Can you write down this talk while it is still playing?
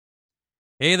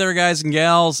Hey there, guys and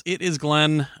gals. It is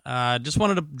Glenn. Just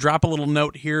wanted to drop a little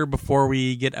note here before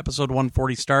we get episode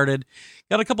 140 started.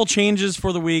 Got a couple changes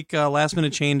for the week,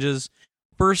 last-minute changes.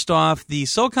 First off, the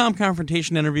SOCOM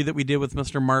confrontation interview that we did with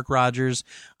Mr. Mark Rogers,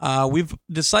 we've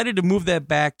decided to move that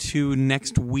back to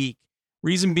next week.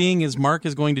 Reason being is Mark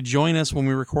is going to join us when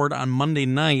we record on Monday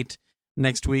night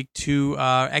next week to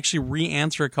actually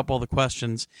re-answer a couple of the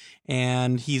questions.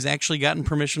 And he's actually gotten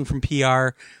permission from PR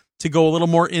to go a little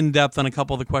more in-depth on a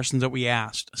couple of the questions that we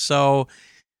asked. So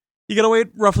you got to wait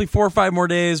roughly 4 or 5 more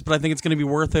days, but I think it's going to be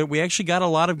worth it. We actually got a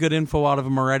lot of good info out of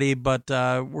him already, but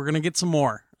we're going to get some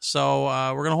more. So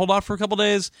we're going to hold off for a couple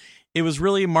days. It was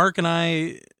really Mark and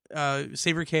I,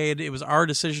 Savercade, it was our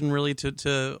decision really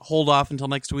to hold off until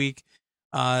next week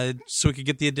so we could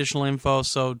get the additional info.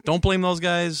 So don't blame those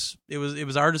guys. It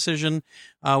was our decision.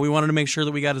 We wanted to make sure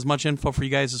that we got as much info for you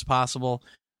guys as possible.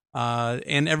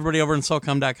 And everybody over in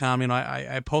SOCOM.com,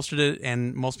 I posted it,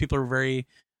 and most people are very,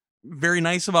 very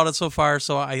nice about it so far.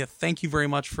 So I thank you very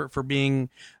much for being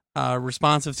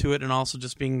responsive to it, and also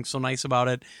just being so nice about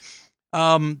it.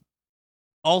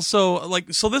 Also,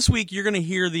 so this week you're going to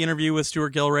hear the interview with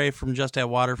Stuart Gilray from Just Add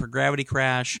Water for Gravity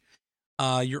Crash.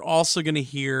 You're also going to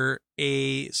hear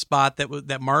a spot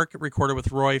that Mark recorded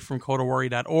with Roy from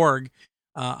CodeOfWarry.org.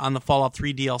 On the Fallout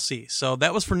 3 DLC. So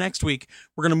that was for next week.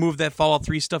 We're going to move that Fallout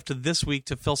 3 stuff to this week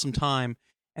to fill some time.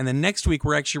 And then next week,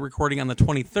 we're actually recording on the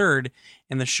 23rd,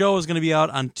 and the show is going to be out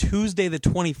on Tuesday the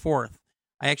 24th.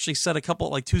 I actually set a couple,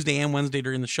 like Tuesday and Wednesday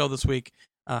during the show this week.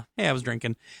 Hey, I was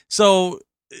drinking. So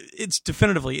it's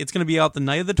going to be out the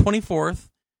night of the 24th,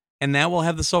 and that will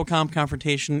have the SOCOM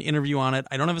confrontation interview on it.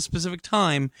 I don't have a specific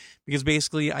time, because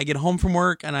basically I get home from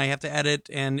work, and I have to edit,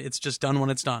 and it's just done when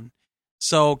it's done.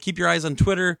 So keep your eyes on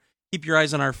Twitter, keep your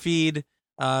eyes on our feed,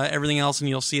 everything else, and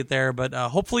you'll see it there. But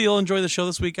hopefully you'll enjoy the show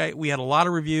this week. We had a lot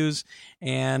of reviews,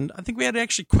 and I think we had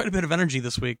actually quite a bit of energy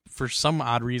this week for some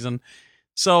odd reason.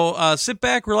 So sit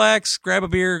back, relax, grab a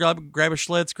beer, grab a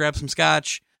Schlitz, grab some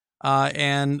scotch,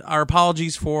 and our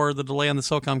apologies for the delay on the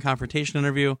SOCOM confrontation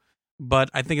interview,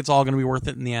 but I think it's all going to be worth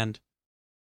it in the end.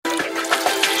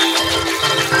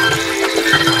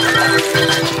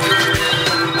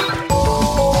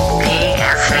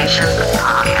 Nation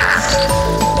Podcast.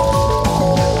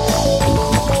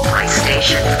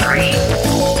 PlayStation 3.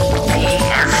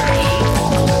 PSP.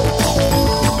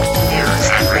 News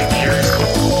and reviews.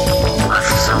 Plus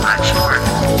so much more.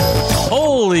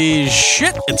 Holy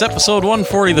shit! It's episode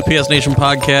 140 of the PS Nation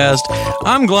Podcast.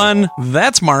 I'm Glenn.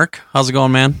 That's Mark. How's it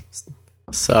going, man?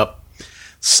 Sup.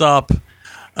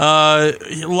 A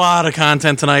lot of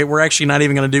content tonight. We're actually not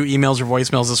even going to do emails or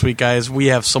voicemails this week, guys. We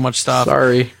have so much stuff.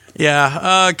 Sorry.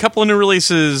 Yeah, a couple of new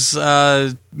releases,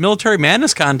 Military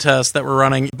Madness contest that we're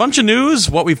running, a bunch of news,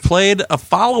 what we've played, a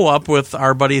follow-up with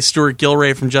our buddy Stuart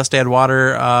Gilray from Just Add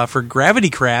Water for Gravity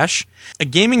Crash, a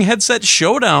gaming headset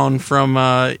showdown from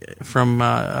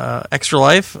Extra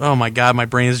Life. Oh my god, my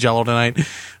brain is jello tonight.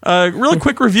 Really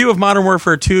quick review of Modern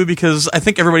Warfare 2, because I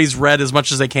think everybody's read as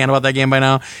much as they can about that game by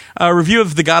now. Review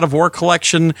of the God of War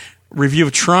collection, review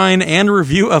of Trine, and a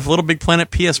review of Little Big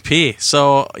Planet PSP.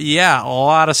 So, yeah, a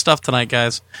lot of stuff tonight,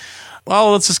 guys.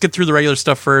 Well, let's just get through the regular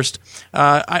stuff first.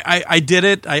 I did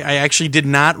it. I actually did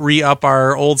not re-up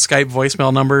our old Skype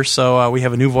voicemail number, so we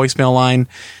have a new voicemail line,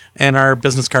 and our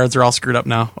business cards are all screwed up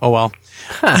now. Oh, well.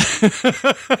 Huh.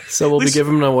 So we'll be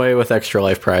giving them away with Extra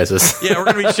Life prizes. Yeah, we're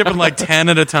going to be shipping like 10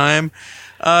 at a time.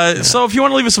 So if you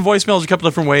want to leave us some voicemails a couple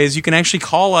different ways, you can actually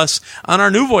call us on our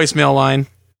new voicemail line,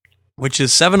 which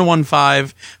is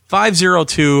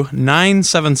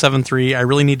 715-502-9773. I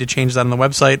really need to change that on the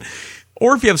website.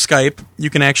 Or if you have Skype, you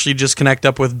can actually just connect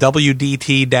up with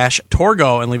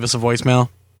WDT-Torgo and leave us a voicemail.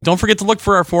 Don't forget to look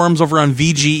for our forums over on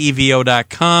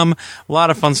VGEVO.com. A lot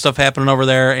of fun stuff happening over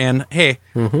there. And, hey,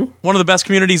 one of the best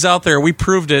communities out there. We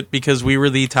proved it because we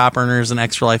were the top earners in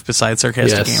Extra Life besides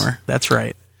Sarcastic Gamer. That's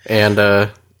right.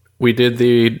 And we did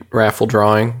the raffle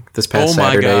drawing this past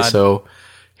Saturday, so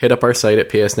hit up our site at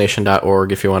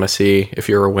psnation.org if you want to see if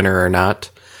you're a winner or not.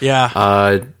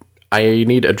 Yeah. I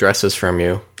need addresses from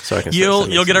you so I can.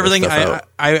 You'll get everything.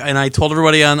 I told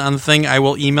everybody on the thing. I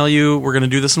will email you. We're going to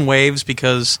do this in waves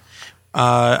because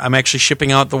I'm actually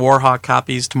shipping out the Warhawk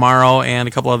copies tomorrow and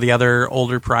a couple of the other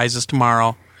older prizes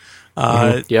tomorrow.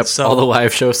 Yep. So, all the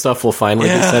live show stuff will finally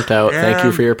be sent out. Yeah. Thank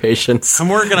you for your patience. I'm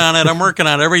working on it.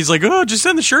 Everybody's like, "Oh, did you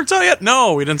send the shirts out yet?"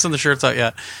 No, we didn't send the shirts out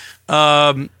yet.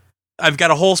 I've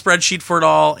got a whole spreadsheet for it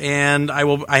all, and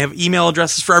I have email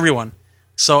addresses for everyone.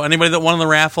 So anybody that won the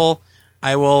raffle,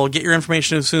 I will get your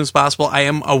information as soon as possible. I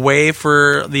am away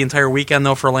for the entire weekend,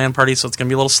 though, for a LAN party, so it's going to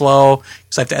be a little slow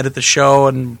because I have to edit the show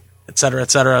and et cetera,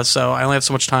 et cetera. So I only have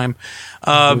so much time.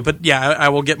 But yeah, I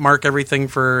will get Mark everything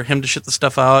for him to ship the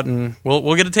stuff out, and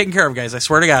we'll get it taken care of, guys. I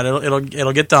swear to God,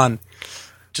 it'll get done.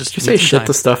 Just did you say ship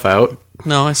the stuff out?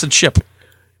 No, I said ship.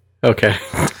 Okay.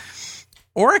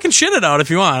 Or I can shit it out if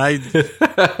you want.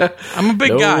 I'm a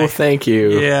big guy. No, thank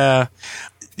you. Yeah.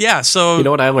 Yeah, so... You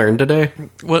know what I learned today? You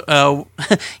know what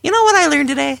I learned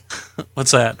today?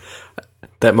 What's that?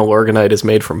 That Milorganite is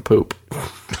made from poop.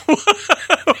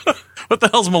 What the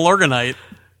hell's Milorganite?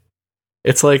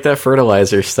 It's like that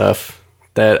fertilizer stuff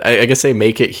that I guess they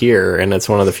make it here, and it's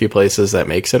one of the few places that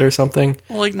makes it or something.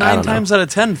 Well, like 9 times out of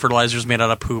 10, fertilizer's made out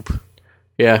of poop.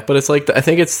 Yeah, but it's like, I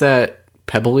think it's that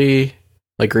pebbly,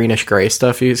 like greenish gray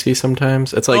stuff you see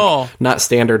sometimes. It's like not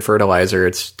standard fertilizer,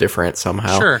 it's different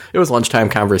somehow. Sure. It was lunchtime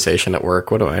conversation at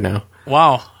work. What do I know?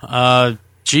 Wow.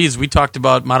 Geez, we talked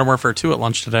about Modern Warfare 2 at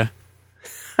lunch today.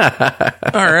 All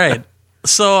right.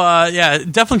 So, yeah,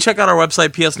 definitely check out our website,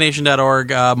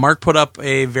 psnation.org. Mark put up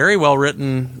a very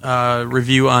well-written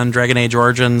review on Dragon Age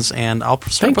Origins, and I'll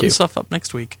start putting stuff up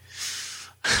next week.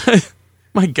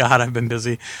 My God, I've been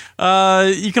busy.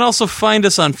 You can also find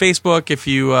us on Facebook. If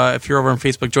you're over on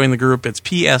Facebook, join the group. It's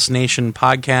PS Nation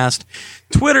Podcast.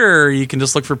 Twitter, you can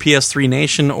just look for PS3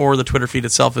 Nation, or the Twitter feed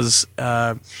itself is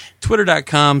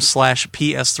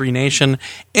twitter.com/PS3Nation.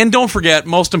 And don't forget,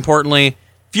 most importantly,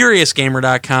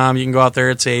 FuriousGamer.com. You can go out there.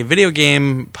 It's a video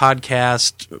game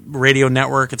podcast radio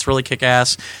network. It's really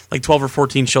kick-ass. Like 12 or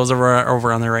 14 shows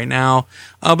over on there right now.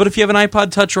 But if you have an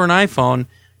iPod Touch or an iPhone,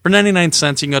 for 99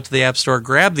 cents, you can go to the App Store,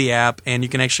 grab the app, and you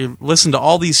can actually listen to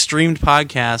all these streamed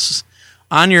podcasts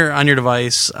on your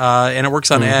device. And it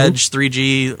works on Edge,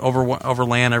 3G, over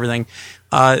LAN, everything.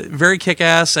 Very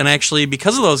kick-ass. And actually,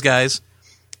 because of those guys,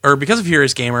 or because of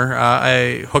Furious Gamer,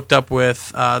 I hooked up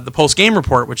with the Post Game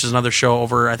Report, which is another show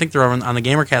over, I think they're on the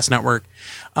GamerCast network,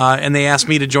 and they asked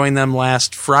me to join them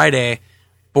last Friday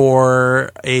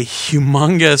for a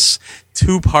humongous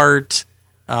 2-part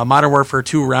Modern Warfare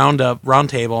 2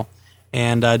 roundtable,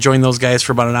 and join those guys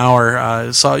for about an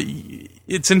hour. So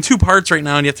it's in 2 parts right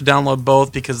now, and you have to download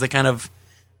both because they kind of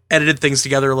edited things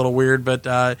together a little weird. But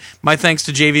my thanks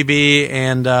to JVB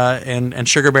and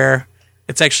Sugar Bear.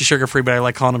 It's actually sugar-free, but I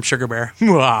like calling him Sugar Bear.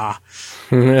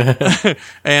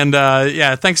 And,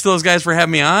 yeah, thanks to those guys for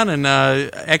having me on. And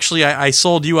actually, I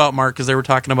sold you out, Mark, because they were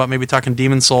talking about maybe talking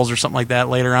Demon Souls or something like that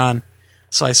later on.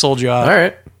 So I sold you out. All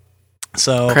right.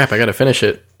 So crap, I got to finish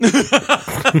it.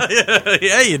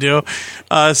 Yeah, you do.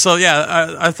 So,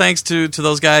 yeah, thanks to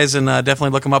those guys, and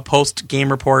definitely look them up, Post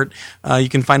Game Report. You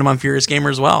can find them on Furious Gamer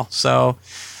as well. So...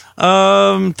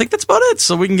 I think that's about it.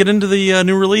 So we can get into the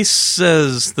new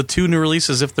releases, the 2 new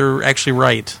releases, if they're actually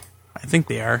right. I think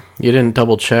they are. You didn't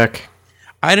double check.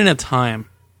 I didn't have time.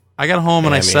 I got home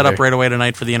and I set up right away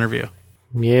tonight for the interview.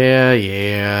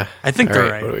 Yeah. I think they're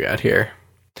right. What do we got here?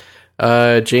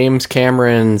 James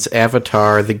Cameron's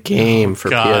Avatar, the game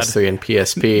for PS3 and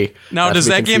PSP. Now, does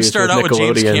that game start out with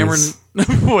James Cameron?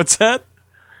 What's that?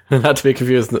 Not to be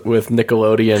confused with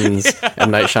Nickelodeon's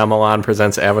M. Night Shyamalan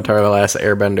presents Avatar: The Last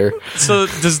Airbender. So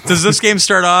does this game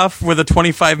start off with a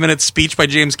 25-minute speech by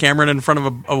James Cameron in front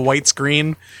of a white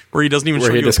screen where he doesn't even show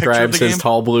you a picture of the game? Where he describes his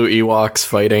tall blue Ewoks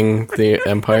fighting the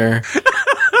Empire.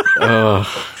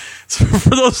 So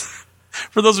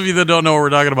for those of you that don't know what we're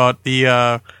talking about,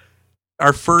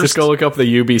 our first... Just go look up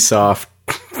the Ubisoft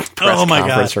press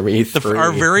conference from E3.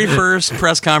 Our very first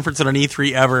press conference at an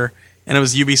E3 ever. And it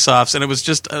was Ubisoft's, and it was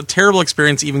just a terrible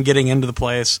experience even getting into the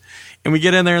place. And we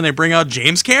get in there, and they bring out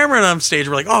James Cameron on stage.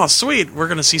 We're like, oh, sweet, we're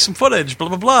going to see some footage, blah,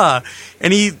 blah, blah.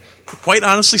 And he quite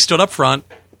honestly stood up front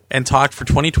and talked for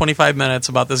 20, 25 minutes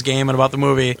about this game and about the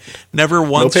movie. Never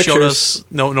once showed us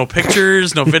no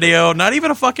pictures, no video, not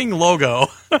even a fucking logo.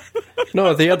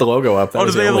 No, they had the logo up. Did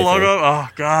they have the logo? Oh,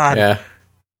 God. Yeah.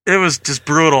 It was just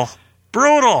brutal.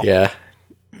 Brutal! Yeah.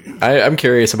 I'm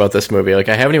curious about this movie. Like,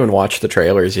 I haven't even watched the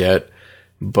trailers yet,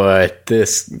 but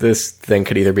this thing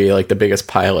could either be like the biggest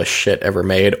pile of shit ever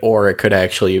made, or it could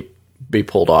actually be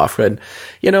pulled off. And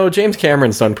James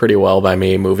Cameron's done pretty well by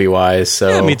me movie wise, so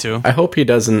yeah, me too. I hope he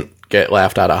doesn't get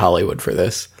laughed out of Hollywood for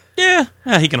this. Yeah,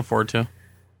 he can afford to.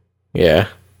 Yeah,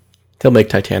 they'll make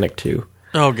Titanic too.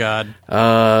 Oh God.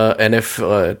 And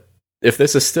if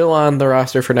this is still on the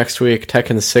roster for next week,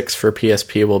 Tekken 6 for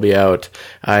PSP will be out.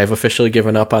 I've officially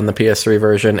given up on the PS3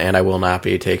 version, and I will not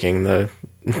be partaking of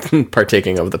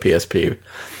the PSP.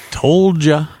 Told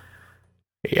ya.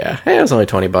 Yeah, it was only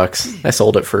 $20. I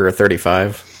sold it for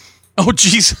 $35. Oh,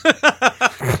 jeez.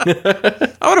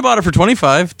 I would have bought it for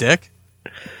 $25, dick.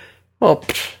 Well,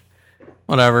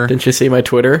 whatever. Didn't you see my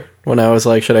Twitter when I was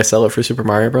like, should I sell it for Super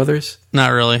Mario Brothers?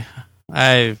 Not really.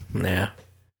 Yeah.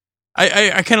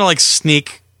 I kind of like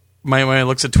sneak my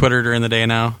looks at Twitter during the day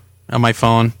now on my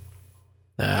phone.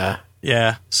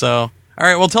 Yeah. So, all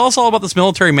right. Well, tell us all about this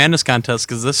Military Madness contest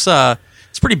because this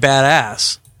it's pretty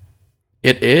badass.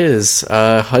 It is.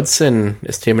 Hudson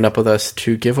is teaming up with us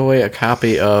to give away a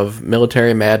copy of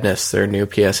Military Madness, their new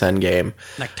PSN game.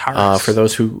 Nectaris. For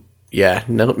those who,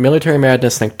 Military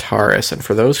Madness Nectaris. And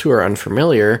for those who are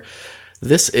unfamiliar,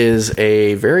 this is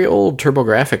a very old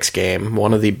TurboGrafx game,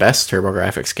 one of the best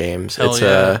TurboGrafx games.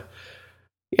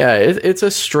 It's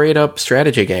a straight up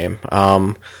strategy game.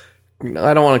 I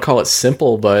don't want to call it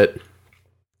simple, but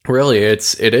really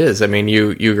it is. I mean,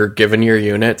 you're given your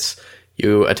units.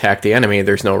 You attack the enemy.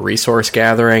 There's no resource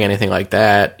gathering, anything like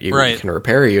that. You can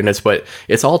repair units, but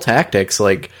it's all tactics.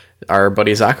 Like our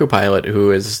buddy Zaku Pilot,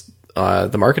 who is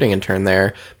the marketing intern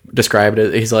there, described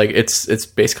it. He's like, it's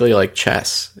basically like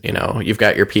chess. You know, you've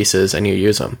got your pieces and you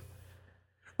use them.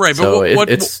 Right, so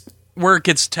but where it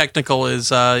gets technical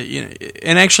is,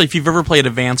 and actually, if you've ever played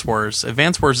Advance Wars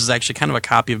is actually kind of a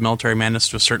copy of Military Madness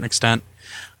to a certain extent.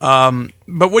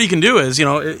 But what you can do is,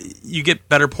 you get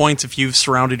better points if you've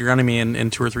surrounded your enemy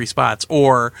in 2 or 3 spots,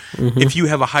 or if you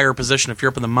have a higher position. If you're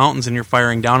up in the mountains and you're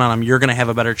firing down on them, you're going to have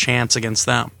a better chance against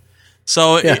them.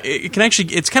 So it can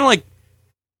actually, it's kind of like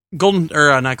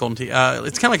not Golden Tee.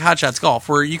 It's kind of like Hot Shots Golf,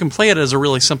 where you can play it as a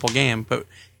really simple game, but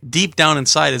deep down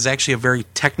inside is actually a very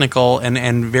technical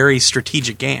and very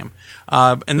strategic game.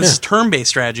 And this is turn-based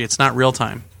strategy. It's not real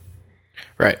time.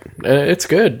 Right. It's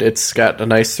good. It's got a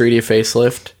nice 3D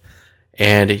facelift,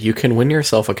 and you can win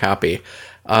yourself a copy.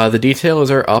 The details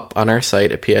are up on our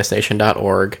site at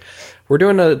psnation.org. We're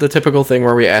doing the typical thing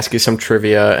where we ask you some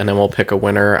trivia, and then we'll pick a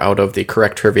winner out of the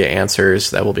correct trivia answers.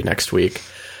 That will be next week.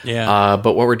 Yeah.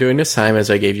 But what we're doing this time is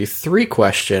I gave you 3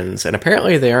 questions, and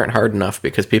apparently they aren't hard enough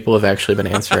because people have actually been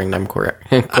answering them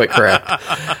quite correct.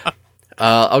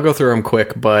 I'll go through them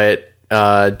quick, but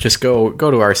just go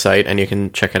to our site and you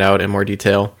can check it out in more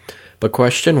detail. But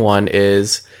question 1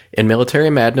 is, in Military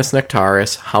Madness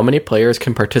Nectaris, how many players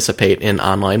can participate in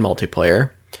online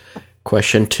multiplayer?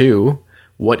 Question 2,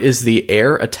 what is the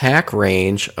air attack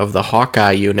range of the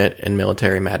Hawkeye unit in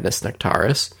Military Madness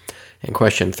Nectaris? And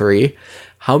question 3,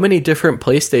 how many different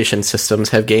PlayStation systems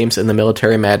have games in the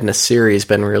Military Madness series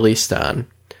been released on?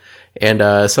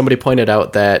 And somebody pointed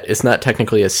out that it's not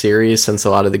technically a series since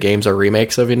a lot of the games are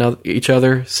remakes of each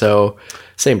other, so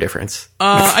same difference.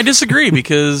 I disagree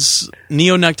because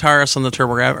Neo Nectaris on the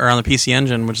or on the PC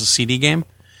Engine, which is a CD game,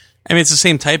 I mean, it's the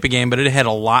same type of game, but it had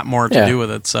a lot more to do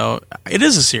with it, so it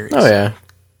is a series. Oh, yeah.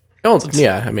 Oh,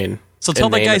 yeah, I mean... So tell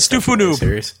that guy Stufu Noob.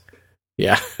 Series.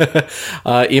 Yeah.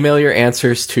 Email your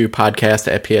answers to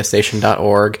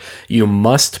podcast@psnation.org. You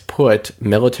must put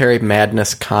Military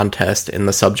Madness Contest in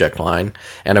the subject line.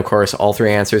 And, of course, all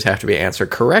 3 answers have to be answered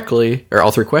correctly, or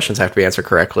all 3 questions have to be answered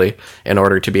correctly in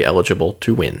order to be eligible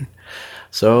to win.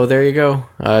 So there you go.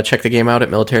 Check the game out at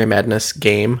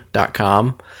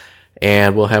militarymadnessgame.com,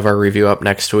 and we'll have our review up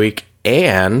next week.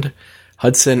 And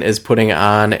Hudson is putting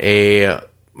on I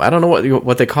don't know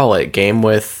what they call it, game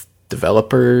with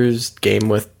developers, game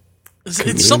with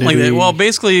community. It's something like that. Well,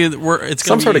 basically, it's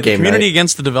some sort of game community night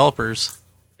against the developers.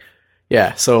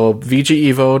 Yeah, so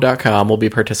VGEvo.com will be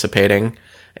participating,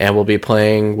 and we'll be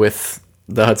playing with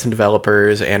the Hudson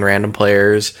developers and random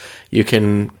players. You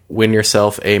can win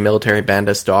yourself a Military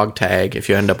Madness dog tag if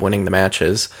you end up winning the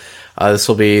matches. This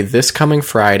will be this coming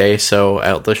Friday,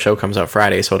 so the show comes out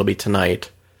Friday, so it'll be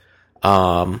tonight.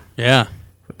 Yeah.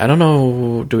 I don't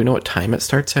know. Do we know what time it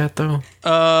starts at, though?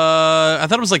 I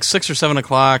thought it was like 6 or 7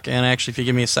 o'clock, and actually, if you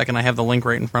give me a second, I have the link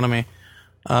right in front of me.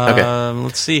 Okay.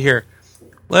 Let's see here.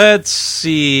 Let's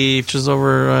see. Which is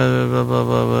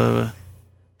over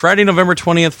Friday, November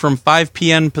 20th from 5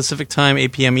 p.m. Pacific Time,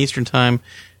 8 p.m. Eastern Time,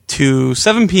 to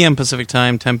 7 p.m. Pacific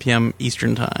Time, 10 p.m.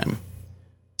 Eastern Time.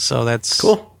 So that's...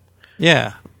 Cool.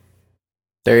 Yeah.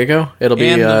 There you go. It'll be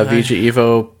VG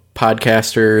Evo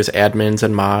podcasters, admins,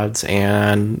 and mods,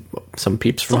 and some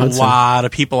peeps from Hudson. A lot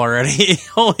of people already.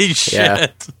 Holy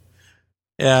shit.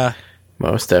 Yeah.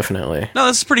 Most definitely. No,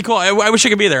 this is pretty cool. I wish I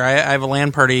could be there. I have a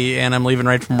LAN party, and I'm leaving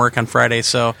right from work on Friday.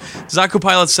 So Zaku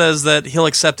Pilot says that he'll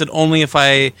accept it only if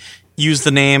I use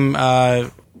the name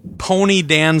Pony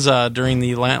Danza during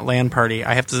the LAN party.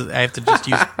 I have to just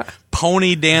use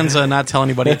Pony Danza and not tell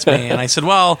anybody it's me. And I said,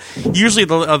 well, usually at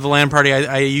the LAN party,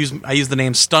 I use the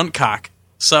name Stuntcock.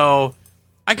 So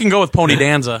I can go with Pony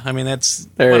Danza. I mean, that's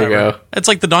there. Whatever. You go. It's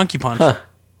like the Donkey Punch. Huh.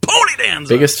 Pony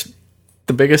Danza.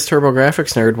 The biggest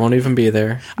TurboGrafx nerd won't even be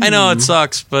there. I know it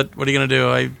sucks, but what are you gonna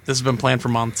do? This has been planned for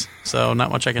months, so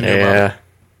not much I can do about it.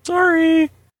 Sorry.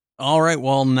 All right.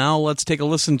 Well, now let's take a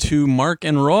listen to Mark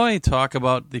and Roy talk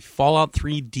about the Fallout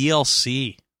 3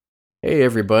 DLC. Hey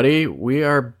everybody, we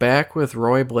are back with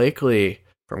Roy Blakely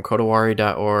from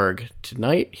Kodawari.org.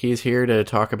 Tonight he's here to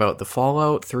talk about the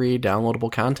Fallout 3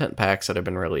 downloadable content packs that have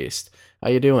been released. How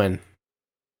you doing?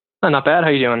 Not bad.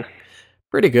 How you doing?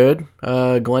 Pretty good.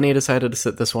 Glennie decided to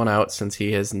sit this one out since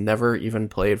he has never even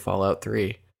played Fallout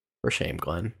 3. For shame,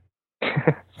 Glenn.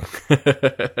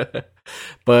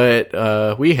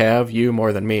 But we have, you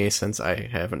more than me, since I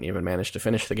haven't even managed to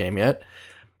finish the game yet.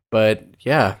 But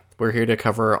yeah, we're here to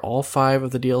cover all 5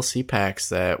 of the DLC packs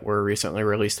that were recently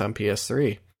released on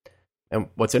PS3. And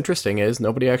what's interesting is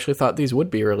nobody actually thought these would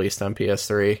be released on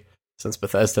PS3, since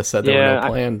Bethesda said there were no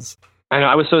plans. I know.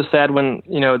 I was so sad when,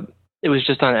 it was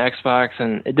just on Xbox,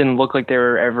 and it didn't look like they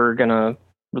were ever going to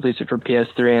release it for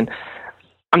PS3. And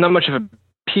I'm not much of a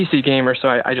PC gamer, so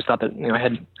I just thought that, I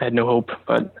had no hope.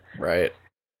 But right.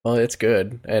 Well, it's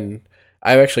good. And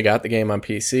I actually got the game on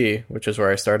PC, which is where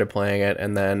I started playing it,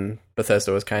 and then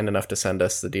Bethesda was kind enough to send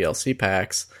us the DLC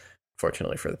packs,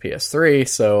 fortunately for the PS3,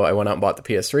 so I went out and bought the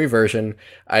PS3 version.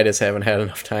 I just haven't had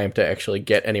enough time to actually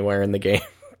get anywhere in the game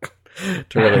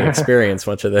to really experience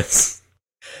much of this.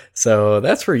 So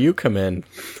that's where you come in.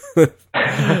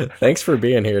 Thanks for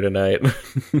being here tonight.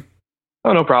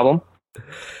 Oh, no problem.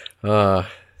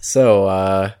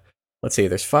 So let's see,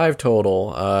 there's 5 total.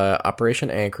 Operation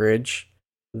Anchorage,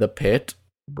 The Pit,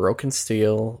 Broken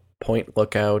Steel, Point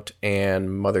Lookout, and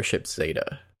Mothership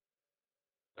Zeta.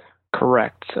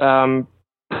 Correct.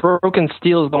 Broken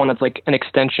Steel is the one that's like an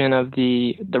extension of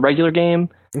the regular game.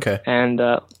 Okay. And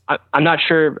I'm not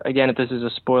sure, again, if this is a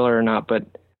spoiler or not, but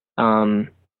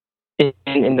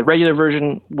in the regular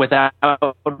version, without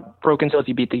Broken Steel, if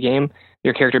you beat the game,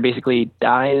 your character basically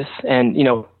dies, and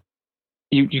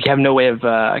you have no way of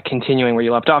continuing where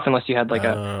you left off unless you had like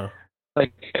a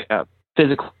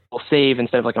physical save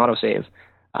instead of like an autosave.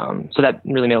 So that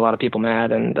really made a lot of people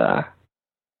mad, and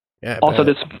also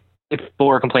people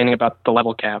were complaining about the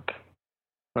level cap.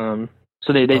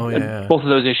 So they both of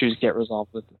those issues get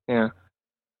resolved with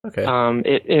Okay.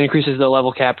 It increases the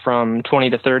level cap from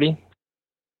 20 to 30.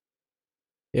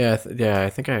 Yeah, I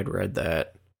think I had read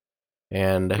that,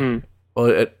 and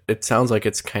well, it sounds like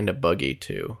it's kind of buggy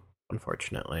too,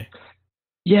 unfortunately.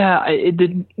 Yeah, they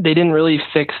didn't really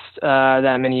fix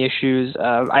that many issues.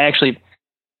 I actually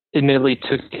admittedly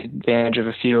took advantage of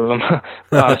a few of them,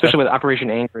 especially with Operation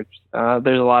Anchorage.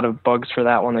 There's a lot of bugs for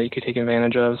that one that you could take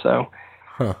advantage of. So,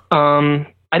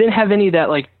 I didn't have any that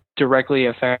like directly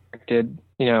affected,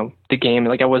 the game.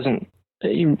 Like I wasn't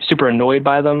super annoyed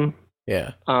by them.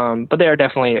 Yeah. But they are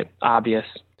definitely obvious.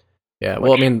 Yeah.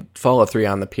 Well, I mean, Fallout 3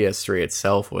 on the PS3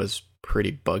 itself was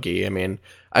pretty buggy. I mean,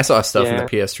 I saw stuff in the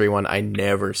PS3 one I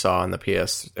never saw in the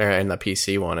in the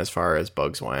PC one as far as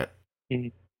bugs went.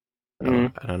 I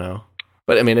don't know.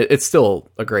 But I mean, it's still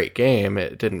a great game.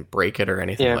 It didn't break it or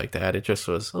anything like that. It just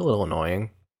was a little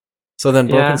annoying. So then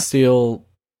Broken Steel,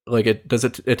 like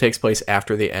it takes place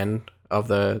after the end of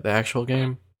the actual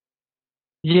game?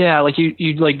 Yeah, like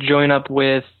you like join up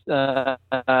with the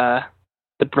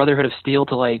Brotherhood of Steel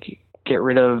to like get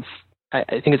rid of, I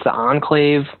think it's the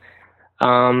Enclave.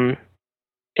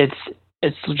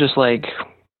 It's just like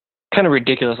kind of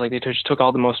ridiculous. Like they just took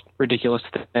all the most ridiculous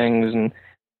things and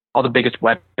all the biggest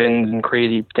weapons and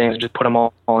crazy things and just put them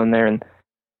all in there. And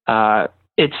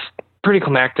it's pretty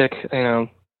climactic, I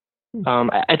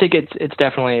think it's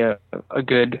definitely a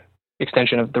good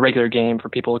extension of the regular game for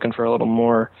people looking for a little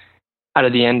more out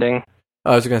of the ending.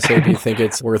 I was going to say, do you think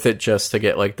it's worth it just to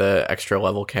get like the extra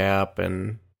level cap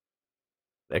and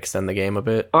extend the game a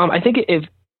bit? I think I'd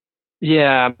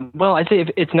say if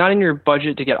it's not in your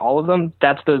budget to get all of them,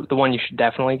 that's the one you should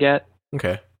definitely get.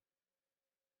 Okay.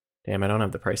 Damn, I don't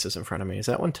have the prices in front of me. Is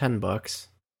that one $10?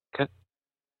 Okay.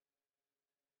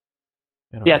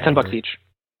 Yeah, $10 each.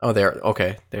 Oh, they are.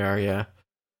 Okay, they are, yeah.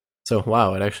 So,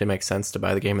 wow, it actually makes sense to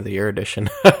buy the Game of the Year edition.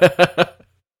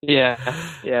 Yeah.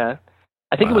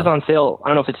 I think it was on sale. I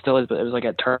don't know if it still is, but it was like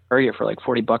at Target for like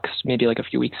 $40, maybe like a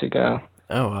few weeks ago.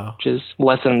 Oh, wow. Which is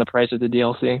less than the price of the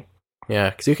DLC. Yeah,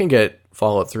 because you can get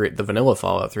Fallout 3, the vanilla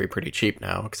Fallout 3, pretty cheap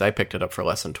now, because I picked it up for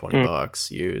less than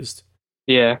 $20 used.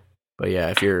 Yeah. But yeah,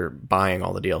 if you're buying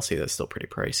all the DLC, that's still pretty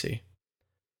pricey.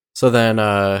 So then,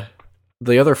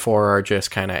 the other 4 are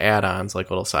just kind of add-ons, like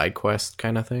little side quest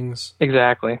kind of things.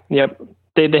 Exactly. Yep.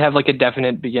 They have like a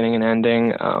definite beginning and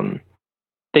ending.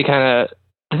 The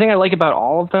thing I like about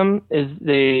all of them is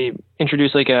they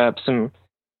introduce like some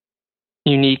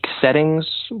unique settings,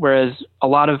 whereas a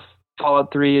lot of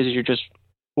Fallout 3 is you're just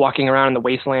walking around in the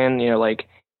wasteland, like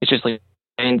it's just like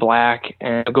plain black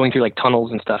and going through like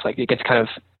tunnels and stuff. Like it gets kind of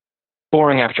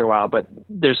boring after a while, but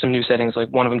there's some new settings. Like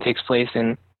one of them takes place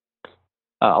in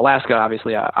Alaska,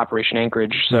 obviously, Operation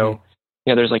Anchorage. So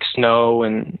there's like snow,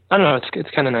 and I don't know,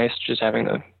 it's kind of nice just having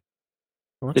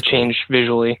the change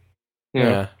visually.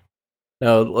 Yeah.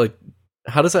 Now, like,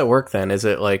 how does that work then? Is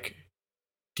it like,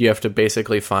 do you have to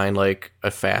basically find like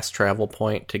a fast travel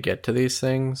point to get to these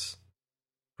things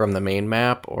from the main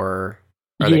map, or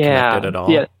are they connected at all?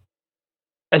 Yeah.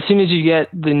 As soon as you get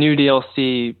the new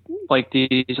DLC, like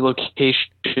these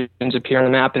locations appear on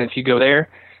the map, and if you go there,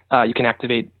 you can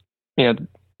activate,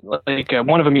 like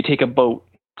one of them you take a boat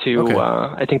to,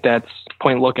 I think that's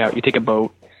Point Lookout. You take a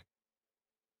boat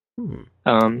to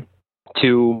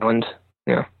Island.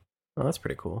 Yeah. Oh, that's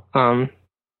pretty cool.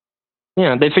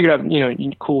 Yeah, they figured out,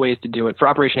 cool ways to do it. For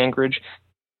Operation Anchorage,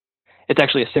 it's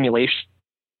actually a simulation.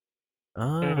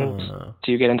 Oh.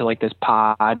 So you get into like this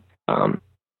pod,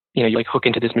 you like hook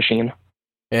into this machine.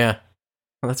 Yeah.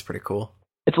 Well, that's pretty cool.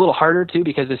 It's a little harder too,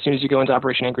 because as soon as you go into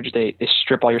Operation Anchorage, they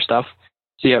strip all your stuff.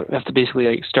 So you have to basically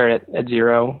like start at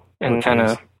zero, and kind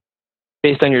of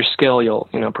based on your skill, you'll,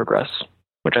 progress,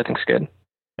 which I think is good.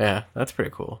 Yeah, that's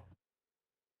pretty cool.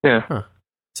 Yeah. Huh.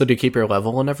 So do you keep your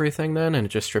level and everything then, and it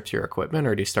just strips your equipment,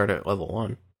 or do you start at level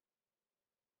 1?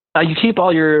 You keep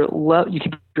all your you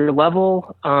keep your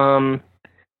level,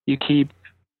 you keep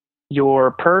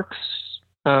your perks,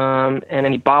 and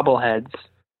any bobbleheads,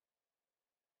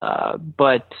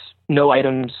 but no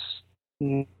items,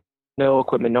 no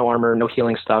equipment, no armor, no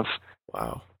healing stuff.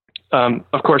 Wow.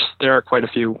 Of course, there are quite a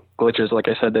few glitches, like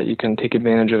I said, that you can take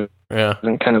advantage of,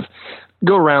 and kind of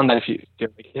go around that if you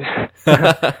like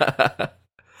it.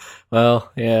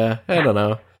 Well, yeah, I don't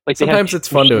know. Like sometimes it's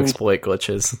fun to exploit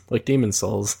glitches, like Demon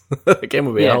Souls. The game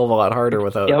would be a hell of a lot harder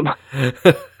without. Yep.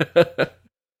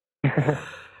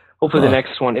 Hopefully, the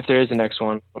next one, if there is a next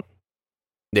one,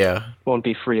 won't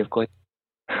be free of glitch.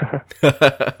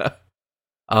 How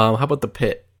about the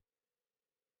pit?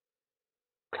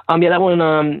 Yeah, that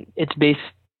one. It's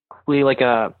basically like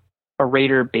a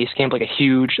raider base camp, like a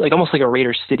huge, like almost like a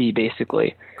raider city,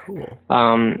 basically. Cool.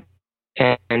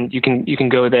 And you can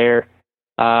go there,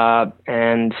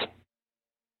 and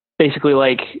basically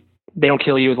like they don't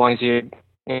kill you as long as you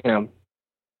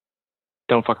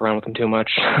don't fuck around with them too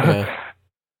much. Yeah.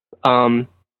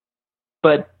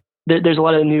 But there's a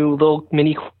lot of new little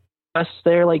mini quests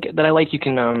there, like that I like. You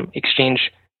can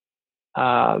exchange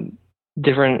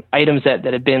different items that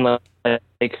have been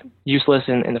like useless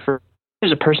in the first.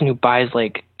 There's a person who buys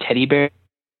like teddy bears,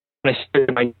 and I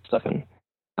started buying stuff, and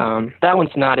that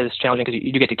one's not as challenging because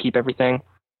you do get to keep everything.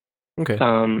 Okay.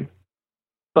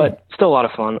 But still a lot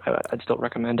of fun. I'd still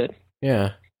recommend it.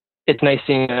 Yeah. It's nice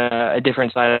seeing a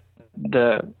different side of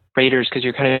the raiders, because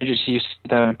you're kind of just used to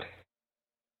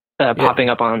them popping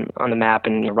up on the map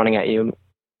and running at you.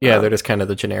 Yeah, they're just kind of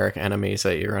the generic enemies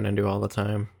that you run into all the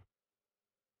time.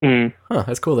 Huh,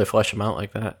 that's cool they flesh them out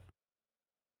like that.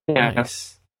 Yeah.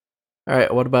 Nice. All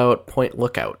right, what about Point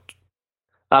Lookout?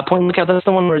 Point Lookout, that's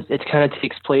the one where it kind of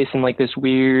takes place in like this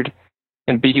weird,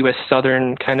 ambiguous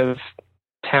southern kind of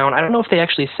town. I don't know if they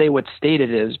actually say what state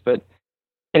it is, but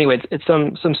anyway, it's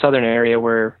some southern area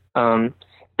where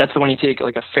that's the one you take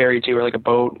like a ferry to, or like a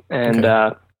boat, and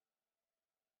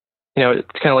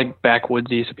it's kind of like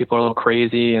backwoodsy, so people are a little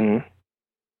crazy and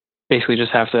basically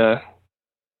just have to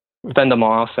fend them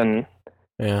off. And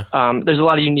there's a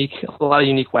lot of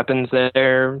unique weapons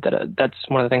there. That's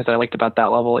one of the things that I liked about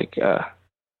that level, like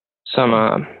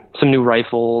some new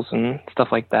rifles and stuff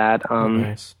like that.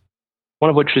 Nice. One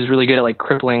of which is really good at like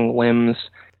crippling limbs.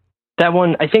 That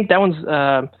one, I think that one's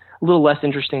a little less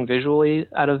interesting visually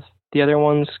out of the other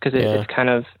ones, because it's kind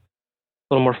of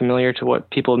a little more familiar to what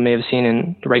people may have seen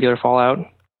in the regular Fallout.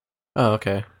 Oh,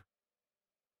 okay.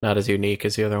 Not as unique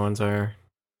as the other ones are.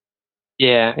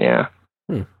 Yeah.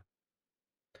 All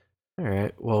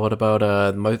right. Well, what about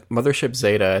Mothership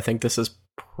Zeta? I think this is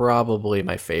probably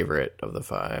my favorite of the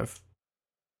 5.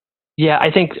 Yeah,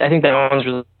 I think that one's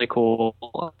really cool.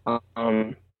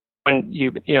 When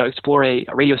you explore a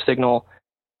radio signal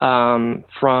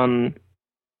from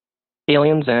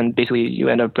aliens, and basically you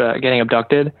end up getting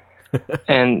abducted,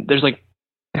 and there's like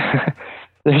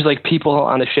people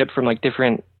on the ship from like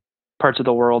different parts of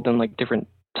the world and like different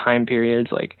time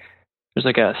periods. Like there's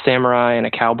like a samurai and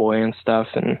a cowboy and stuff,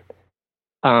 and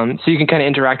so you can kind of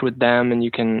interact with them, and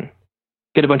you can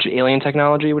get a bunch of alien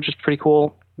technology, which is pretty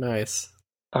cool. Nice.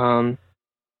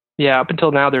 Yeah, up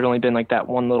until now there'd only been like that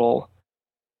one the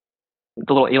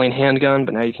little alien handgun,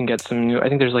 but now you can get some new. I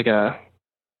think there's like a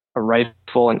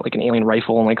rifle, and like an alien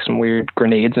rifle, and like some weird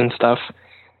grenades and stuff.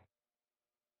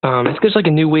 I think there's like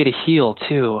a new way to heal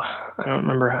too. I don't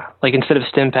remember. Like instead of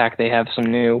stim pack, they have some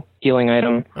new healing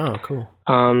item. Oh, cool.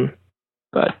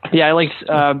 But yeah, I liked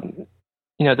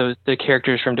the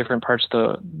characters from different parts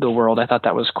of the world. I thought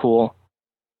that was cool.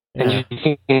 And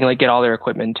you can like get all their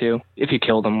equipment too if you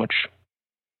kill them, which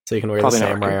so you can wear the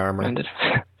samurai armor.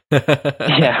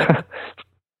 Yeah,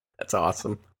 that's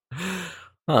awesome.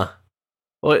 Huh.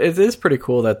 Well, it is pretty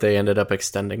cool that they ended up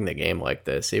extending the game like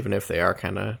this, even if they are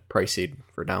kind of pricey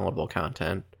for downloadable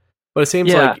content. But it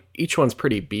seems like each one's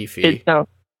pretty beefy, so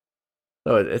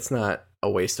it's not a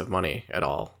waste of money at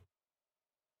all.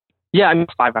 Yeah, I mean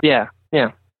 5 hours.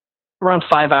 Yeah, around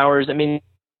 5 hours. I mean,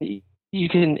 you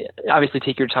can obviously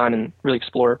take your time and really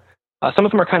explore. Some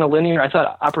of them are kind of linear. I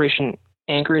thought Operation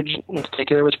Anchorage in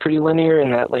particular was pretty linear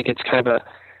in that like it's kind of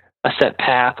a set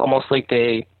path, almost like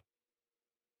they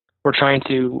were trying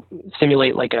to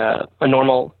simulate like a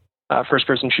normal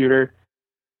first-person shooter.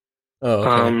 Oh,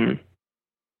 okay.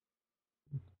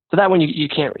 So that one you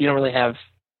don't really have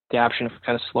the option of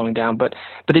kind of slowing down, but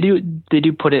they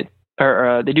do put it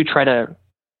or they do try to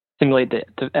simulate the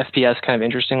FPS kind of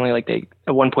interestingly. Like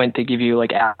at one point they give you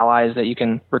like allies that you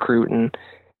can recruit and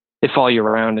they follow you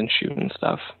around and shoot and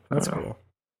stuff. That's cool.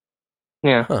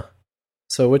 Yeah. Huh.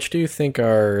 So which do you think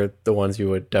are the ones you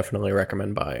would definitely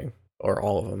recommend buying, or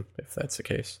all of them, if that's the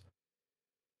case?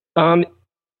 I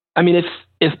mean,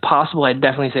 if possible, I'd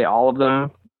definitely say all of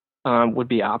them would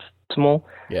be optimal.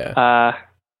 Yeah.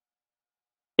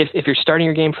 If you're starting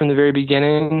your game from the very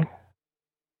beginning,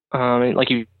 like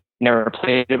you've never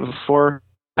played it before,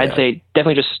 I'd say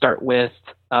definitely just start with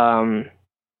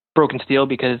Broken Steel,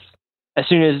 because as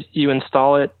soon as you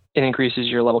install it, it increases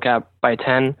your level cap by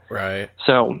 10. Right.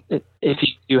 So if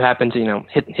you happen to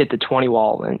hit the 20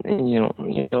 wall and you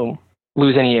don't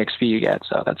lose any EXP you get,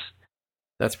 so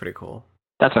that's pretty cool.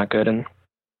 That's not good. And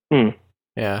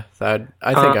yeah, I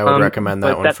think I would recommend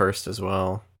that one first as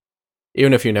well.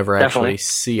 Even if you never actually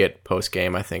see it post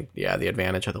game, I think the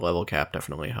advantage of the level cap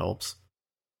definitely helps.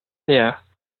 Yeah.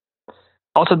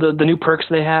 Also, the new perks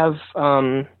they have,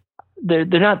 they're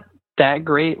not that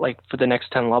great. Like for the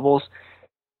next 10 levels,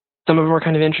 some of them are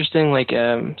kind of interesting. Like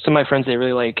some of my friends, they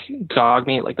really like dog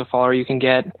meat, like the follower you can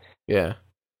get. Yeah.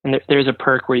 And there's a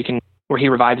perk where he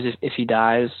revives if he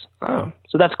dies.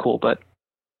 So that's cool. But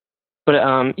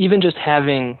even just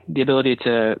having the ability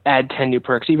to add 10 new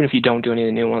perks, even if you don't do any of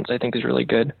the new ones, I think is really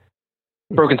good.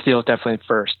 Broken Steel is definitely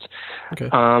first. Okay.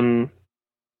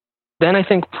 Then I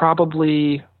think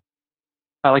probably,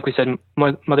 like we said,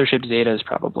 Mothership Zeta is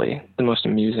probably the most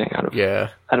amusing out of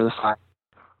the 5.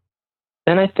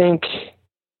 Then I think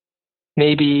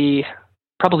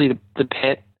probably the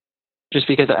Pit, just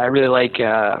because I really like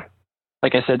I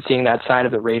said, seeing that side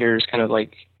of the Raiders, kind of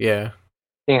like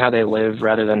seeing how they live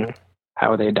rather than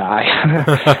how they die,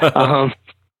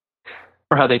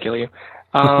 or how they kill you.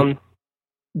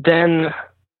 Then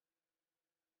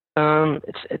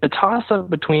it's a toss-up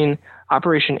between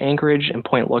Operation Anchorage and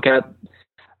Point Lookout.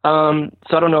 So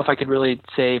I don't know if I could really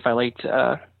say if I liked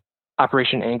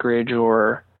Operation Anchorage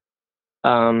or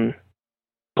Point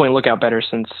Lookout better,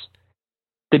 since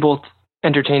they both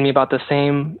entertain me about the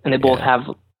same, and they both have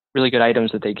really good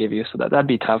items that they give you, so that'd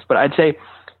be tough. But I'd say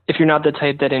if you're not the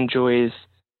type that enjoys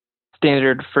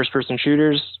standard first-person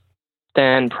shooters,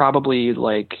 then probably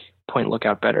like Point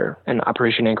Lookout better, and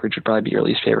Operation Anchorage would probably be your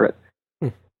least favorite.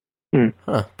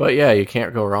 Huh. But yeah, you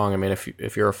can't go wrong. I mean,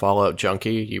 if you're a Fallout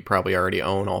junkie, you probably already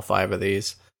own all 5 of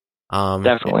these.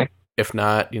 Definitely. If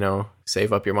not,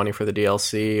 save up your money for the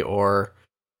DLC or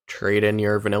trade in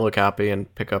your vanilla copy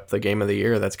and pick up the Game of the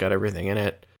Year that's got everything in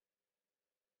it.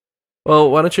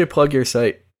 Well, why don't you plug your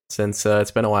site, since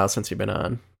it's been a while since you've been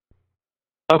on?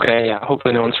 Okay, yeah.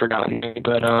 Hopefully no one's forgotten me,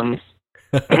 but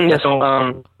yeah. So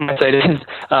my site is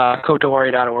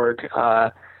kotowari.org.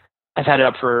 I've had it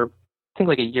up for I think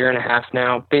like a year and a half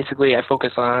now. Basically, I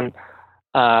focus on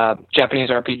Japanese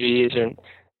RPGs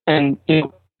and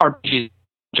RPGs in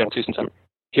general too, since I'm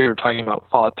here talking about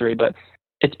Fallout 3. But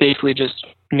it's basically just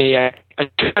me. I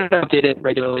try to update it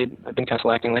regularly. I've been kind of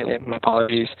slacking lately. My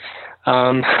apologies.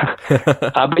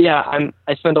 But yeah,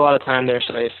 I spend a lot of time there.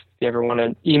 So if you ever want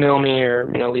to email me or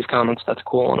leave comments, that's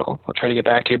cool, and I'll try to get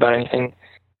back to you about anything.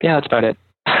 Yeah, that's about it.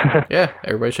 Yeah,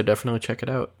 everybody should definitely check it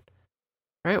out.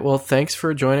 All right, well, thanks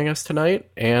for joining us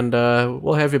tonight, and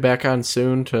we'll have you back on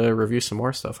soon to review some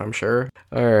more stuff, I'm sure.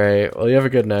 All right, well, you have a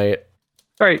good night.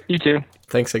 All right, you too.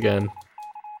 Thanks again.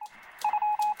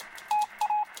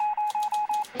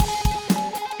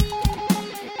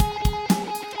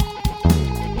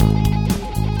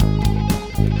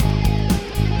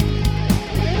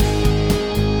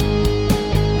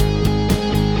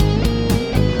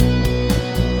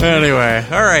 Anyway,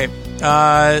 all right.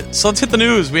 So let's hit the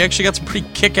news. We actually got some pretty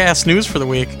kick-ass news for the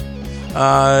week.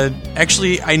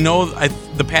 Actually, I know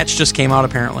the patch just came out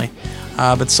apparently,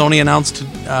 but Sony announced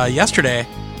yesterday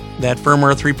that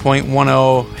firmware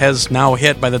 3.10 has now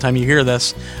hit by the time you hear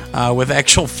this, with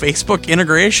actual Facebook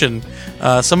integration.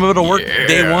 Some of it will work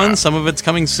day one, some of it's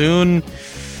coming soon.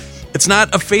 It's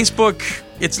not a Facebook,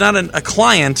 it's not a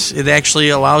client. It actually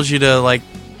allows you to, like,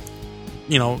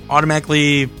 you know,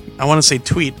 automatically, I want to say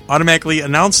tweet, automatically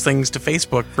announce things to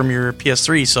Facebook from your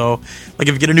PS3. So, like,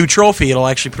 if you get a new trophy, it'll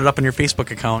actually put it up on your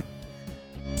Facebook account.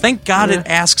 Thank God it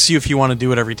asks you if you want to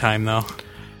do it every time, though.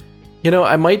 You know,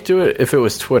 I might do it if it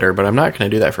was Twitter, but I'm not going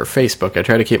to do that for Facebook. I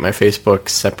try to keep my Facebook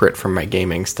separate from my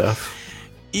gaming stuff.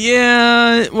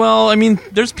 Yeah, well, I mean,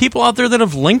 there's people out there that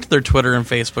have linked their Twitter and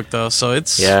Facebook, though, so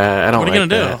it's... Yeah, I don't What are you going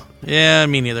to do? Yeah,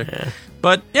 me neither. Yeah.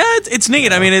 But, yeah, it's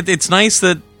neat. Yeah. I mean, it's nice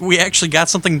that we actually got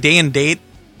something day and date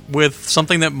with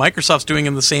something that Microsoft's doing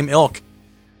in the same ilk.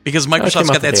 Because Microsoft's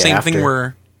got that same thing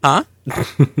where... Huh?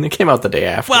 It came out the day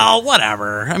after. Well,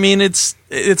 whatever. I mean, it's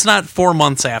not 4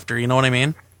 months after, you know what I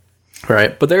mean?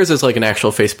 Right, but theirs is like an actual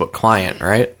Facebook client,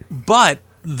 right? But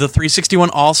the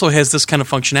 361 also has this kind of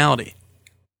functionality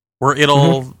where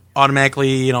it'll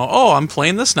automatically, you know, oh, I'm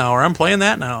playing this now or I'm playing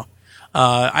that now.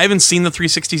 I haven't seen the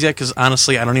 360s yet because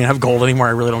honestly, I don't even have gold anymore.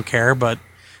 I really don't care. But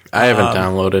I haven't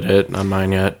downloaded it on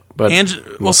mine yet. But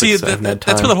we'll see. That's where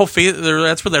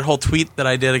that whole tweet that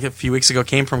I did a few weeks ago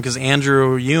came from, because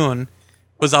Andrew Yoon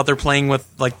was out there playing with,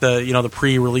 like, the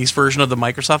pre-release version of the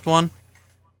Microsoft one.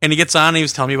 And he gets on and he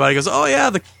was telling me about it. He goes, oh, yeah,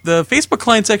 the Facebook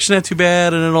client's actually not too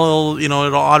bad, and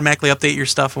it'll automatically update your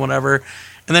stuff and whatever.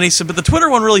 And then he said, but the Twitter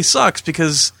one really sucks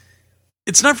because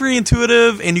it's not very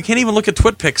intuitive, and you can't even look at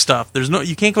TwitPic stuff.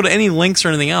 You can't go to any links or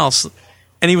anything else.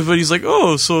 And he's like,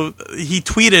 oh, so he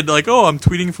tweeted, like, oh, I'm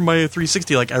tweeting from my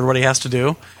 360, like everybody has to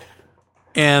do.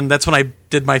 And that's when I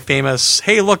did my famous,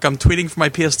 hey, look, I'm tweeting from my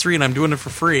PS3 and I'm doing it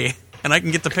for free, and I can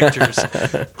get the pictures.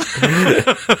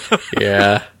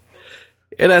 Yeah.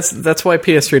 And that's why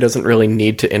PS3 doesn't really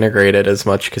need to integrate it as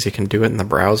much, because you can do it in the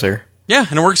browser. Yeah,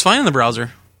 and it works fine in the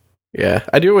browser. Yeah,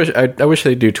 I wish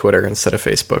they'd do Twitter instead of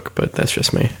Facebook, but that's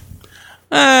just me.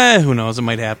 Who knows? It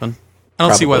might happen. I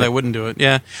don't see why they wouldn't do it.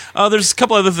 Yeah. There's a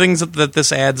couple other things that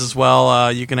this adds as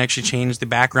well. You can actually change the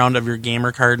background of your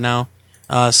gamer card now.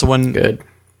 So when Good.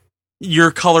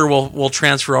 Your color will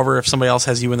transfer over if somebody else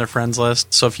has you in their friends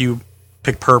list. So if you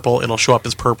pick purple, it'll show up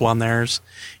as purple on theirs.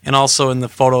 And also in the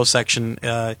photo section,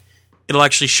 it'll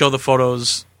actually show the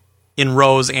photos in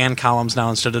rows and columns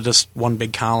now instead of just one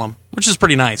big column, which is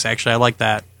pretty nice, actually. I like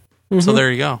that. Mm-hmm. So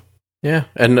there you go. Yeah,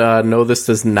 and no, this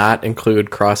does not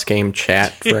include cross-game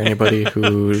chat for anybody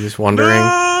who's wondering.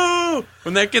 No!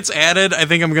 When that gets added, I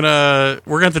think we're gonna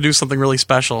have to do something really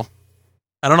special.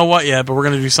 I don't know what yet, but we're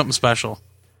gonna do something special.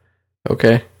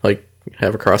 Okay, like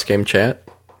have a cross-game chat?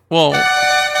 Well,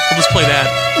 we'll just play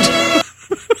that.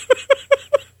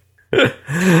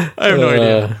 I have no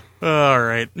idea. All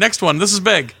right, next one. This is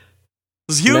big.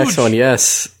 This is huge. Next one,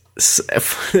 yes.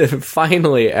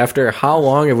 Finally, after how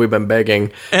long have we been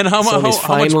begging? And how much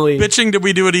bitching did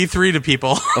we do at E3 to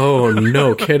people? Oh,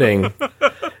 no kidding.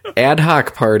 Ad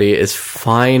Hoc Party is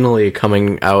finally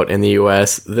coming out in the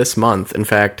US this month. In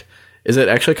fact, is it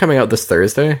actually coming out this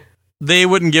Thursday? They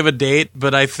wouldn't give a date,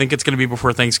 but I think it's going to be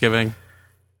before Thanksgiving.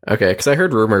 Okay, because I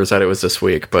heard rumors that it was this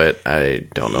week, but I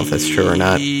don't know if that's true or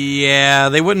not. Yeah,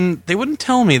 they wouldn't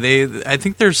tell me. I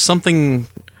think there's something.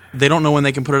 They don't know when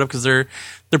they can put it up because they're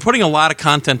putting a lot of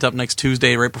content up next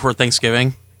Tuesday, right before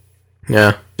Thanksgiving.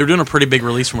 Yeah, they're doing a pretty big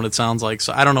release from what it sounds like.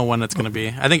 So I don't know when it's going to be.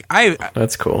 I think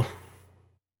that's cool.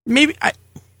 Maybe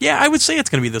I would say it's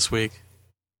going to be this week.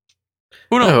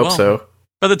 Who knows? I hope so.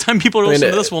 By the time people are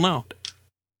listening to this, we'll know.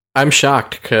 I'm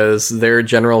shocked because their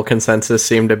general consensus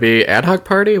seemed to be Ad Hoc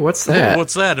Party. What's that?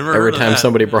 What's that? Every time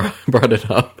somebody brought it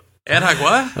up. Ad Hoc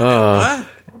what? What?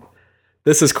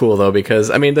 This is cool though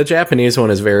because I mean the Japanese one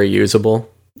is very usable.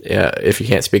 Yeah, if you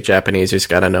can't speak Japanese, you just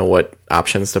got to know what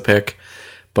options to pick.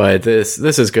 But this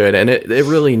is good, and it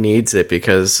really needs it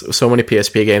because so many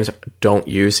PSP games don't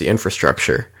use the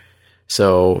infrastructure.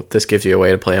 So this gives you a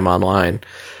way to play them online.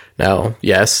 Now,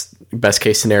 yes, best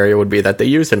case scenario would be that they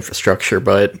use infrastructure,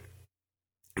 but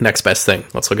next best thing.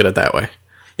 Let's look at it that way.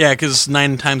 Yeah, because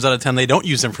 9 times out of 10 they don't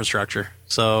use infrastructure.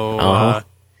 So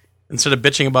instead of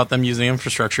bitching about them using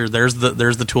infrastructure, there's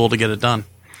the tool to get it done.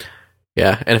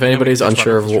 Yeah, and if anybody's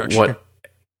unsure of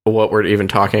what we're even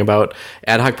talking about,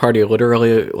 Ad Hoc Party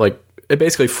literally it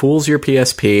basically fools your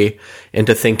PSP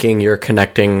into thinking you're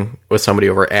connecting with somebody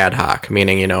over ad hoc,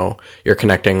 meaning you're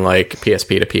connecting like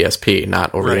PSP to PSP,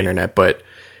 not over the internet, but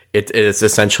it is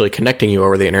essentially connecting you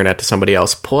over the internet to somebody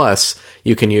else. Plus,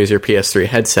 you can use your PS3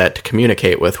 headset to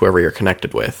communicate with whoever you're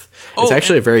connected with. It's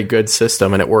actually a very good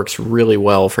system, and it works really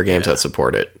well for games that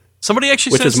support it. Somebody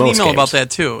actually sent us an email about that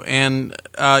too, and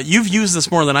you've used this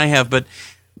more than I have, but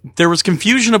there was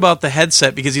confusion about the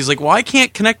headset because he's like, well, I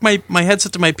can't connect my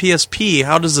headset to my PSP.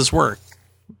 How does this work?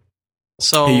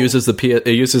 So it uses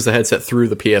the headset through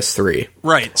the PS3.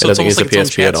 Right. So it's almost like its own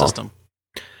chat system.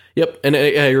 Yep, and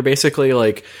you're basically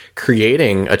like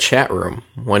creating a chat room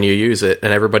when you use it,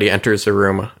 and everybody enters the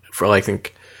room for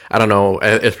like, I don't know,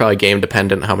 it's probably game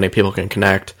dependent how many people can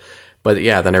connect, but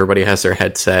yeah, then everybody has their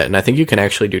headset, and I think you can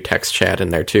actually do text chat in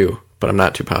there too, but I'm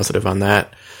not too positive on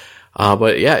that.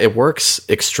 But yeah, it works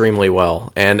extremely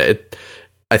well, and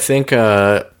I think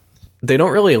they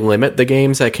don't really limit the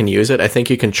games that can use it. I think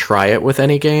you can try it with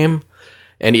any game.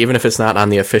 And even if it's not on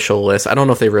the official list, I don't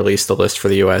know if they released the list for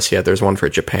the US yet. There's one for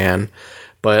Japan.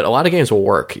 But a lot of games will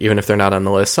work, even if they're not on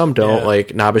the list. Some don't. Yeah. Like,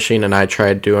 Nabashin and I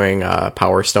tried doing a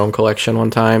Power Stone collection one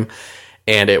time,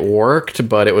 and it worked,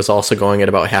 but it was also going at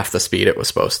about half the speed it was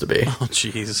supposed to be. Oh,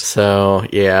 jeez. So,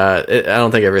 yeah, I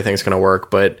don't think everything's going to work,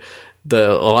 but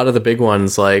a lot of the big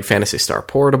ones, like Phantasy Star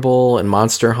Portable and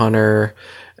Monster Hunter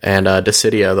and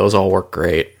Dissidia, those all work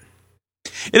great.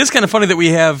 It is kind of funny that we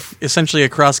have essentially a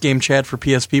cross-game chat for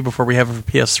PSP before we have it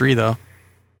for PS3, though.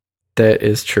 That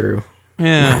is true.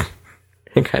 Yeah.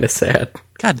 And kind of sad.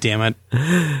 God damn it.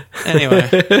 Anyway.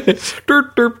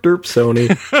 Derp, derp, derp,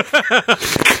 Sony.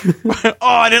 Oh,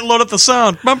 I didn't load up the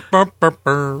sound.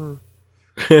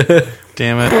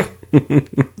 Damn it.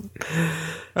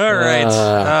 All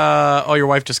right. Your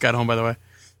wife just got home, by the way.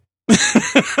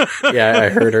 Yeah, I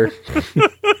heard her.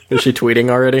 Is she tweeting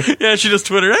already? Yeah, she just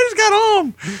twittered, I just got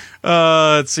home.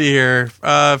 Let's see here.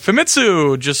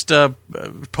 Famitsu just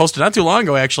posted not too long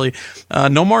ago, actually.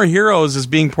 No More Heroes is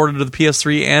being ported to the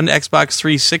PS3 and Xbox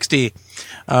 360.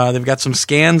 They've got some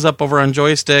scans up over on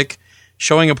Joystick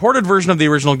showing a ported version of the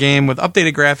original game with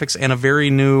updated graphics and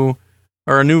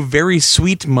a new very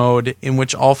sweet mode in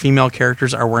which all female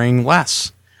characters are wearing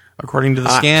less. According to the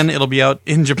scan, it'll be out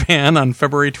in Japan on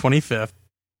February 25th.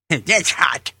 That's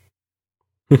hot.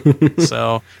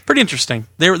 So, pretty interesting.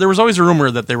 There was always a rumor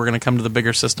that they were going to come to the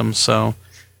bigger systems, so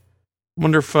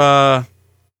wonder what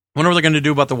they're going to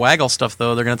do about the Waggle stuff,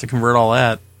 though. They're going to have to convert all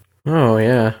that. Oh,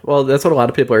 yeah. Well, that's what a lot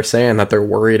of people are saying, that they're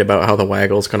worried about how the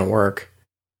Waggle's going to work.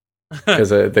 Because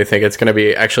they think it's going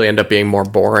to actually end up being more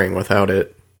boring without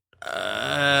it.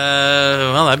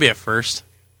 Well, that'd be a first.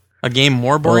 A game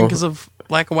more boring because of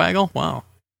lack of Waggle? Wow.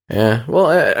 Yeah. Well,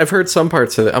 I've heard some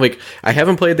parts of it. I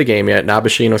haven't played the game yet.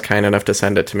 Nabashin was kind enough to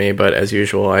send it to me, but as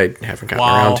usual, I haven't gotten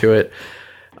around to it.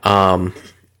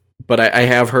 But I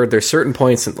have heard there's certain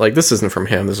points, like, this isn't from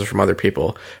him, this is from other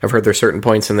people. I've heard there's certain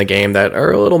points in the game that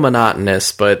are a little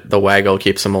monotonous, but the Waggle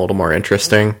keeps them a little more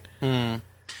interesting. Oh,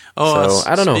 so,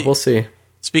 I don't know. We'll see.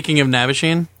 Speaking of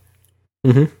Nabashin,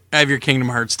 I have your Kingdom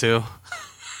Hearts 2.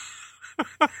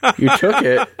 You took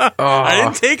it. Oh, I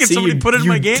didn't take it. Somebody put it in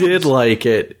my game. You did like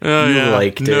it. You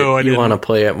liked it. No, I didn't. You want to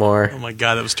play it more. Oh my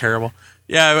god, that was terrible.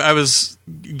 Yeah, I was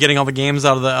getting all the games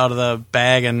out of the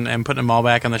bag and putting them all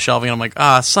back on the shelving. And I'm like,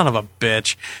 son of a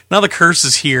bitch! Now the curse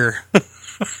is here.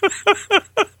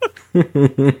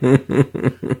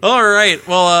 All right.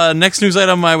 Well, next news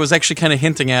item I was actually kind of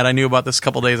hinting at. I knew about this a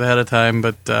couple days ahead of time,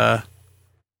 but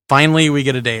finally we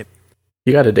get a date.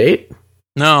 You got a date?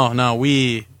 No,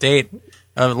 we date.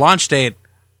 Launch date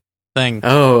thing.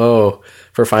 Oh,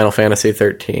 for Final Fantasy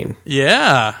 13.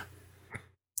 Yeah.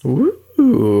 Woo.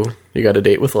 You got a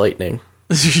date with lightning.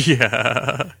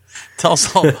 Yeah. Tell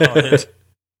us all about it.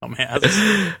 Oh, man.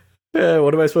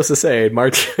 What am I supposed to say?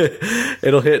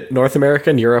 It'll hit North America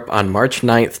and Europe on March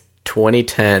 9th,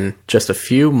 2010, just a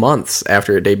few months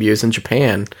after it debuts in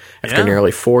Japan, after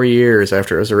nearly 4 years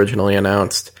after it was originally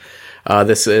announced.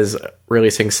 This is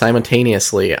releasing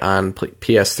simultaneously on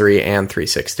PS3 and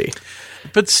 360.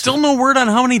 But still no word on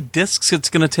how many discs it's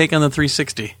going to take on the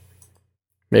 360.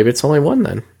 Maybe it's only one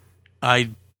then.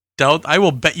 I doubt. I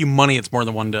will bet you money it's more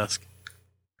than one disc.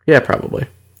 Yeah, probably.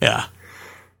 Yeah.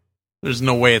 There's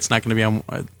no way it's not going to be on...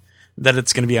 that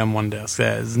it's going to be on one disc.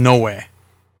 There's no way.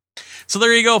 So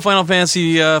there you go, Final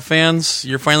Fantasy fans.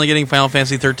 You're finally getting Final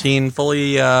Fantasy 13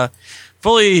 fully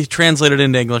translated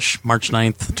into English, March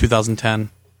 9th, 2010.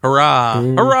 Hurrah!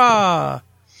 Hurrah!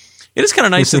 It is kind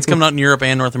of nice that it's coming out in Europe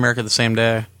and North America the same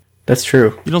day. That's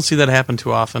true. You don't see that happen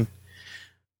too often.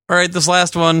 All right, this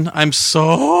last one, I'm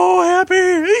so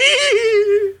happy.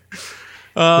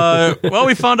 Well,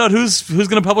 we found out who's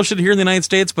going to publish it here in the United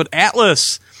States, but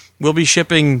Atlas will be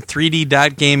shipping 3D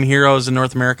Dot Game Heroes in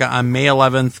North America on May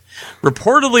 11th.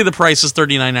 Reportedly, the price is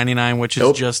 $39.99, which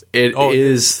is just... It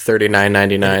is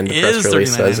 $39.99. The press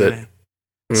release says it.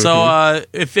 Mm-hmm. So,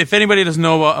 if anybody doesn't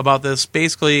know about this,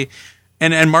 basically,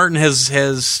 and Martin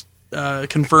has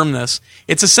confirmed this,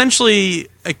 it's essentially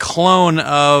a clone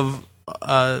of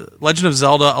Legend of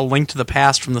Zelda: A Link to the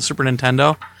Past from the Super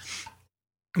Nintendo,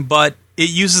 but it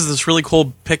uses this really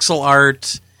cool pixel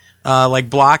art, like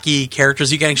blocky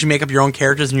characters. You can actually make up your own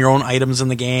characters and your own items in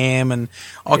the game and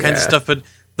all kinds of stuff. But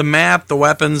the map, the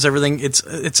weapons, everything, it's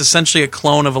essentially a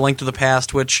clone of A Link to the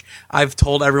Past, which I've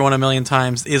told everyone a million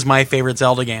times is my favorite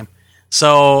Zelda game.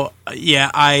 So,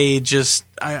 yeah, I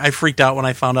freaked out when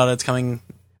I found out it's coming.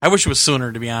 I wish it was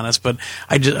sooner, to be honest, but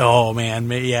oh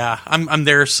man, yeah, I'm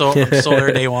there, I'm so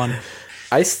there day one.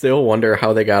 I still wonder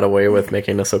how they got away with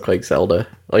making this look like Zelda.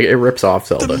 Like, it rips off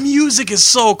Zelda. The music is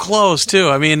so close, too.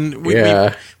 I mean,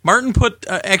 Martin put,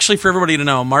 actually, for everybody to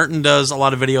know, Martin does a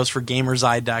lot of videos for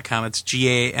Gamerside.com. It's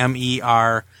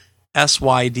GAMERSYDE.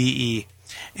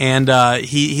 And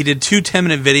he did 2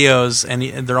 10-minute videos,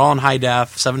 and they're all in high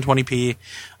def, 720p.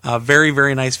 Very,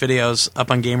 very nice videos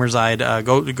up on Gamerside.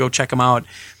 Go check them out.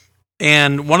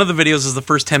 And one of the videos is the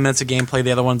first 10 minutes of gameplay.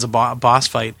 The other one's a boss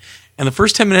fight. And the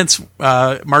first 10 minutes,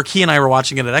 Marquis and I were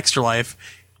watching it at Extra Life.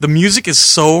 The music is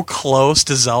so close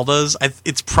to Zelda's.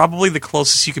 It's probably the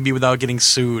closest you can be without getting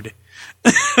sued.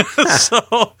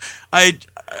 So,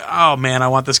 oh man, I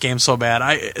want this game so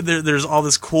bad. There's all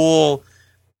this cool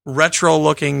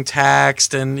retro-looking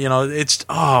text, and it's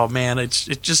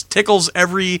it just tickles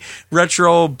every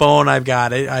retro bone I've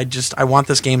got. I want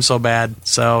this game so bad.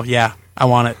 So yeah, I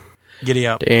want it. Giddy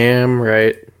up. Damn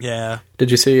right. Yeah.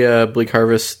 Did you see Bleak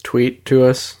Harvest tweet to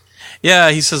us? Yeah,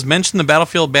 he says, mention the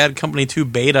Battlefield Bad Company 2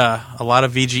 beta. A lot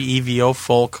of VGE VO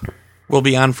folk will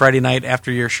be on Friday night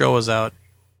after your show is out.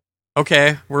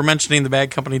 Okay, we're mentioning the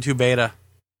Bad Company 2 beta.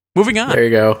 Moving on. There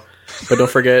you go. But don't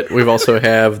forget, we've also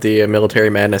have the Military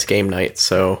Madness game night,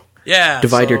 so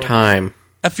divide your time.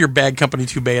 F your Bad Company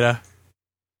 2 beta.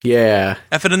 Yeah.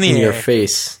 F it in the air. In your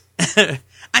face.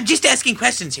 I'm just asking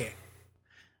questions here.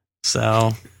 So,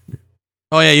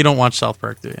 oh yeah, you don't watch South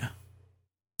Park, do you?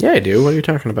 Yeah, I do. What are you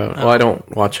talking about? Well, I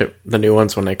don't watch the new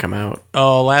ones when they come out.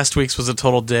 Oh, last week's was a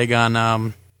total dig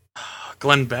on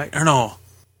Glenn Beck. Or no,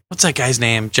 what's that guy's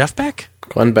name? Jeff Beck?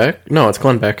 Glenn Beck? No, it's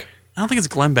Glenn Beck. I don't think it's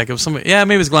Glenn Beck. It was somebody. Yeah,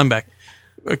 maybe it's Glenn Beck.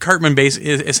 Cartman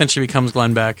essentially becomes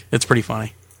Glenn Beck. It's pretty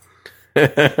funny.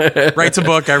 Writes a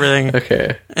book, everything.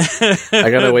 Okay. I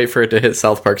gotta wait for it to hit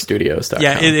southparkstudios.com.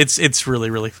 Yeah, it's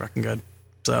really, really fucking good.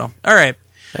 So, all right.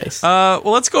 Nice. Well,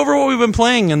 let's go over what we've been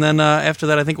playing, and then after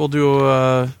that, I think we'll do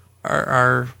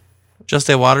our Just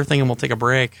Add Water thing, and we'll take a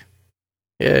break.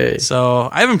 Yay. So,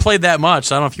 I haven't played that much.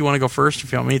 So I don't know if you want to go first or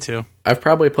if you want me to. I've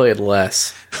probably played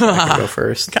less. I can go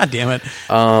first. God damn it.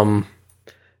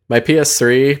 My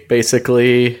PS3,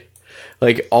 basically,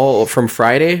 like all from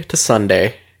Friday to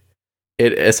Sunday,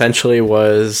 it essentially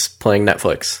was playing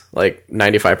Netflix, like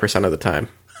 95% of the time.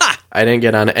 Ha! I didn't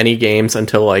get on any games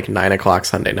until like 9 o'clock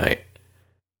Sunday night.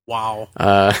 Wow.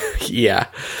 Yeah.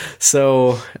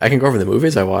 So I can go over the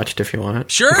movies I watched if you want.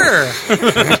 Sure. Well,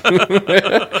 we're going to be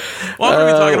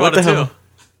talking about it too.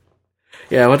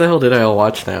 Yeah, what the hell did I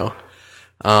watch now?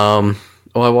 Well,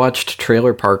 I watched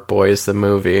Trailer Park Boys, the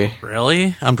movie.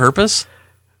 Really? On purpose?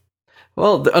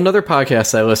 Well, another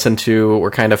podcast I listened to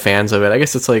were kind of fans of it. I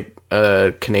guess it's like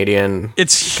a Canadian.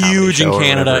 It's huge in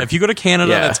Canada. If you go to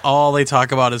Canada, that's all they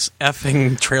talk about is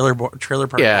effing Trailer Park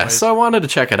Yeah, Boys. so I wanted to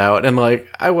check it out, and like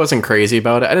I wasn't crazy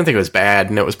about it. I didn't think it was bad,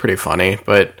 and it was pretty funny,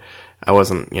 but I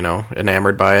wasn't,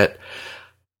 enamored by it.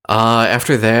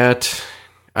 After that,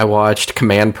 I watched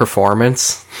Command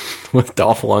Performance with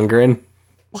Dolph Lundgren.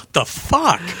 What the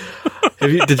fuck?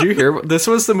 Did you hear? This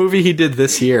was the movie he did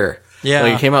this year. Yeah.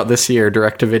 Like, it came out this year,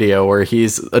 direct to video, where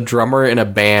he's a drummer in a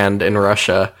band in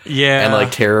Russia. Yeah. And, like,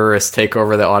 terrorists take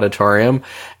over the auditorium.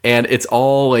 And it's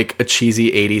all, like, a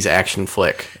cheesy 80s action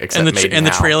flick. Except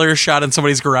the trailer is shot in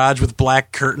somebody's garage with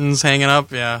black curtains hanging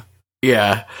up. Yeah.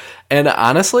 Yeah. And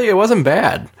honestly, it wasn't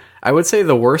bad. I would say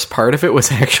the worst part of it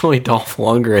was actually Dolph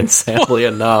Lundgren, sadly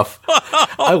enough.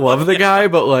 I love the guy,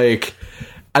 but, like,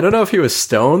 I don't know if he was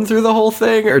stoned through the whole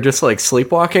thing or just, like,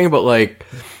 sleepwalking, but, like,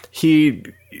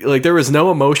 there was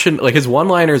no emotion. Like, his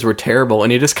one-liners were terrible,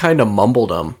 and he just kind of mumbled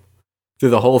them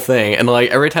through the whole thing. And, like,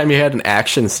 every time he had an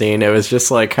action scene, it was just,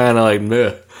 like, kind of like,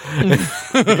 meh. It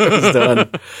was done.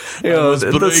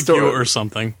 The story or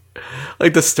something.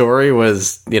 Like, the story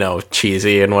was,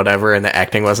 cheesy and whatever, and the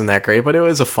acting wasn't that great, but it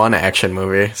was a fun action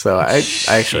movie, so I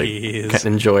actually kind of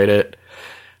enjoyed it.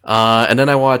 And then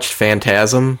I watched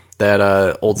Phantasm, that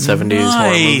old 70s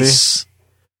horror movie.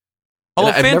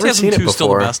 Although Phantasm 2 is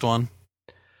still the best one.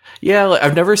 Yeah,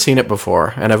 I've never seen it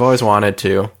before, and I've always wanted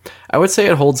to. I would say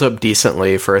it holds up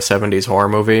decently for a 70s horror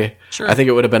movie. Sure. I think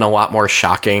it would have been a lot more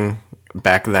shocking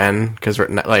back then, because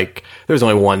like there was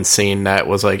only one scene that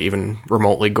was like even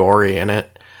remotely gory in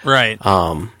it. Right.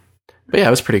 But yeah,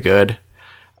 it was pretty good.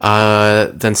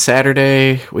 Then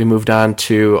Saturday, we moved on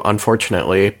to,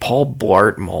 unfortunately, Paul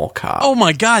Blart Mall Cop. Oh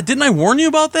my God, didn't I warn you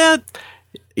about that?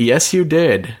 Yes, you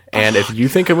did. And if you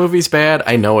think a movie's bad,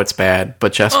 I know it's bad,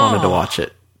 but Jess wanted to watch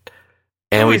it.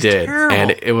 And we did. Terrible.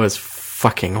 And it was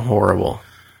fucking horrible.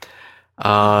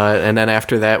 And then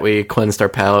after that, we cleansed our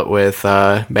palate with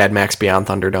Mad Max Beyond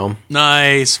Thunderdome.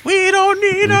 Nice. We don't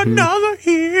need another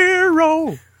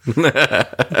hero.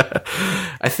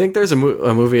 I think there's a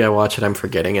movie I watched that I'm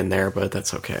forgetting in there, but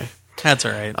that's okay. That's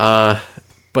all right.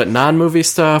 But non-movie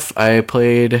stuff, I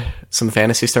played some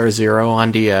Phantasy Star Zero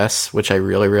on DS, which I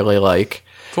really, really like.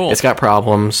 Cool. It's got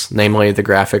problems, namely the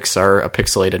graphics are a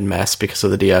pixelated mess because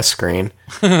of the DS screen.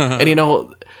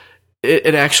 And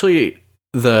it actually,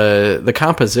 the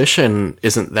composition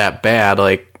isn't that bad,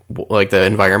 like the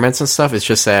environments and stuff. It's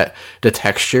just that the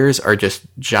textures are just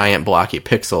giant blocky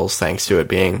pixels thanks to it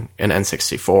being an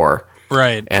N64.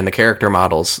 Right. And the character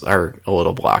models are a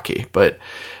little blocky, but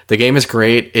the game is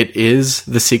great. It is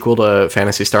the sequel to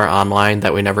Phantasy Star Online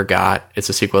that we never got. It's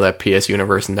a sequel that PS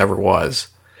Universe never was.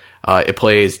 It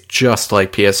plays just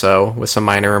like PSO with some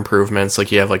minor improvements.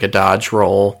 Like you have like a dodge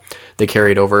roll. They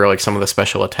carried over like some of the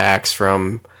special attacks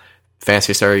from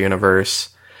Phantasy Star Universe.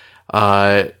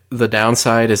 The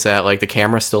downside is that like the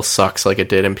camera still sucks like it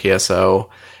did in PSO.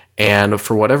 And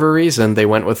for whatever reason, they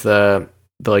went with the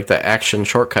action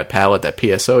shortcut palette that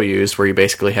PSO used, where you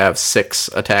basically have 6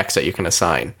 attacks that you can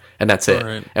assign, and that's it.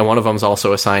 Right. And one of them's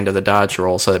also assigned to the dodge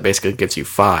roll, so that basically gives you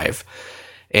 5.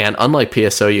 And unlike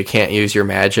PSO, you can't use your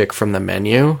magic from the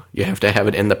menu. You have to have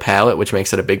it in the palette, which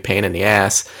makes it a big pain in the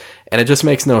ass. And it just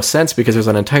makes no sense because there's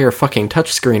an entire fucking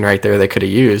touchscreen right there they could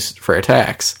have used for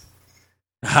attacks.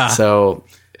 So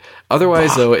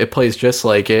otherwise, though, it plays just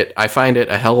like it. I find it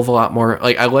a hell of a lot more...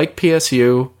 Like, I like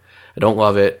PSU. I don't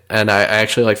love it, and I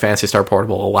actually like Phantasy Star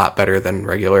Portable a lot better than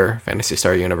regular Phantasy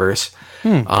Star Universe.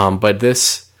 But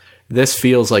this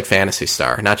feels like Phantasy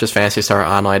Star, not just Phantasy Star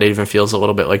Online. It even feels a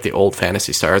little bit like the old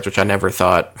Phantasy Stars, which I never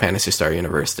thought Phantasy Star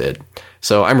Universe did.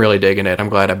 So I'm really digging it. I'm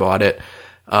glad I bought it.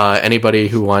 Anybody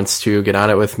who wants to get on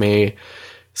it with me,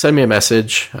 send me a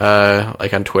message,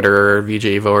 like on Twitter or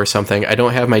VGEvo or something. I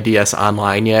don't have my DS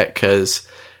online yet because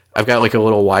I've got like a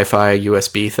little Wi-Fi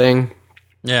USB thing.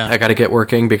 Yeah. I got to get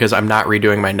working because I'm not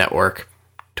redoing my network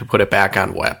to put it back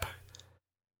on web.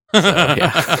 So,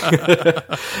 yeah.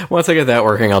 Once I get that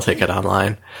working, I'll take it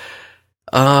online.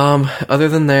 Other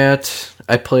than that,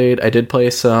 I did play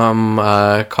some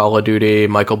Call of Duty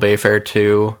Michael Bay Fair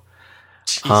 2.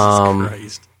 Jesus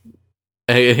Christ.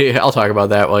 I'll talk about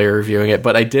that while you're reviewing it,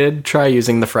 but I did try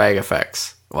using the frag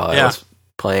effects while I was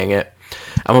playing it.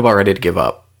 I'm about ready to give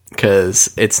up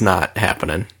because it's not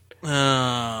happening.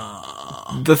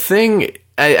 The thing,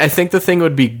 I think the thing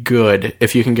would be good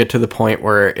if you can get to the point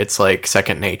where it's like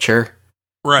second nature.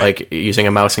 Right. Like using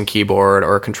a mouse and keyboard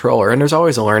or a controller, and there's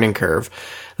always a learning curve.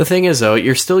 The thing is, though,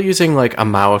 you're still using like a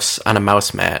mouse on a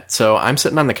mouse mat. So I'm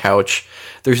sitting on the couch.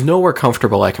 There's nowhere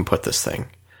comfortable I can put this thing.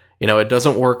 You know, it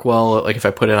doesn't work well like if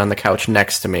I put it on the couch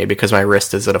next to me because my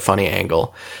wrist is at a funny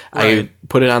angle. Right. I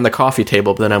put it on the coffee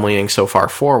table, but then I'm leaning so far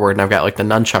forward and I've got like the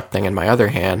nunchuck thing in my other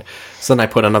hand. So then I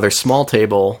put another small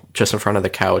table just in front of the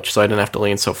couch so I didn't have to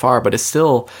lean so far, but it's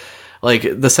still like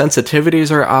the sensitivities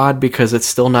are odd because it's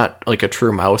still not like a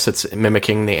true mouse. It's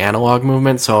mimicking the analog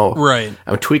movement. So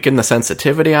I'm tweaking the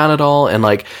sensitivity on it all. And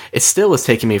like, it still is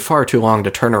taking me far too long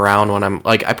to turn around when I'm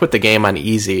like, I put the game on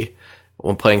easy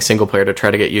when playing single player to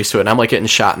try to get used to it. And I'm like getting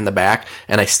shot in the back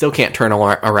and I still can't turn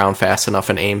around fast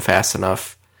enough and aim fast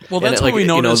enough. Well, that's what we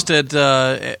noticed at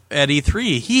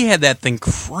E3. He had that thing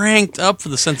cranked up for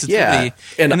the sensitivity. Yeah,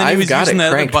 and then I've got it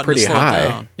cranked pretty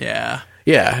high.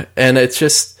 Yeah, and it's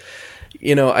just,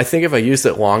 you know, I think if I used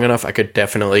it long enough, I could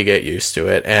definitely get used to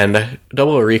it. And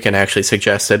Double Orecan actually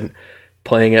suggested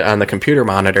playing it on the computer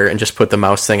monitor and just put the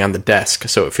mouse thing on the desk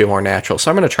so it would feel more natural.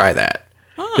 So I'm going to try that.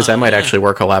 Because that might actually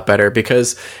work a lot better,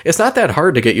 because it's not that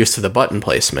hard to get used to the button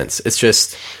placements. It's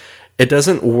just, it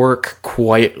doesn't work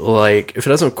quite like, if it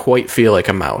doesn't quite feel like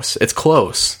a mouse. It's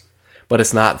close, but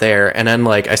it's not there. And then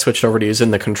like I switched over to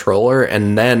using the controller,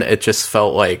 and then it just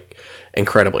felt like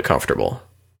incredibly comfortable.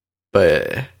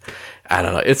 But I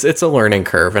don't know. It's a learning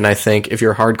curve, and I think if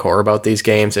you're hardcore about these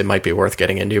games, it might be worth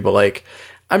getting into. But like,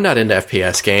 I'm not into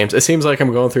FPS games. It seems like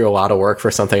I'm going through a lot of work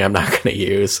for something I'm not going to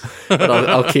use. But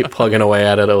I'll keep plugging away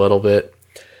at it a little bit.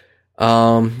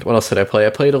 What else did I play? I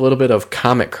played a little bit of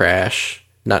Comet Crash,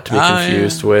 not to be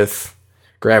confused with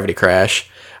Gravity Crash.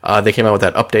 They came out with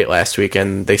that update last week,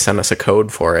 and they sent us a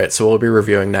code for it. So we'll be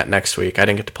reviewing that next week. I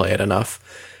didn't get to play it enough.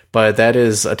 But that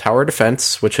is a tower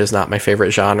defense, which is not my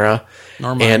favorite genre.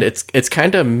 Normally. And it's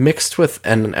kind of mixed with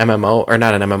an MMO, or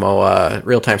not an MMO,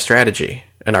 real-time strategy.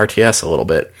 an RTS a little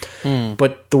bit.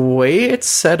 But the way it's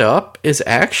set up is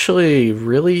actually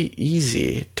really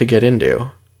easy to get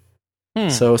into.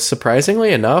 So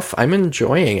surprisingly enough, I'm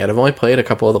enjoying it. I've only played a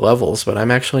couple of the levels, but I'm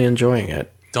actually enjoying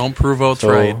it. Don't prove Oates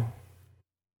right.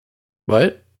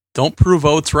 What? Don't prove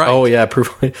Oates right. Oh, yeah.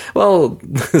 Well,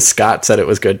 Scott said it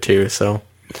was good, too, so...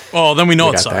 Oh, then we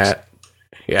know it sucks. That.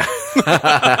 Yeah.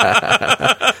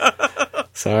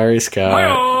 Sorry,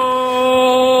 Scott.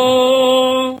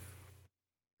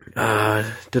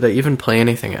 Did I even play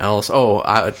anything else? Oh,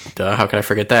 how can I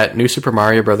forget that? New Super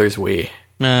Mario Brothers Wii.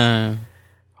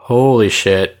 Holy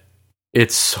shit.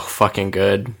 It's so fucking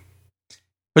good.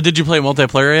 But did you play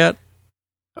multiplayer yet?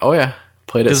 Oh, yeah.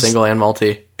 Played it single and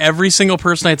multi. Every single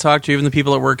person I talked to, even the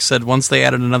people at work, said once they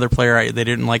added another player, they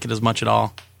didn't like it as much at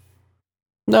all.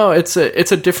 No, it's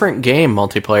a different game,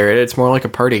 multiplayer. It's more like a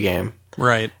party game.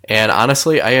 Right. And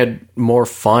honestly, I had more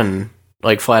fun,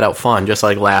 like flat out fun, just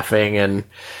like laughing and,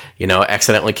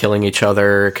 accidentally killing each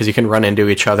other, because you can run into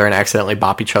each other and accidentally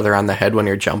bop each other on the head when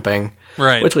you're jumping.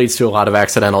 Right. Which leads to a lot of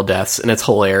accidental deaths, and it's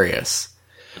hilarious.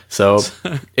 So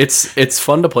it's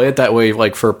fun to play it that way,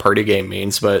 like for party game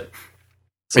means, but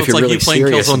if you're really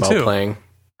serious about playing...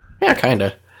 Yeah, kind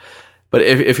of. But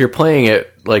if you're playing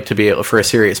it like to be for a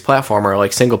serious platformer,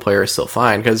 like single player is still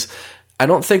fine, because I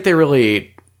don't think they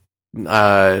really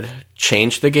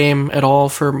changed the game at all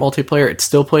for multiplayer. It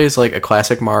still plays like a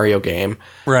classic Mario game.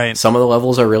 Right. Some of the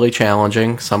levels are really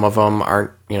challenging. Some of them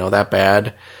aren't, that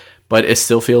bad. But it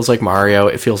still feels like Mario.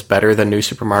 It feels better than New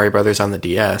Super Mario Brothers on the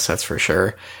DS, that's for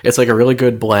sure. It's like a really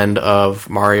good blend of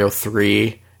Mario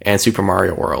 3 and Super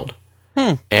Mario World.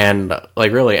 And,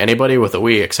 like, really, anybody with a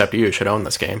Wii except you should own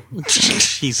this game.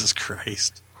 Jesus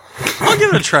Christ. I'll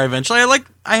give it a try eventually.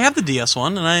 I have the DS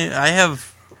one, and I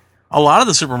have a lot of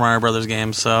the Super Mario Brothers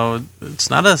games, so it's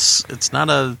not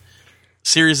a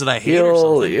series that I hate or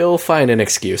something. You'll find an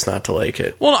excuse not to like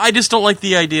it. Well, I just don't like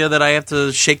the idea that I have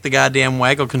to shake the goddamn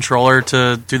Waggle controller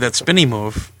to do that spinny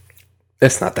move.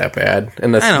 It's not that bad.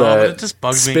 And I know, but it just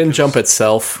bugs me. Spin jump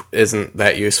itself isn't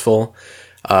that useful.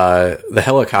 The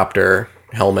helicopter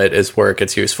helmet is where it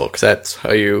gets useful, because that's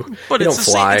how you don't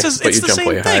fly, but you jump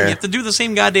way higher. You have to do the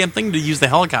same goddamn thing to use the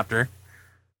helicopter.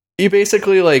 You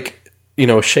basically,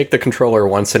 shake the controller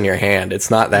once in your hand. It's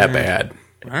not that bad.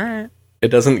 All right.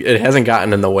 It hasn't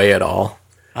gotten in the way at all.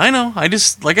 I know. I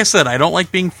just, like I said, I don't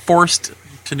like being forced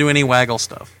to do any waggle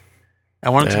stuff. I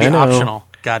want it to be optional.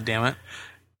 God damn it.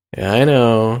 Yeah, I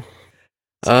know.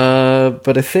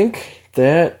 But I think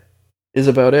that is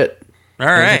about it. All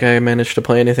right. I don't think I managed to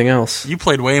play anything else. You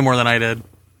played way more than I did.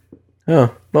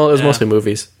 Oh, well, it was mostly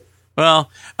movies. Well,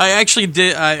 I actually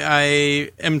did. I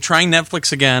am trying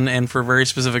Netflix again, and for a very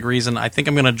specific reason. I think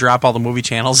I'm going to drop all the movie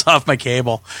channels off my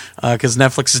cable, because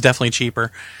Netflix is definitely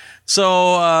cheaper.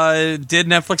 So, did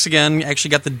Netflix again. Actually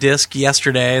got the disc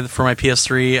yesterday for my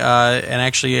PS3, and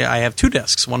actually I have 2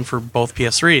 discs, one for both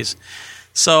PS3s.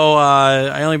 So,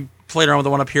 I only played around with the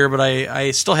one up here, but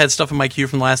I still had stuff in my queue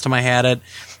from the last time I had it.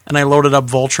 And I loaded up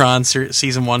Voltron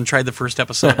Season 1, tried the first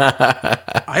episode.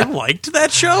 I liked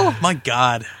that show. My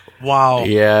God. Wow.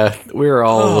 Yeah, we were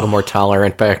all a little more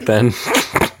tolerant back then.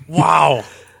 Wow.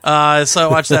 So I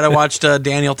watched that. I watched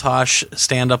Daniel Tosh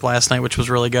stand up last night, which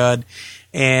was really good.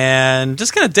 And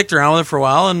just kind of dicked around with it for a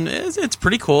while, and it's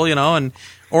pretty cool, and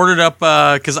ordered up,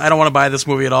 because I don't want to buy this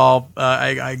movie at all.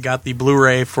 I got the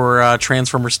Blu-ray for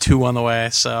Transformers 2 on the way,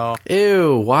 so...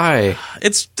 Ew, why?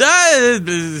 It's...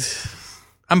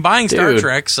 I'm buying Star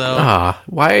Trek, so...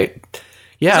 why?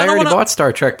 Yeah, I already bought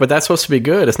Star Trek, but that's supposed to be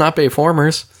good. It's not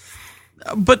Bayformers.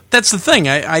 But that's the thing.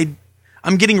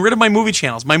 I'm getting rid of my movie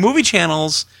channels. My movie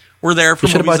channels were there for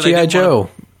movies that I didn't Joe.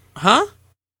 Huh?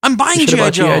 I'm buying G.I.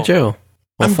 Joe.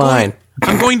 Well, fine.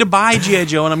 I'm going to buy G.I.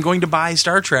 Joe, and I'm going to buy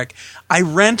Star Trek. I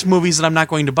rent movies that I'm not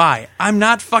going to buy. I'm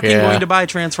not fucking going to buy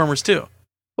Transformers 2.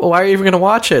 Well, why are you even going to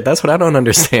watch it? That's what I don't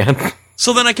understand.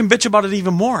 So then I can bitch about it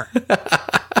even more.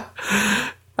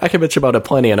 I can bitch about it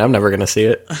plenty, and I'm never going to see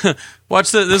it.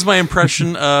 Watch this. This is my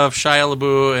impression of Shia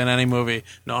LaBeouf in any movie.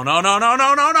 No. You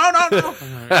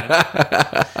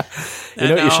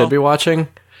know what you should be watching?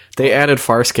 They added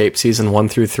Farscape Season 1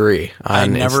 through 3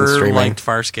 on instant streaming. I never liked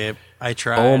Farscape. I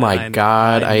tried. Oh my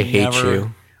God, I hate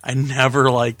you. I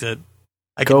never liked it.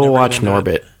 Go watch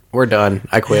Norbit. We're done.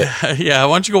 I quit. Yeah,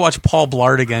 why don't you go watch Paul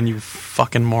Blart again, you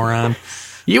fucking moron.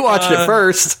 You watched it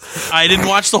first. I didn't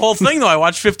watch the whole thing, though. I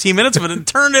watched 15 minutes of it and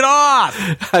turned it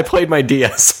off. I played my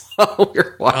DS while we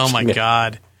were watching Oh, my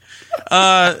God. All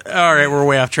right, we're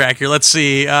way off track here. Let's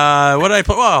see. What did I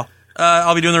play? Well,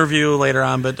 I'll be doing the review later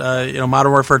on, but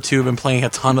Modern Warfare 2, I've been playing a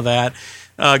ton of that.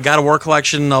 God of War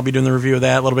Collection, I'll be doing the review of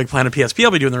that. Little Big Planet PSP,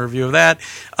 I'll be doing the review of that.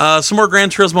 Some more Gran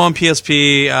Turismo on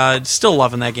PSP. Still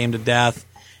loving that game to death.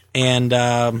 And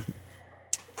a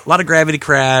lot of Gravity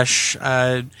Crash. But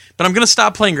I'm going to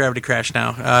stop playing Gravity Crash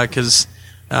now because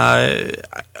I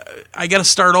got to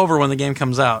start over when the game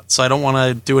comes out. So I don't want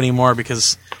to do any more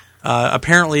because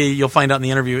apparently you'll find out in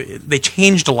the interview they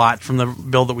changed a lot from the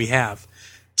build that we have.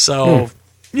 So,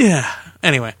 yeah.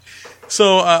 Anyway.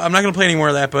 So I'm not going to play any more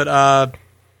of that, but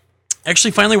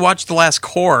actually finally watched The Last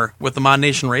Core with the Mod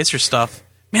Nation Racer stuff.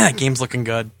 Man, that game's looking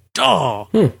good. Oh,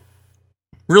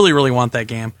 really, really want that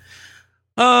game.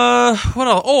 What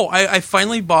else? Oh, I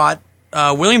finally bought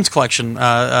Williams Collection,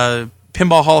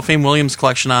 Pinball Hall of Fame Williams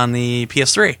Collection on the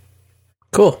PS3.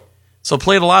 Cool. So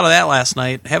played a lot of that last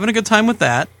night. Having a good time with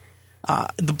that.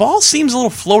 The ball seems a little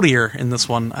floatier in this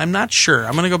one. I'm not sure.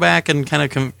 I'm going to go back and kind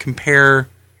of compare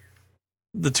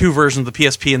the two versions of the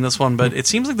PSP in this one, but it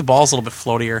seems like the ball's a little bit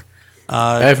floatier.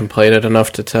 I haven't played it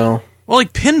enough to tell. Well,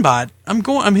 like Pinbot, I'm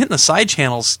hitting the side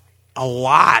channels a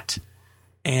lot,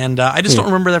 and I just don't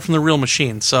remember that from the real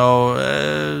machine.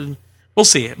 So we'll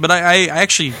see. But I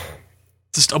actually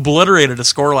just obliterated a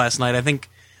score last night. I think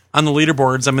on the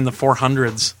leaderboards I'm in the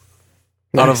 400s.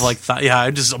 Nice. Out of like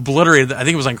I just obliterated. I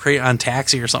think it was on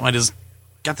Taxi or something. I just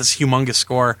got this humongous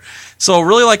score. So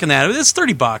really liking that. It's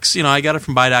 $30. You know, I got it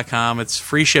from buy.com. It's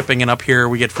free shipping, and up here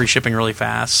we get free shipping really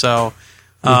fast. So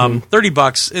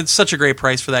 $30. It's such a great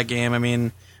price for that game. I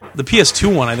mean, the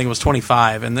PS2 one I think it was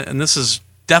 $25, and this is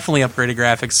definitely upgraded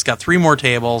graphics. It's got 3 more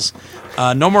tables.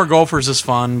 No more Gophers is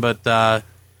fun, but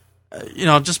you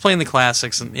know, just playing the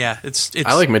classics, and yeah, it's.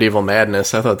 I like Medieval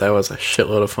Madness. I thought that was a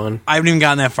shitload of fun. I haven't even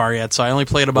gotten that far yet, so I only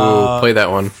played about play that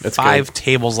one. It's 5 good.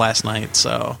 tables last night.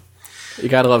 So you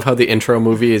gotta love how the intro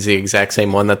movie is the exact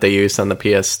same one that they used on the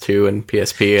PS2 and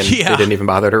PSP, and they didn't even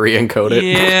bother to re-encode it.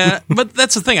 Yeah, but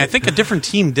that's the thing. I think a different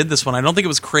team did this one. I don't think it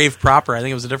was Crave proper. I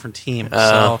think it was a different team.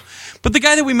 But the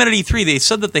guy that we met at E3, they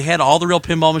said that they had all the real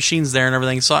pinball machines there and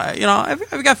everything. So you know,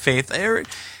 I've got faith.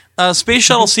 Space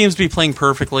Shuttle seems to be playing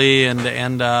perfectly, and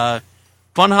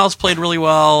Funhouse played really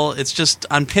well. It's just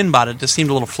on Pinbot, it just seemed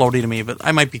a little floaty to me, but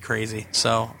I might be crazy.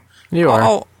 So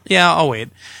I'll wait.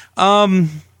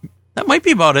 That might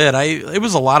be about it. It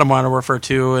was a lot of Modern Warfare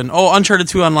 2, and Uncharted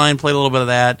 2 Online, played a little bit of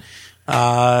that.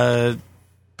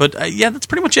 But yeah, that's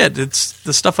pretty much it. It's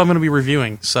the stuff I'm going to be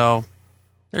reviewing. So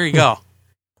there you go.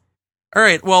 All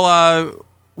right. Well,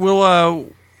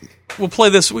 we'll play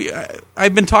this.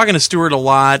 I've been talking to Stuart a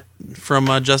lot from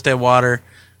Just Add Water,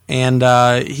 and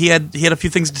he had a few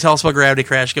things to tell us about Gravity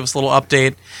Crash, give us a little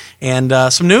update,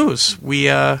 and some news. We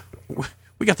got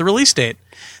the release date.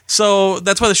 So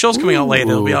that's why the show's coming out late.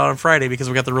 It'll be out on Friday because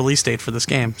we got the release date for this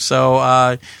game.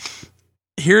 So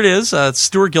here it is.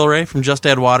 Stuart Gilray from Just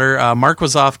Add Water. Mark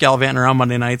was off gallivanting around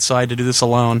Monday night, so I had to do this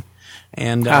alone.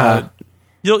 And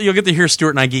you'll get to hear Stuart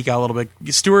and I geek out a little bit.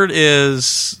 Stuart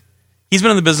he's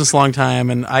been in the business a long time,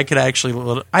 and I could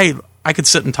actually I could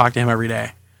sit and talk to him every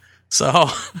day. So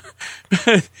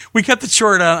we cut the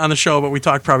short on the show, but we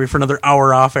talked probably for another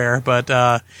hour off air. But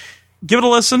give it a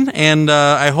listen, and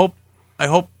I hope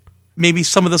maybe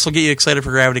some of this will get you excited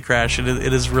for Gravity Crash.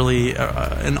 It is really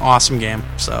an awesome game.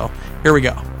 So here we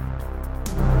go.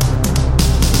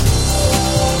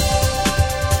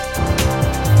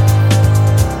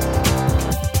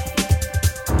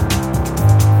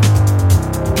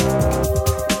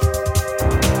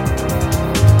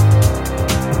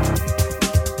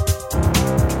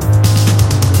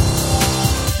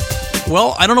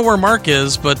 Well, I don't know where Mark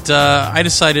is, but I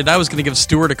decided I was going to give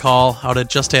Stuart a call out at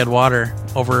Just Add Water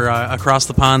over across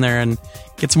the pond there and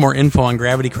get some more info on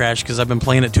Gravity Crash because I've been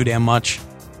playing it too damn much.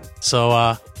 So,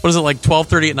 what is it, like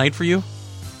 12:30 at night for you?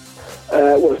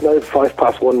 Well, it's now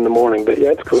 1:05 in the morning, but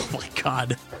yeah, it's cool. Oh my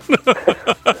god.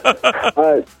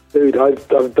 Dude, I've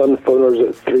done phoners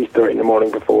at 3:30 in the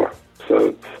morning before,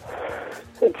 so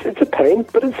it's a pain,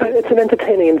 but it's an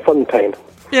entertaining and fun pain.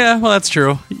 Yeah, well, that's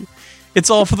true. It's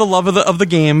all for the love of the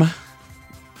game.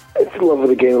 It's the love of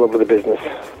the game, love of the business.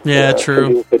 Yeah, true.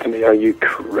 People say to me, "Are you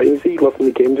crazy? Loving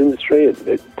the games industry?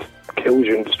 It kills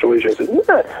you and destroys you." I said,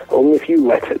 "Nah, only if you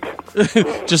let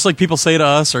it." Just like people say to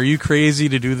us, "Are you crazy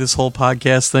to do this whole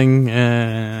podcast thing?"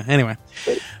 Anyway,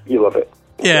 you love it.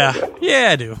 Yeah,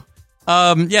 I do.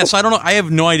 So I don't know. I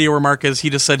have no idea where Mark is. He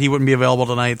just said he wouldn't be available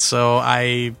tonight, so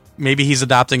maybe he's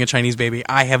adopting a Chinese baby.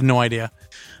 I have no idea.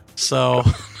 So.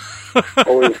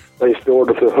 Always place the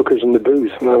order for the hookers and the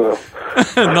booze. No.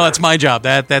 No, that's my job.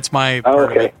 That's my part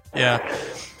of okay. it. Yeah.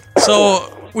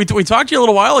 So we talked to you a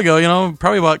little while ago,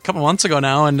 probably about a couple months ago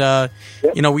now, and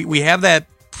we have that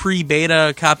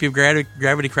pre-beta copy of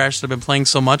Gravity Crash that I've been playing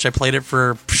so much. I played it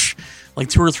for like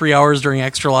 2 or 3 hours during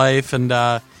Extra Life, and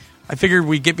I figured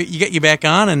we'd get you back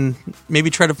on and maybe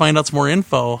try to find out some more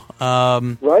info.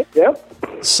 Right, yeah.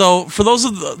 So for those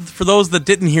that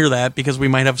didn't hear that, because we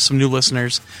might have some new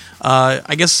listeners,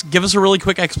 I guess give us a really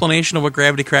quick explanation of what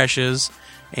Gravity Crash is,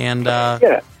 and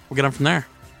we'll get on from there.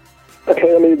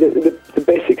 Okay, I mean, the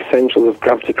basic essentials of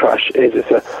Gravity Crash is it's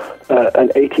an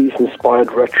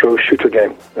 80s-inspired retro shooter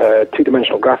game.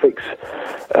 Two-dimensional graphics,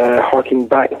 harking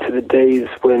back to the days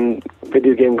when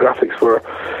video game graphics were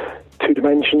 2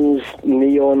 dimensions,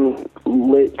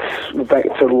 neon-lit,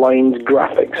 vector-lined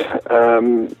graphics.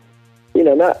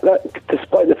 That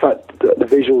despite the fact that the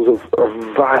visuals are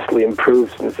vastly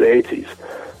improved since the 80s,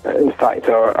 in fact,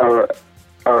 our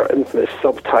infamous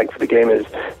subtag for the game is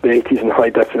the 80s in high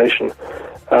definition.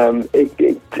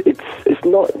 It's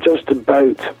not just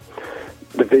about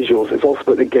the visuals, it's also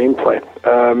about the gameplay.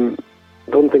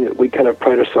 The one thing that we kind of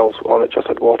pride ourselves on at Just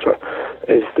Add Water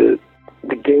is the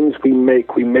games we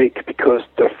make because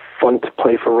they're fun to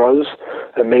play for us,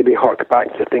 and maybe hark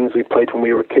back to things we played when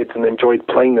we were kids and enjoyed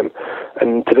playing them.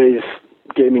 And today's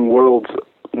gaming world,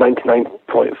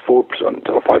 99.4%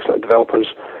 or 5% of developers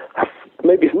have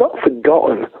maybe not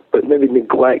forgotten, but maybe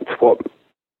neglect what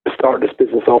started this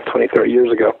business off 20, 30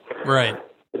 years ago. Right.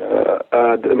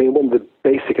 I mean, one of the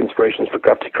basic inspirations for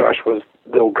Gravity Crash was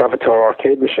the old Gravatar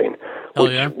arcade machine,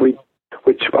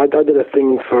 which I did a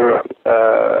thing for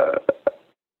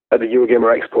at the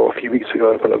Eurogamer Expo a few weeks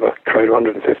ago in front of a crowd of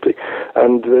 150,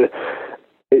 and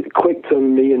it clicked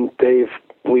on me and Dave,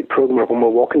 lead programmer, when we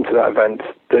were walking to that event,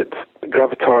 that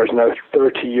Gravatar is now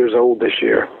 30 years old this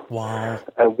year. Wow.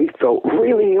 And we felt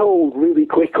really old really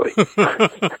quickly.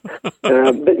 But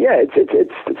yeah,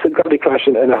 it's a Gravity Crash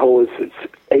in a whole. It's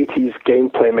 80s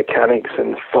gameplay mechanics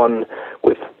and fun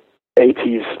with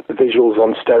 80s visuals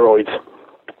on steroids,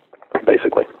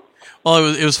 basically.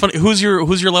 Well, it was funny. Who's your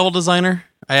level designer?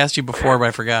 I asked you before, but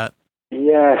I forgot.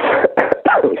 Yes.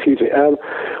 Excuse me.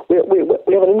 We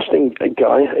have an interesting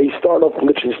guy. He started off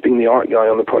literally just being the art guy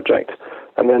on the project,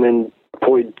 and then in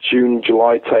probably June,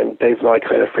 July time, Dave and I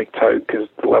kind of freaked out because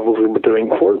the levels we were doing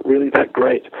weren't really that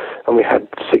great, and we had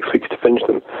 6 weeks to finish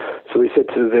them. So we said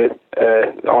to the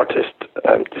artist,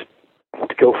 just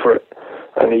to go for it,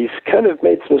 and he's kind of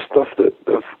made some stuff that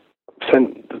have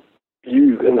sent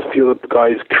you and a few other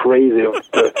guys crazy of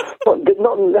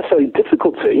not necessarily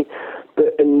difficulty,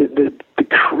 but in the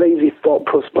crazy thought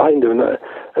process behind him.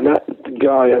 And that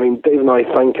guy, I mean, Dave and I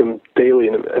thank him daily,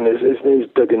 and his name's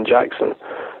Duggan Jackson,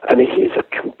 and he's a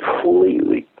complete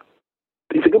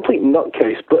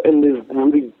nutcase, but in the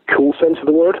really cool sense of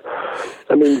the word.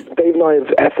 I mean, Dave and I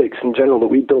have ethics in general that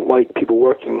we don't like people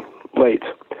working late.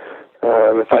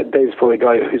 In fact, Dave's probably the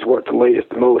guy who's worked the latest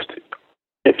the most,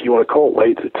 if you want to call it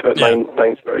late. It's about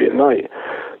 9:30 at night.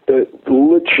 But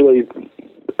literally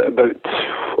about,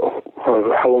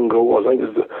 how long ago it was, I think it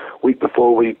was the week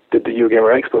before we did the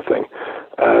Eurogamer Expo thing.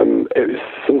 It was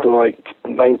something like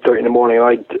 9:30 in the morning.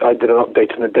 I did an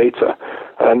update on the data,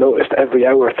 and I noticed every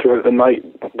hour throughout the night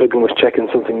Duggan was checking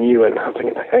something new, and I'm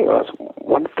thinking, hang on, that's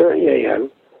 1:30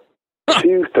 a.m.,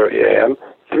 2:30 a.m.,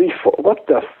 3, 4, what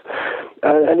the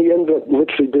and he ended up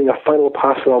literally doing a final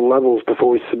pass on levels before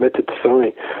we submitted to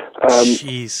Sony.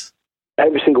 Jeez.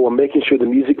 Every single one, making sure the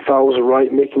music files are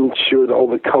right, making sure that all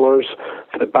the colours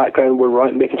for the background were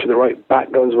right, making sure the right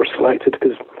backgrounds were selected,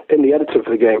 because in the editor for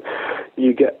the game,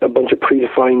 you get a bunch of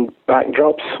predefined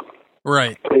backdrops.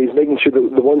 Right. And he's making sure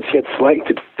that the ones he had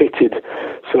selected fitted.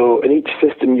 So in each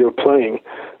system you're playing,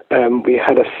 we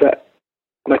had a set,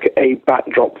 like a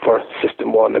backdrop for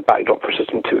System 1, a backdrop for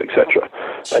System 2, etc.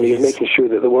 And he was making sure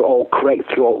that they were all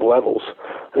correct through all the levels.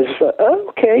 And it's just like, oh,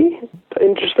 okay,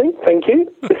 interesting, thank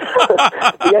you.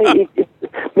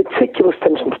 Meticulous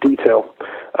attention to detail.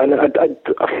 And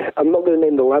I'm not going to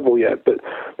name the level yet, but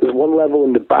there's one level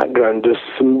in the background, there's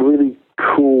some really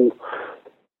cool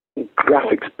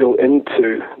graphics built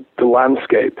into the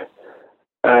landscape.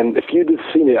 And if you'd have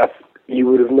seen it, you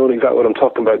would have known exactly what I'm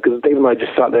talking about, because Dave and I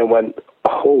just sat there and went,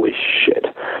 holy shit.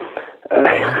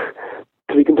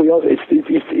 To be completely honest,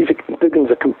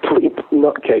 Duggan's a complete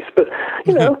nutcase. But,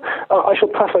 I shall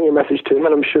pass on your message to him,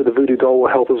 and I'm sure the Voodoo Doll will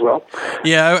help as well.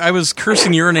 Yeah, I was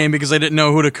cursing your name because I didn't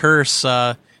know who to curse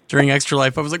during Extra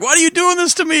Life. I was like, why are you doing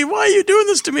this to me? Why are you doing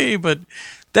this to me? But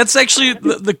that's actually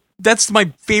that's my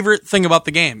favorite thing about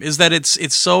the game, is that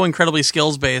it's so incredibly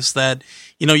skills based that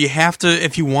you have to,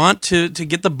 if you want to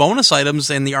get the bonus items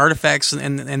and the artifacts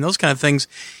and those kind of things,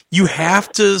 you have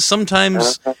to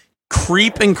sometimes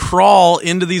creep and crawl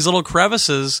into these little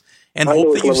crevices and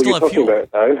hope that you still have fuel.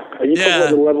 Are you talking about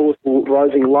the level with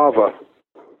rising lava?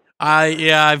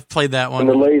 I've played that one. And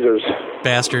the lasers.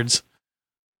 Bastards.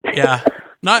 Yeah.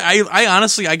 No, I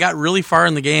honestly, I got really far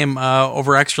in the game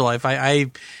over Extra Life.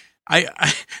 I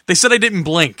they said I didn't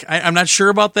blink. I'm not sure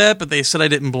about that, but they said I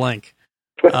didn't blink.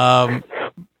 But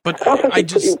I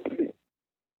just...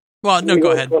 Well, no,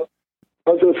 go ahead.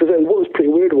 I was going to say, what was pretty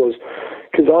weird was,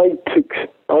 because I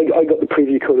got the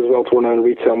preview code as well to run on a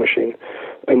retail machine,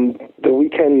 and the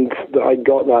weekend that I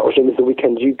got that, or the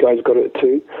weekend you guys got it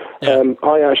too,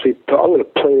 I actually thought, I'm going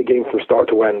to play the game from start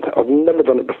to end. I've never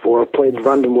done it before. I've played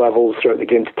random levels throughout the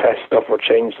game to test stuff or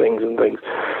change things and things,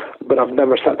 but I've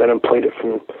never sat down and played it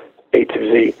from A to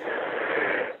Z.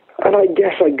 And I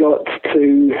guess I got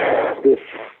to the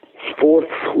fourth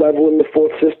level in the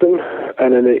fourth system,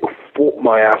 and then it whooped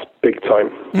my ass big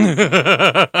time.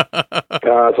 I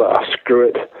was like, screw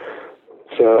it.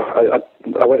 So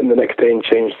I went in the next day and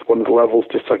changed one of the levels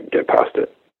just so I could get past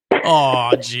it.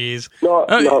 Oh, jeez. Not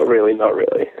really.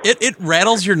 It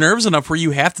rattles your nerves enough where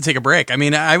you have to take a break. I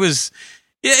mean, I was...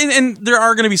 And there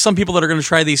are going to be some people that are going to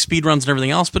try these speed runs and everything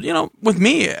else, but, with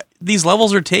me, these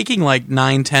levels are taking like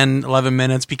 9, 10, 11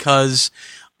 minutes because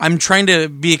I'm trying to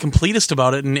be a completist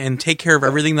about it and take care of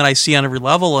everything that I see on every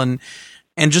level and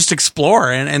just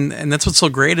explore. And that's what's so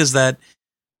great is that...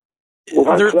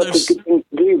 Well, that's a good thing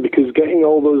to do, because getting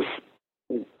all those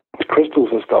crystals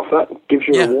and stuff, that gives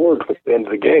you a reward at the end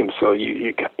of the game. So if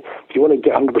you want to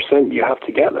get 100%, you have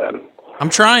to get them. I'm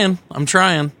trying.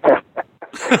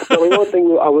 Well, one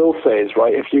thing I will say is,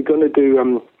 right, if you're going to do,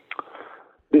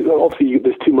 obviously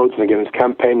there's two modes in the game, there's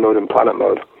campaign mode and planet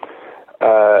mode.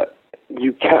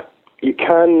 You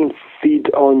can feed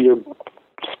on your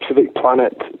specific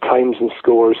planet times and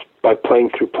scores by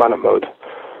playing through planet mode,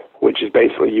 which is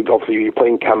basically, you're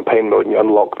playing campaign mode and you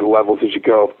unlock the levels as you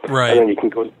go. Right. And then you can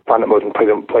go to planet mode and play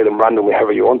them randomly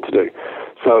however you want to do.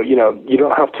 So, you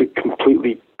don't have to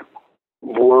completely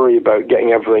worry about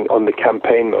getting everything on the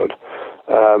campaign mode.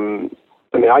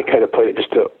 I kind of played it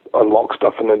just to unlock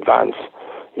stuff in advance.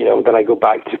 Then I go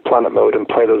back to planet mode and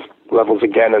play those levels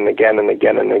again and again and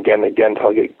again and again and again until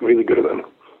I get really good at them.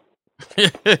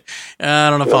 I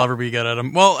don't know if I'll ever be good at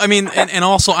them. Well, I mean, and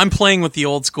also I'm playing with the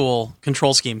old school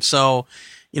control scheme, so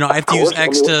I have to use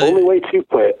X to... Only way to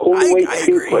play it.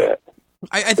 Play it.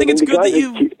 I think it's good that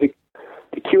you...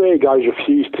 The QA guys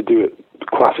refused to do it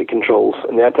classic controls,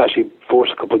 and they had to actually force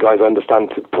a couple of guys, I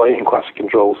understand, to play in classic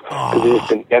controls because they just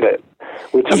didn't get it.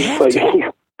 Which is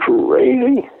like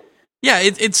crazy. Yeah,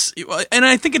 it's and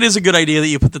I think it is a good idea that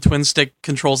you put the twin stick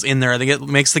controls in there. I think it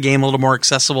makes the game a little more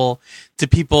accessible to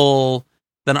people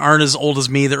that aren't as old as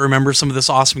me that remember some of this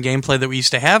awesome gameplay that we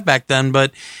used to have back then.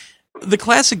 But the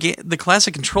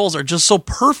classic controls are just so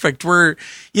perfect where,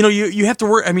 you have to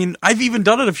work. I mean, I've even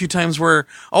done it a few times where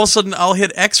all of a sudden I'll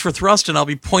hit X for thrust and I'll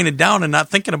be pointed down and not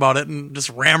thinking about it and just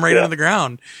ram right into the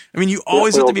ground. I mean, you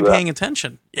always have to be paying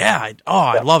attention. Yeah.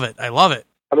 I love it. I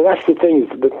mean, that's the thing.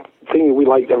 The thing we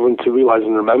like everyone to realize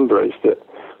and remember is that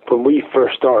when we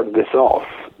first started this off,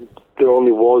 there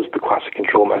only was the classic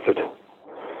control method.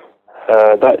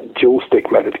 That dual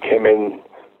stick method came in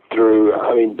through,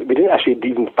 we didn't actually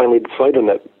even finally decide on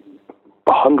it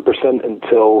 100%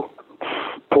 until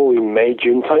probably May,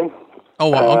 June time. Oh,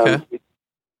 wow, okay.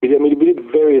 We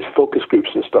did various focus groups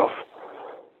and stuff,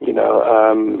 and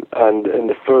in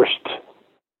the first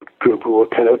group we were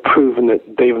kind of proving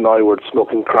that Dave and I were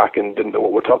smoking crack and didn't know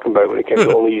what we're talking about when it came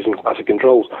to only using classic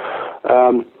controls.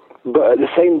 But at the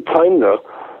same time, though,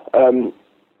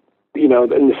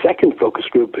 in the second focus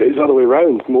group, it's the other way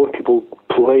around. More people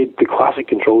played the classic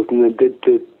controls than they did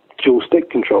the dual stick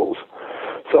controls.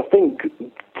 So I think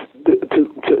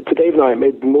to Dave and I, it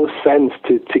made the most sense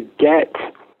to get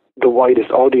the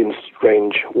widest audience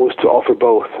range was to offer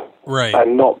both, right,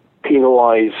 and not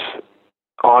penalize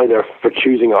either for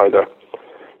choosing either.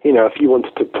 If you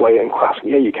wanted to play it in classic,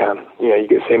 yeah, you can. You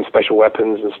get the same special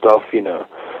weapons and stuff.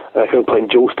 If you're playing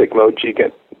dual stick mode, you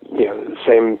get the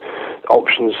same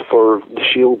options for the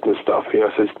shield and stuff. So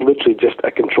it's literally just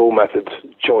a control method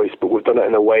choice, but we've done it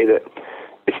in a way that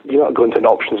you're not going to an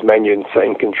options menu and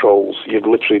setting controls. You're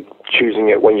literally choosing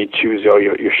it when you choose your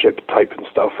ship type and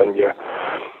stuff, and your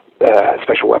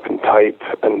special weapon type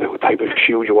and the type of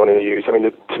shield you want to use.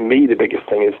 To me, the biggest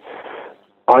thing is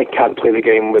I can't play the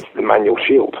game with the manual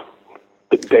shield,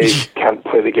 but Dave can't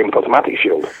play the game with automatic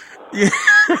shield. Yeah.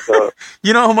 So,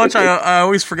 you know how much I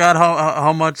always forgot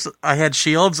how much I had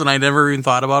shields and I never even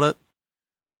thought about it.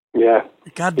 Yeah.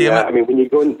 God damn it. When you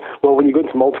go into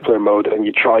multiplayer mode and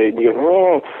you try it and you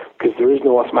go, because there is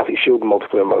no automatic shield in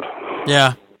multiplayer mode.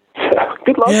 Yeah.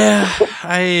 Good luck. Yeah.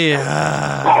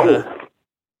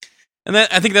 And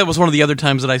I think that was one of the other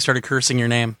times that I started cursing your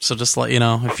name. So just let you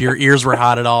know, if your ears were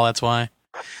hot at all, that's why.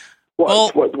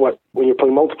 What? When you're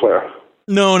playing multiplayer?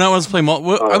 No, not once play.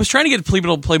 I was trying to get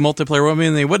people to play multiplayer with me,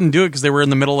 and they wouldn't do it because they were in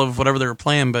the middle of whatever they were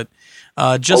playing. But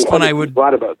when I would,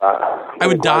 glad about that. I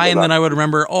would die, and then I would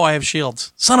remember, oh, I have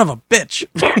shields. Son of a bitch!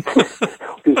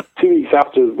 Because 2 weeks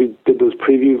after we did those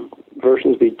preview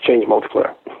versions, we changed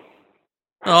multiplayer.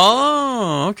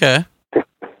 Oh, okay.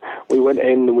 We went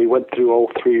in and we went through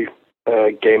all 3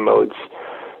 game modes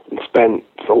and spent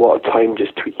a lot of time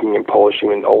just tweaking and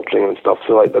polishing and altering and stuff.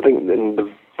 So I think in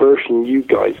the version you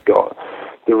guys got,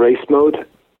 the race mode,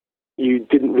 you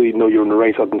didn't really know you were in a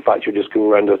race. In fact, you're just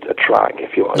going around a track,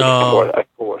 if you like, or a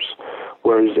course.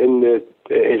 Whereas it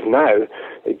is now,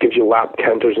 it gives you lap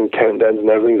counters and countdowns and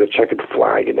everything, the checkered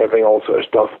flag and everything, all sort of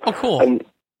stuff. Oh, cool. And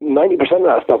 90% of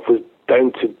that stuff was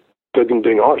down to Duggan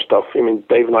doing art stuff. I mean,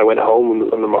 Dave and I went home,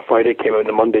 and my Friday came out on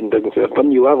the Monday, and Duggan said, I've done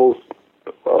new levels.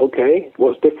 Okay,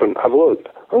 what's different? Have a look.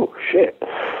 Oh, shit.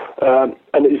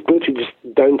 And it's literally just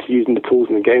down to using the tools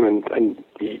in the game and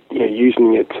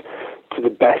using it to the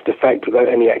best effect without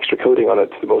any extra coding on it,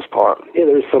 to the most part. Yeah,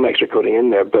 there is some extra coding in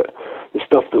there, but the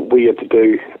stuff that we had to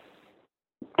do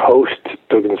post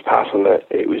Duggan's pass on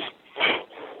it was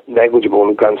negligible in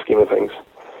the grand scheme of things.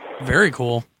 Very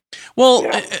cool. Well,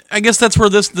 yeah. I guess that's where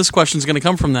this question is going to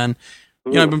come from then.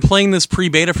 You know, I've been playing this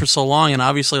pre-beta for so long, and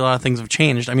obviously a lot of things have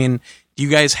changed. I mean, do you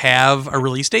guys have a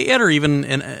release date yet, or even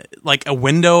a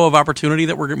window of opportunity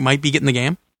that we might be getting the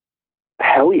game?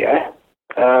 Hell yeah.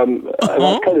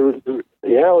 That's kind of,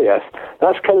 yes.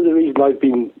 That's kind of the reason I've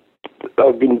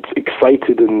been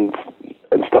excited and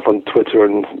stuff on Twitter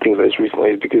and things like this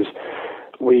recently, is because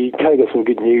we kind of got some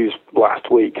good news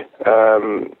last week.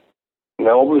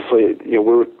 Now, obviously,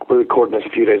 we're recording this a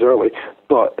few days early,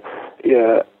 but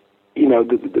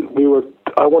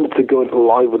I wanted to go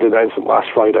live with the announcement last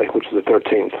Friday, which is the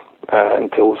 13th,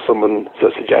 until someone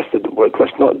suggested, well,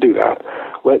 let's not do that.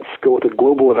 Let's go with a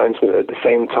global announcement at the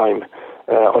same time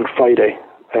on Friday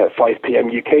at 5 p.m.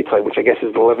 UK time, which I guess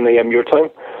is 11 a.m. your time.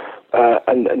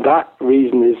 And that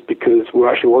reason is because we're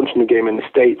actually launching the game in the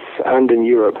States and in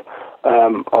Europe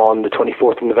on the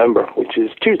 24th of November, which is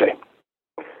Tuesday.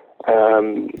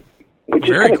 Which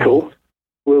is kind of cool.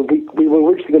 Well, we were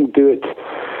originally going to do it,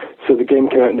 so the game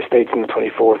came out in the States on the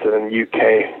 24th and in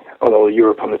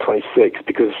Europe on the 26th,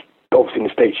 because obviously in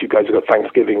the States you guys have got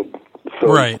Thanksgiving, so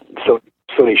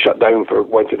Sony shut down for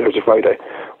Wednesday, Thursday, Friday,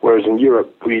 whereas in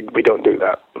Europe we don't do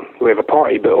that. We have a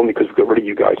party, but only because we got rid of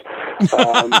you guys.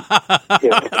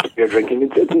 Beer drinking,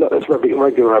 it's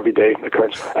regular everyday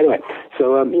occurrence. Anyway,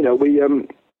 so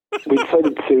we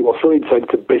decided Sony decided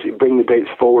to basically bring the dates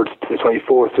forward to the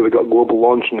 24th, so we got global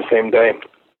launch on the same day.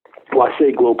 Well, I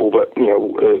say global, but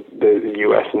the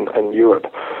US and Europe.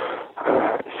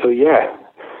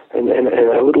 In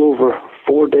a little over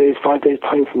 5 days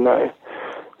time from now,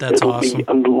 it'll be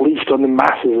unleashed on the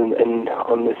masses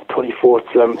on the 24th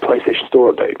PlayStation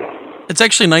Store update. It's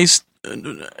actually nice,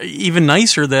 even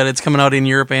nicer that it's coming out in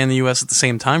Europe and the US at the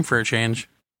same time for a change.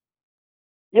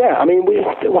 Yeah, I mean, this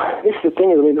is the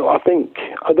thing.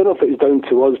 I don't know if it was down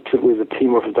to us as a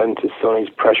team, or if it's down to Sony's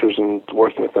pressures and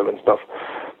working with them and stuff.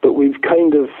 But we've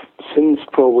kind of, since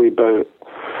probably about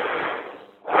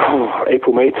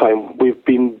April, May time, we've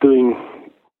been doing,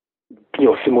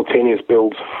 simultaneous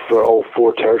builds for all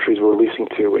 4 territories we're releasing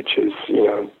to, which is,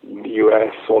 the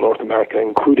US, all North America,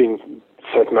 including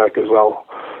South America as well.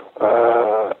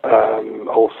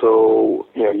 Also,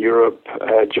 Europe,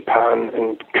 Japan,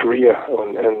 and Korea,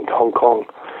 and Hong Kong.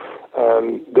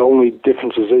 The only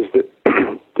differences is that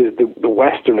the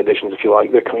Western editions, if you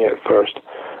like, they're coming out first,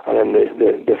 and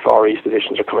then the Far East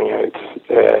editions are coming out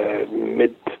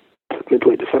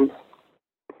mid-late December.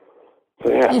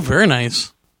 So yeah. Oh, very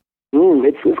nice.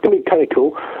 It's going to be kind of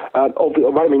cool.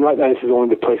 Right now this is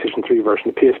only the PlayStation 3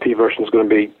 version. The PSP version is going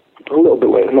to be a little bit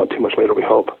later, not too much later, we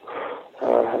hope.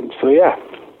 So yeah.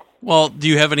 Well, do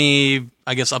you have any,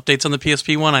 I guess, updates on the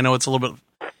PSP one? I know it's a little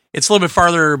bit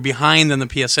farther behind than the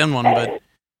PSN one, but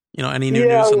any new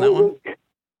news on that one?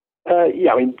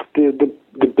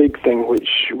 The big thing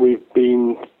which we've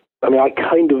been, I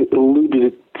kind of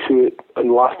alluded to it in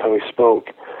the last time we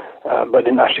spoke, but I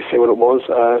didn't actually say what it was.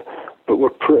 But we're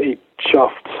pretty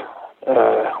chuffed,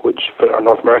 which for our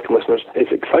North American listeners is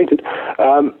excited.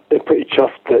 They're pretty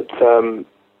chuffed that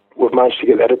we've managed to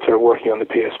get the editor working on the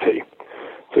PSP.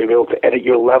 So you'll be able to edit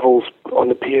your levels on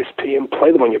the PSP and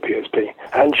play them on your PSP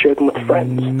and share them with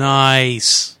friends.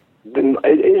 Nice.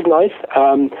 It is nice.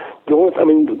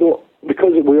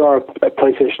 Because we are a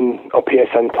PlayStation or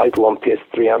PSN title on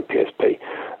PS3 and PSP,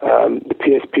 the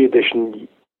PSP edition,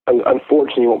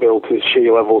 unfortunately, you won't be able to share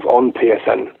your levels on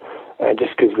PSN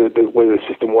just because the way the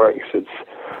system works. It's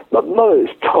not that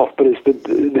it's tough, but it's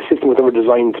the system was never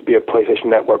designed to be a PlayStation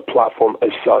Network platform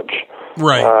as such.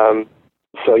 Right.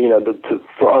 So, you know,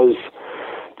 for us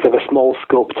to have a small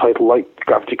scope title like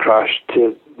Gravity Crash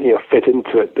to, you know, fit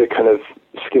into it, the kind of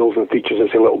skills and features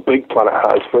that, say, Little Big Planet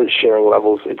has for its sharing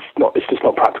levels, it's just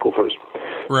not practical for us.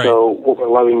 Right. So what we're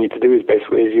allowing you to do is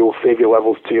you'll save your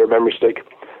levels to your memory stick,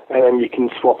 and then you can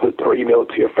swap it or email it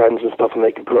to your friends and stuff, and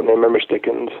they can put it on their memory stick,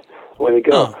 and away they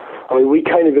go. Oh. I mean, we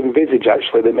kind of envisage,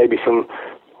 actually, that maybe some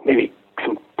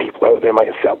people out there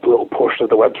might set up a little portion of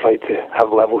the website to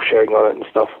have level sharing on it and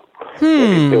stuff.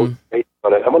 Maybe build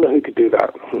on it. I wonder who could do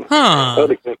that. Huh.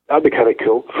 That'd be kind of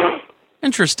cool.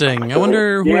 Interesting. I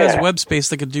wonder who has web space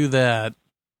that could do that.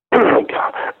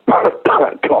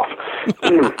 Cough.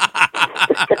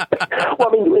 Well,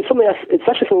 I mean, it's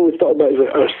actually something we've thought about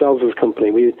ourselves as a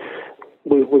company. We've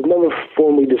never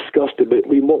formally discussed it, but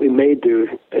what we may do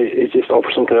is just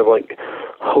offer some kind of like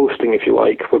hosting, if you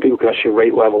like, where people can actually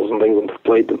rate levels and things and have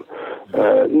played them.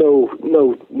 No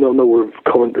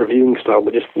comment reviewing style,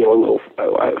 but just, you know, a little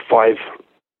 5,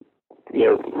 you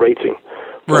know, rating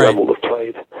for the level they've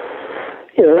played.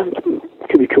 You know,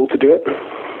 could be cool to do it.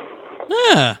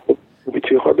 Yeah. It'll be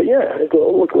too hard, but yeah, it's a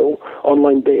little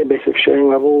online database of sharing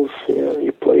levels. You know,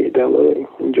 you play it, download it,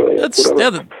 enjoy it.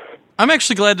 Whatever. I'm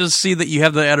actually glad to see that you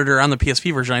have the editor on the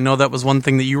PSP version. I know that was one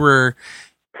thing that you were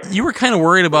kind of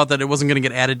worried about, that it wasn't going to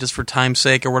get added just for time's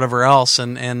sake or whatever else.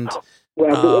 And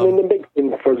well, I mean, the big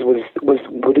thing for us was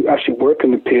would it actually work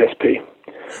on the PSP?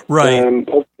 Right.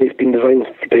 Obviously, it's been designed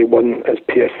for day one as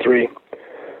PS3,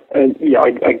 and yeah,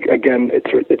 again,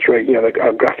 it's right. You know, like,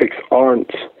 our graphics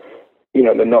aren't, you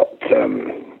know, they're not.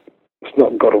 It's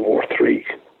not God of War 3.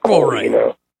 Oh, right. You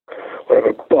know,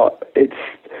 whatever. But it's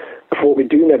for what we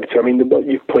do in editor. I mean, what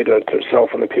you've played it yourself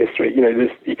on the PS3. You know,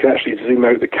 you can actually zoom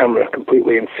out the camera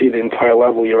completely and see the entire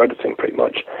level you're editing, pretty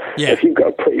much. Yeah. If you've got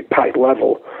a pretty packed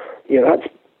level, you know, that's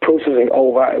processing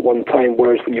all that at one time.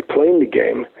 Whereas when you're playing the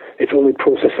game, it's only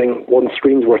processing one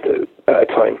screen's worth at a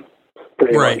time,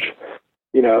 pretty much.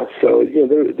 You know, so you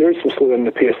know there is some slowdown in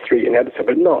the PS3 in editor,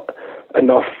 but not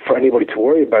enough for anybody to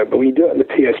worry about. But when you do it in the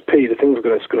PSP, the thing's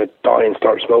going to die and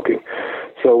start smoking.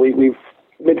 So we've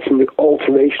made some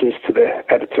alterations to the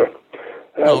editor.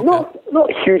 Okay.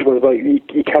 Not huge ones, but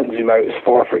you can't zoom out as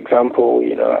far, for example.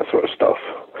 You know, that sort of stuff.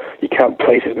 You can't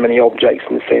place as many objects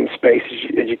in the same space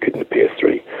as you could in the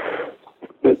PS3.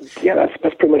 But yeah, that's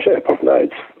pretty much it. Apart from that,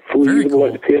 it's fully usable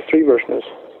like the PS3 version is.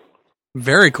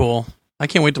 Very cool. I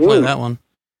can't wait to play that one.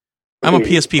 I'm a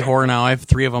PSP whore now. I have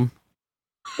 3 of them.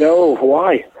 No,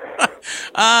 why? That's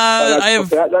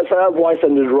why I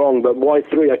sounded wrong, but why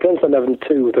 3? I can understand having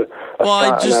 2 with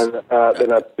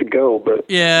then a go, but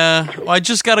yeah, well, I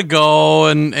just got to go,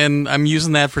 and I'm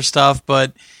using that for stuff,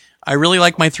 but I really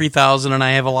like my 3000, and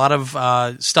I have a lot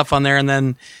of stuff on there, and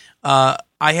then I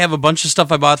have a bunch of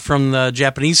stuff I bought from the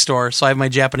Japanese store, so I have my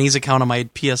Japanese account on my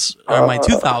my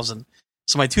 2000.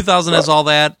 So my 2000 has all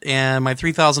that, and my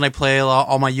 3000 I play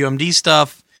all my UMD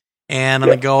stuff, and on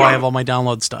the go I have all my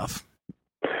download stuff.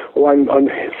 Well, I'm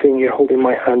seeing you holding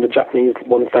my hand a Japanese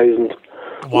 1000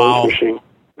 machine,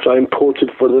 which I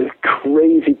imported for the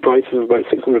crazy price of about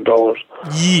 $600.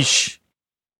 Yeesh.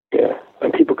 Yeah,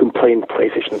 and people complained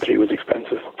PlayStation 3 was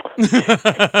expensive.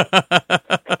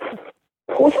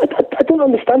 I don't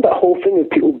understand that whole thing of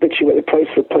people bitching about the price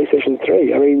for PlayStation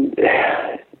 3. I mean,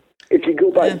 if you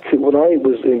go back to when I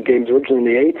was in games originally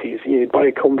in the 80s, you'd buy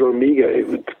a Commodore Amiga, it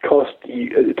would cost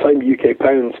you, at the time, UK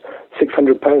pounds,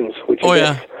 £600, which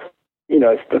is, you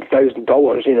know, it's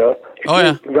 $1,000, you know.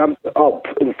 If you ramped up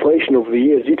inflation over the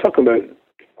years, you're talking about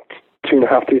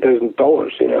 $2,500,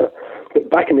 $3,000, you know. But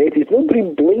back in the 80s, nobody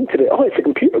blinked at it. Oh, it's a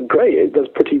computer, great, it does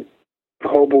pretty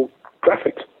horrible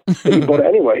graphics. But you bought it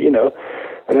anyway, you know.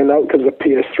 And then out comes a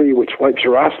PS3, which wipes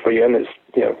your ass for you, and it's,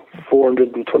 you know,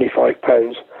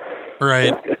 £425.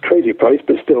 Right. A crazy price,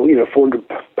 but still, you know,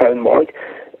 £400 mark.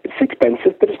 It's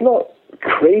expensive, but it's not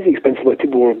crazy expensive like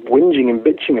people were whinging and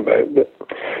bitching about. But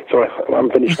sorry, I'm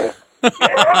finished now.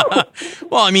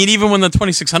 Well, I mean, even when the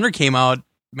 2600 came out,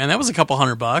 man, that was a couple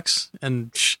 $100,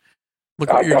 and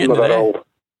look what you're getting today. Old.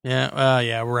 Yeah,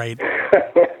 yeah, right.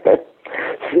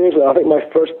 Seriously, I think my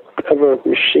first ever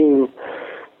machine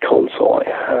console I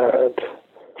had.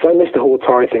 So I missed the whole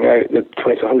Atari thing out, the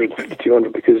 2600,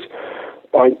 5200, because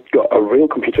I got a real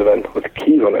computer then with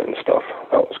keys on it and stuff.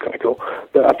 That was kind of cool.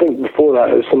 But I think before that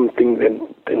it was something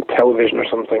in television or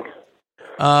something.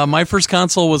 My first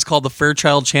console was called the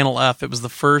Fairchild Channel F. It was the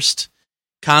first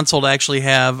console to actually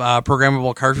have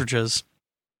programmable cartridges.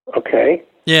 Okay.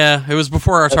 Yeah, it was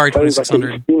before our Atari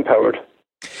 2600. Steam powered.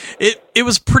 It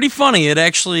was pretty funny. It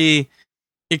actually,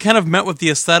 it kind of met with the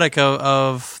aesthetic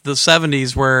of the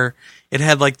 70s, where it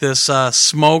had like this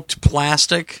smoked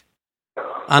plastic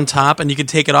on top, and you could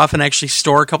take it off and actually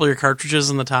store a couple of your cartridges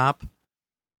in the top.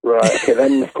 Right. Okay.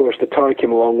 Then of course the Atari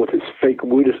came along with its fake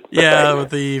wood. Yeah, with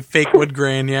the fake wood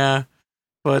grain. Yeah.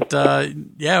 But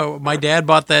yeah, my dad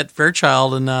bought that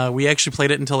Fairchild, and we actually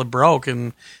played it until it broke.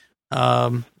 And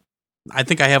I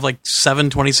think I have like 7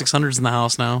 2600s in the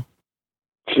house now.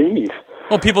 Jeez.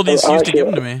 Well, people just used to give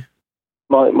them to me.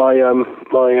 My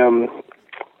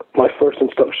first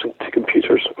introduction to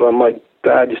computers. My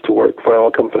dad used to work for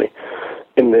our company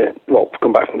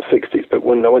come back from the 60s. But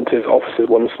when I went to his offices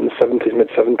once in the 70s, mid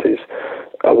 70s,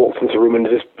 I walked into the room and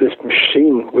this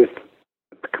machine with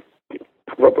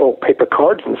paper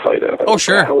cards inside it. Oh,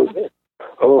 sure. What the hell is it?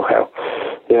 Oh, hell.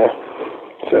 Yeah.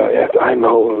 So, yeah, I'm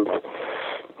old.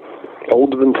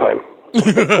 Older than time.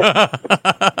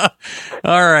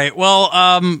 All right. Well,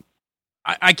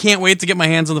 I can't wait to get my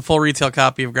hands on the full retail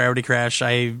copy of Gravity Crash.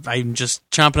 I'm just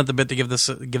chomping at the bit to give this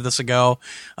a go,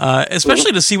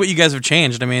 especially to see what you guys have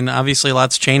changed. I mean, obviously, a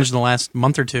lot's changed in the last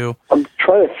month or two. I'm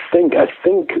trying to think. I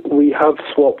think we have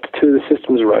swapped 2 of the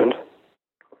systems around.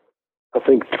 I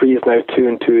think 3 is now 2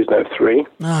 and 2 is now 3.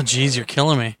 Oh, geez, you're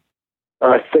killing me.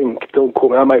 I think, don't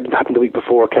quote me, that might have happened the week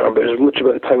before, I can't remember. It was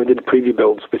literally about the time we did the preview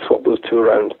builds, we swapped those 2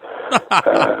 around.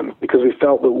 Because we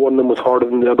felt that one of them was harder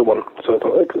than the other one. So I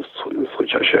thought, let's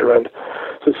switch that shit around.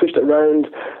 So we switched it around.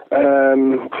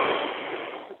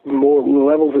 More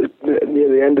levels near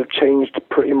the end have changed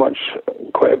pretty much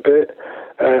quite a bit.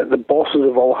 The bosses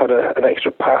have all had an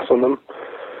extra pass on them.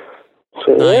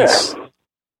 So, nice. Yeah.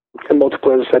 And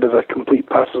multiplayer, as I said, is a complete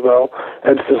pass as well.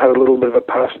 Editors had a little bit of a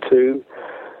pass too.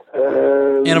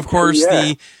 And of course,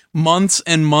 the months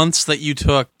and months that you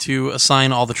took to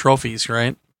assign all the trophies,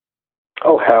 right?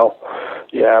 Oh, hell.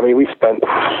 Yeah, I mean, we spent...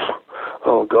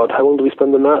 Oh, God, how long did we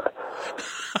spend on that?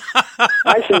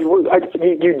 Actually,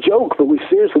 you joke, but we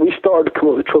started to come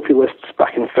up with trophy lists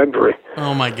back in February.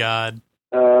 Oh, my God.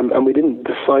 And we didn't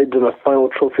decide on a final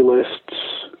trophy list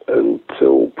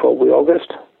until probably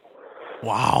August.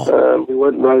 Wow. We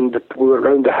went round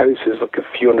the houses like a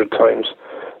few hundred times.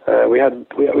 We had a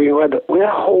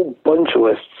whole bunch of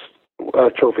lists,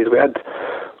 trophies. We had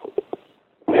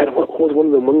what was one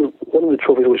of them? One of the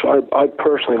trophies which I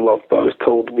personally loved, but I was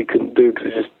told we couldn't do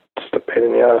because it's just a pain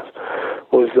in the ass.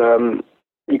 Was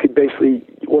you could basically,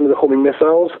 one of the homing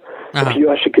missiles, if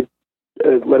you actually could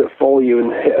let it follow you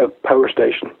and hit a power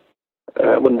station,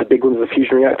 one of the big ones, the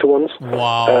fusion reactor ones.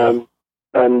 Wow.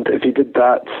 And if you did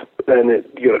that, then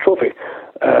you got a trophy.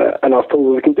 And I was told,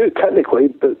 well, we can do it technically,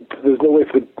 but there's no way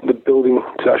for the building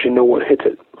to actually know what hit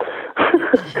it.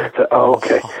 So,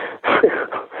 okay.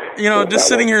 Just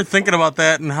sitting here thinking about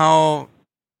that and how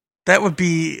that would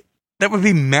be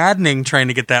maddening trying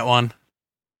to get that one.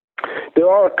 There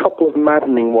are a couple of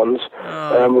maddening ones.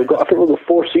 I think we've got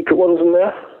 4 secret ones in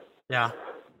there. Yeah.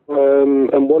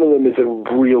 And one of them is a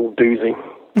real doozy.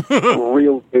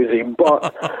 Real doozy.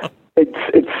 But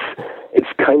it's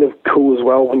kind of cool as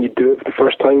well when you do it for the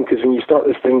first time, because when you start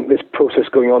this process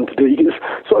going on to do it,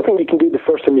 sort of thing you can do the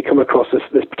first time you come across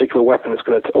this particular weapon,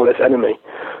 or this enemy.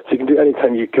 So you can do it any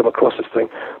time you come across this thing.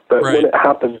 But when it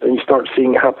happens and you start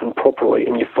seeing it happen properly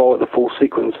and you follow the full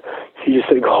sequence, you just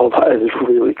think, oh, that is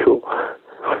really cool.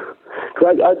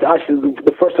 Because actually,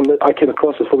 the first time that I came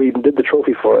across this, before we even did the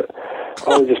trophy for it,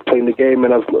 I was just playing the game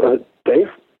and I was Dave,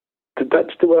 did that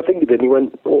just do what I think it did? And he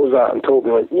went, what was that? And told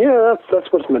me, yeah,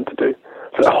 that's what it's meant to do.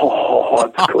 So,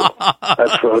 that's cool.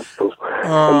 That's really cool.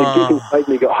 And the geek inside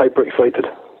me got hyper excited.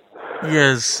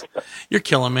 Yes. You're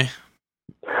killing me.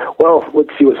 Well, let's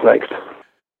see what's next.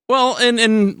 Well,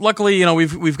 and luckily,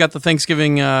 we've got the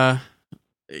Thanksgiving,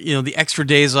 the extra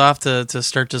days off to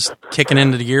start just kicking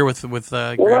into the gear with well,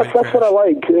 Gravity that's what I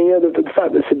like. The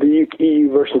fact that the EU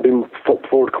version has been flipped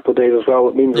forward a couple of days as well,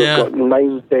 it means we've got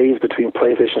 9 days between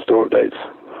PlayStation Store updates.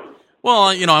 Well,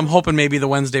 I'm hoping maybe the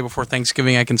Wednesday before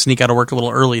Thanksgiving I can sneak out of work a little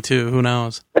early, too. Who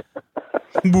knows?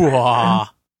 Yeah,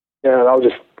 I'll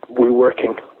just be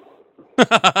working. You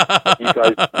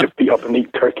guys just be up and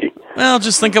eat turkey. Well,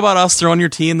 just think about us throwing your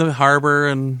tea in the harbor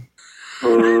and...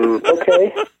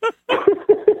 Okay.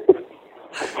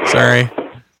 Sorry.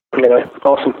 Anyway,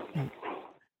 awesome.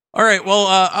 All right, well,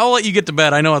 I'll let you get to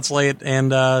bed. I know it's late,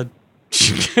 and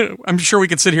I'm sure we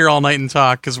could sit here all night and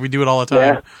talk, because we do it all the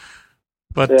time. Yeah.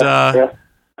 But,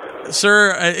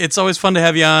 sir, it's always fun to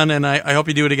have you on, and I hope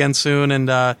you do it again soon. And,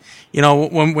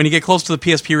 when you get close to the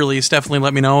PSP release, definitely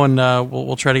let me know, and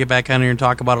we'll try to get back on here and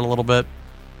talk about it a little bit.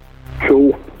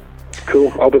 Cool.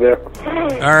 I'll be there.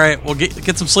 All right, well,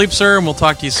 get some sleep, sir, and we'll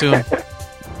talk to you soon.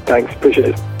 Thanks, appreciate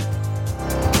it.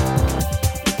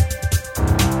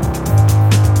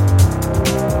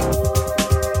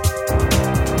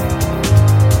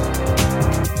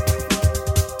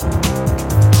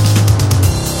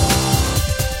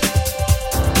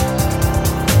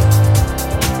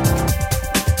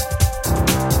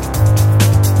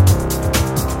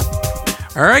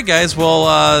 right, guys.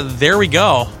 Well, there we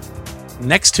go.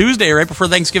 Next Tuesday, right before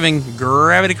Thanksgiving,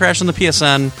 Gravity Crash on the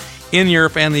PSN in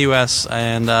Europe and the US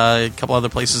and a couple other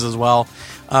places as well.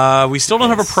 We still don't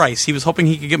have a price. He was hoping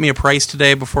he could get me a price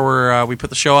today before we put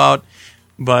the show out,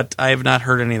 but I have not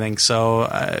heard anything. So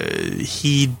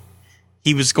he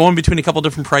was going between a couple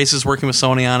different prices, working with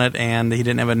Sony on it, and he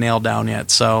didn't have it nailed down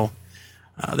yet. So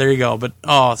there you go. But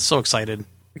so excited!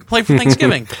 We can play for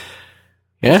Thanksgiving.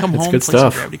 Yeah, come it's home, good play some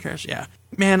stuff. Gravity Crash. Yeah,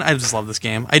 man, I just love this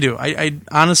game. I do. I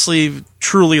honestly,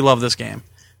 truly love this game.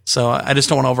 So I just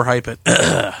don't want to overhype it.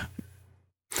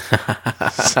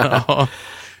 So,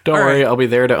 don't worry, I'll be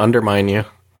there to undermine you.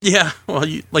 Yeah, well,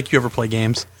 you ever play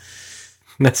games.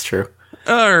 That's true.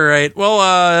 All right. Well,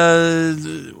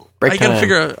 I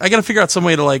gotta figure out some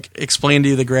way to like explain to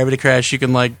you the Gravity Crash. You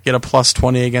can like get a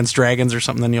 +20 against dragons or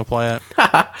something, then you'll play it.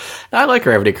 I like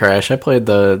Gravity Crash. I played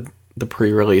the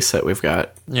pre-release that we've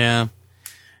got. Yeah,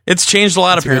 it's changed a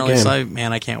lot It's a apparently. good So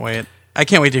game. I can't wait. I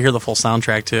can't wait to hear the full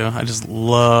soundtrack too. I just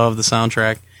love the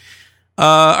soundtrack.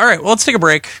 All right, well, let's take a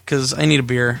break because I need a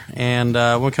beer, and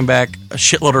when we come back, a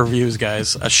shitload of reviews,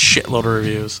 guys. A shitload of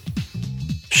reviews.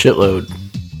 Shitload.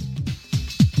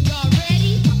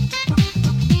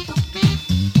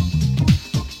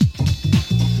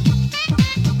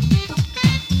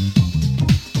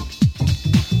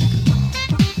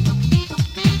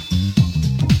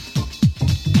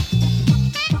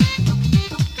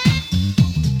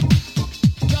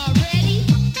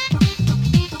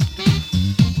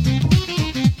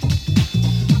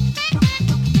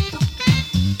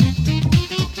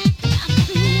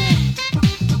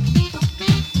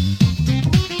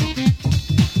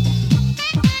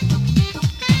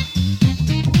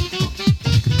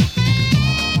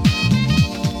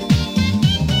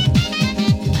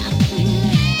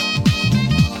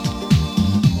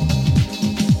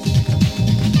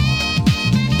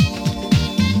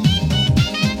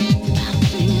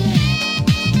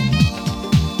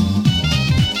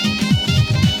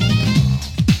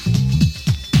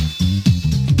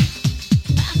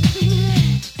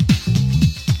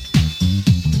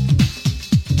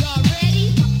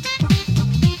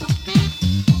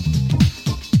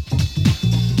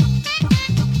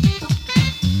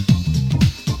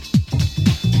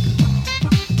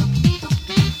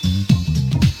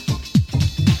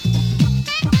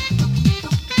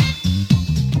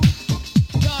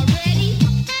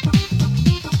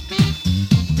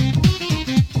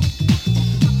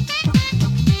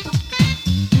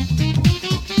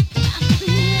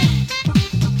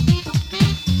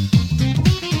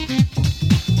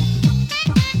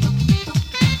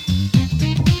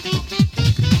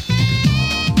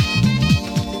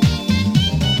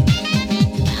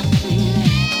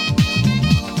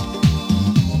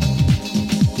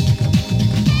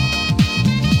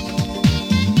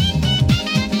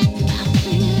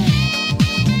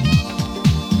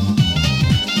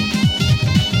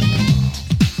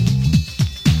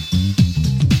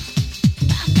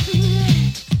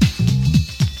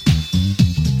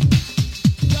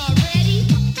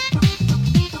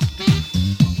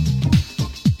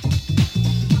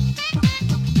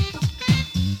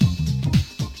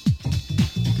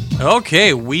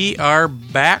 Okay, we are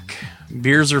back.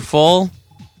 Beers are full.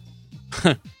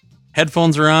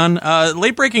 Headphones are on.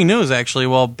 Late breaking news, actually.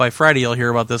 Well, by Friday you'll hear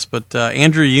about this, but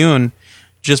Andrew Yoon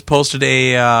just posted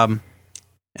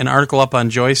an article up on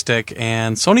Joystick,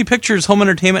 and Sony Pictures Home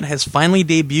Entertainment has finally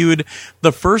debuted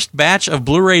the first batch of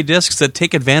Blu-ray discs that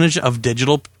take advantage of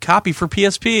digital copy for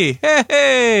PSP.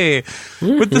 Hey!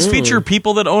 With this feature,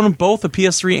 people that own both a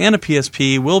PS3 and a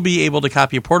PSP will be able to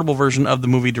copy a portable version of the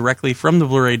movie directly from the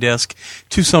Blu-ray disc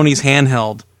to Sony's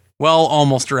handheld. Well,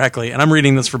 almost directly, and I'm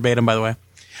reading this verbatim, by the way.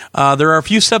 There are a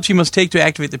few steps you must take to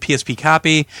activate the PSP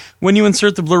copy. When you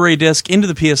insert the Blu-ray disc into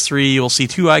the PS3, you'll see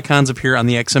two icons appear on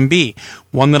the XMB.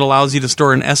 One that allows you to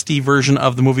store an SD version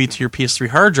of the movie to your PS3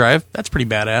 hard drive. That's pretty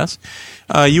badass.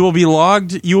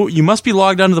 You must be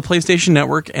logged onto the PlayStation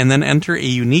Network and then enter a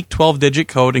unique 12-digit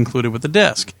code included with the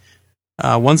disc.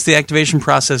 Once the activation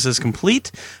process is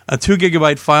complete, a 2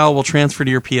 gigabyte file will transfer to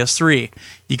your PS3.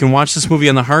 You can watch this movie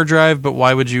on the hard drive, but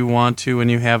why would you want to when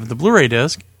you have the Blu-ray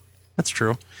disc? That's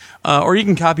true. Or you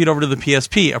can copy it over to the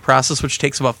PSP, a process which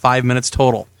takes about 5 minutes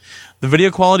total. The video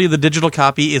quality of the digital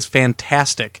copy is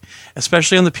fantastic,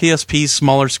 especially on the PSP's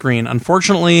smaller screen.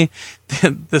 Unfortunately,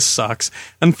 this sucks.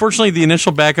 Unfortunately, the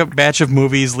initial backup batch of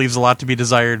movies leaves a lot to be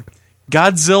desired.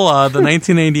 Godzilla, the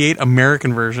 1998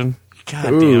 American version.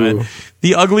 God damn it.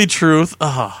 The Ugly Truth,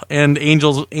 and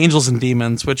Angels and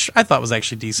Demons, which I thought was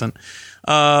actually decent.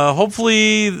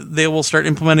 Hopefully they will start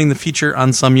implementing the feature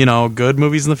on some, good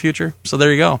movies in the future. So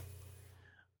there you go.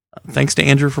 Thanks to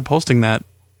Andrew for posting that.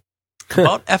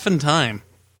 About effing time.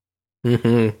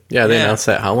 Mm-hmm. Yeah, they announced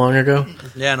that how long ago?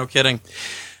 Yeah, no kidding.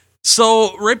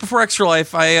 So right before Extra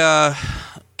Life, I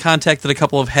contacted a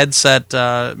couple of headset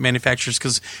manufacturers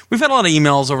because we've had a lot of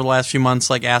emails over the last few months,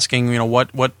 like asking,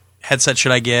 what headset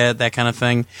should I get, that kind of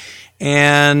thing.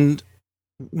 And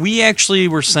we actually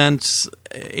were sent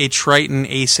a Trine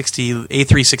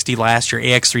A360 last year,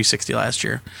 AX360 last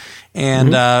year. And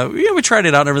we tried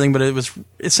it out and everything, but it was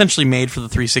essentially made for the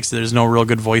 360. There's no real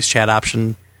good voice chat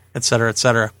option, et cetera, et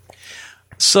cetera.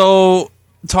 So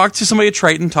talked to somebody at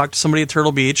Trine, talked to somebody at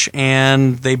Turtle Beach,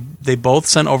 and they both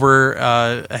sent over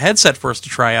a headset for us to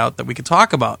try out that we could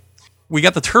talk about. We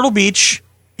got the Turtle Beach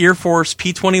Ear Force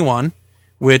P21,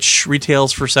 which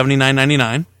retails for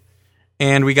 $79.99.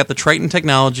 And we got the Trine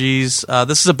Technologies.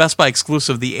 This is a Best Buy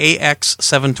exclusive, the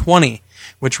AX720,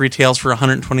 which retails for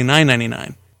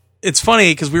 $129.99. It's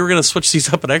funny because we were going to switch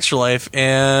these up at Extra Life,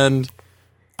 and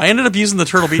I ended up using the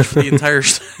Turtle Beach for the entire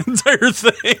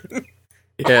thing.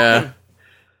 Yeah.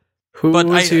 Who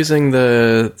was using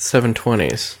the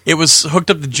 720s? It was hooked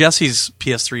up to Jesse's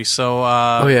PS3. So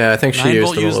I think she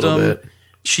used them a little bit.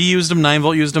 She used them,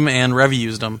 9-Volt used them, and Revy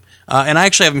used them. And I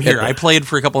actually have them here. I played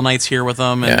for a couple nights here with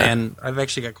them, and I've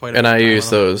actually got quite a bit of time. And I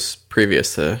used those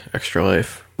previous to Extra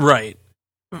Life. Right.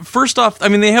 First off, I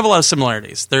mean, they have a lot of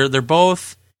similarities. They're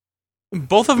both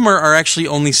of them are actually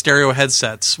only stereo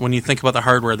headsets when you think about the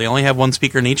hardware. They only have one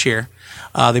speaker in each ear.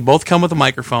 They both come with a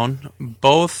microphone.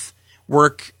 Both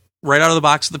work right out of the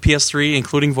box of the PS3,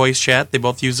 including voice chat. They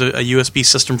both use a USB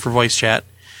system for voice chat.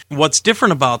 What's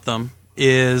different about them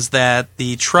is that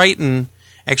the Trine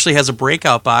actually has a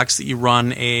breakout box that you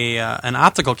run an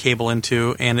optical cable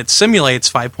into, and it simulates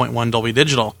 5.1 Dolby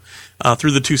Digital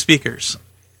through the two speakers.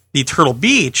 The Turtle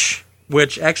Beach,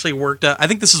 which actually worked, I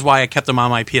think this is why I kept them on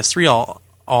my PS3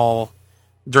 all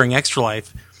during Extra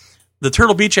Life. The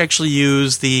Turtle Beach actually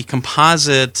used the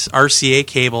composite RCA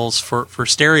cables for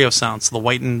stereo sound, so the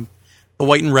white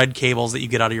and red cables that you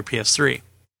get out of your PS3.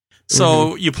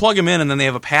 So you plug them in, and then they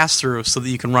have a pass-through so that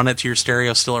you can run it to your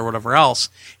stereo still or whatever else.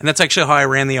 And that's actually how I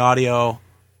ran the audio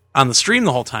on the stream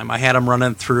the whole time. I had them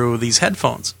running through these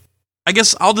headphones. I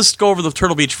guess I'll just go over the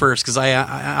Turtle Beach first, because I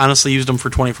honestly used them for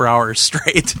 24 hours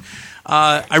straight.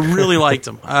 I really liked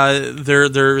them.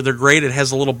 They're great. It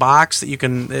has a little box that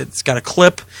it's got a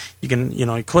clip. You can,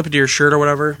 you clip it to your shirt or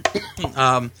whatever.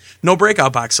 No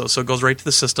breakout box, though, so it goes right to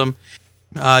the system.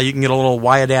 You can get a little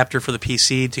Y adapter for the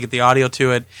PC to get the audio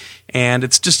to it, and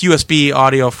it's just USB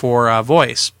audio for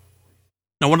voice.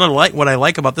 Now, what I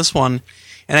like about this one,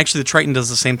 and actually the Trine does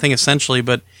the same thing essentially,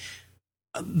 but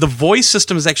the voice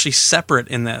system is actually separate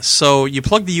in this. So you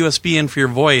plug the USB in for your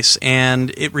voice, and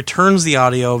it returns the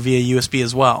audio via USB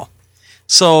as well.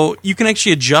 So you can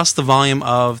actually adjust the volume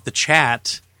of the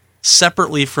chat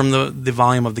separately from the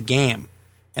volume of the game.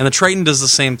 And the Trine does the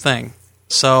same thing.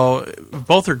 So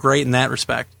both are great in that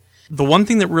respect. The one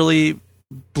thing that really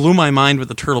blew my mind with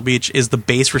the Turtle Beach is the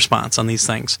bass response on these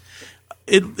things.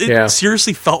 It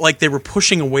seriously felt like they were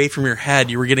pushing away from your head.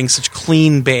 You were getting such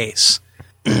clean bass.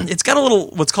 It's got a little,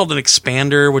 what's called an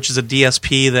expander, which is a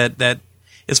DSP that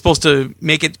is supposed to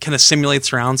make it kind of simulate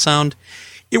surround sound.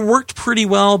 It worked pretty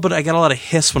well, but I got a lot of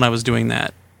hiss when I was doing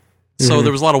that. So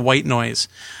there was a lot of white noise.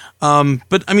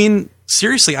 But I mean,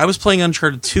 seriously, I was playing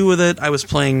Uncharted 2 with it. I was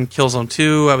playing Killzone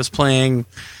 2. I was playing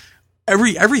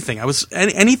everything.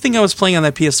 Anything I was playing on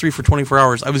that PS3 for 24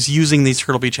 hours, I was using these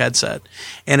Turtle Beach headset.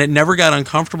 And it never got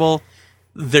uncomfortable.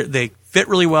 They fit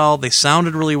really well. They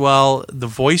sounded really well. The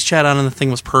voice chat on the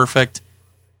thing was perfect.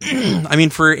 I mean,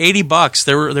 for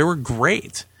 $80, they were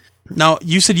great. Now,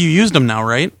 you said you used them now,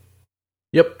 right?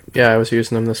 Yep. Yeah, I was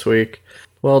using them this week.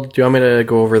 Well, do you want me to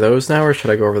go over those now, or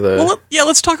should I go over the... Well, yeah,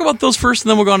 let's talk about those first, and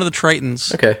then we'll go on to the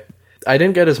Trines. Okay. I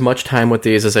didn't get as much time with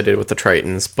these as I did with the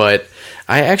Trines, but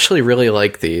I actually really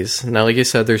like these. Now, like you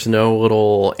said, there's no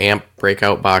little amp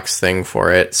breakout box thing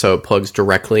for it, so it plugs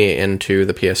directly into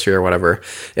the PS3 or whatever.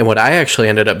 And what I actually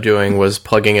ended up doing was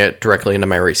plugging it directly into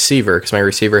my receiver, because my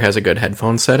receiver has a good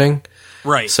headphone setting.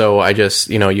 Right. So I just,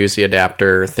 use the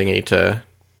adapter thingy to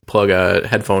plug a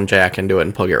headphone jack into it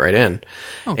and plug it right in.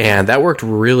 Okay. And that worked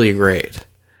really great.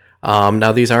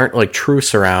 Now, these aren't like true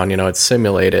surround, it's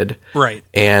simulated. Right.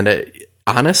 And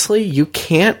honestly, you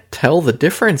can't tell the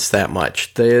difference that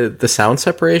much. The sound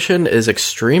separation is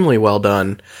extremely well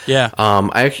done. Yeah.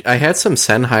 I had some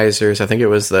Sennheisers, I think it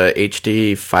was the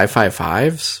HD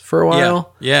 555s for a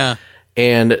while. Yeah.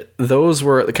 And those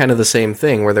were kind of the same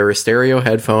thing, where they were stereo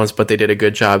headphones, but they did a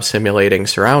good job simulating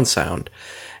surround sound.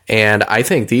 And I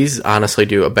think these honestly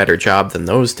do a better job than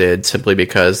those did, simply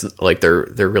because they're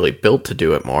really built to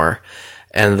do it more.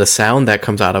 And the sound that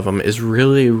comes out of them is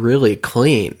really, really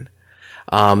clean.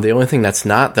 The only thing that's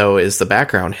not, though, is the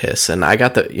background hiss. And I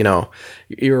got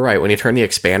you were right. When you turn the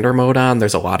expander mode on,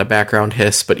 there's a lot of background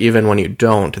hiss, but even when you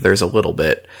don't, there's a little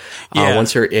bit. Yeah.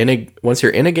 Once you're in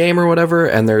a game or whatever,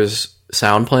 and there's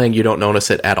sound playing, you don't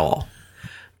notice it at all.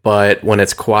 But when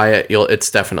it's quiet, it's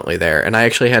definitely there. And I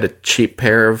actually had a cheap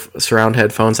pair of surround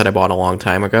headphones that I bought a long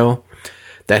time ago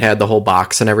that had the whole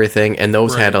box and everything, and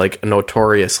those had like a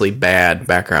notoriously bad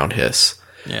background hiss.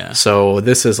 Yeah. So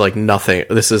this is like nothing.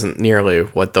 This isn't nearly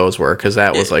what those were, because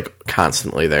that was like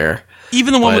constantly there.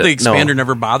 Even the one with the expander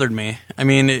never bothered me. I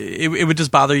mean, it would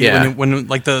just bother you when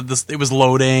like it was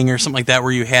loading or something like that,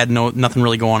 where you had nothing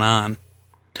really going on.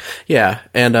 Yeah,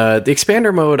 and the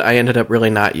expander mode I ended up really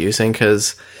not using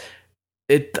because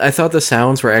I thought the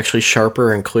sounds were actually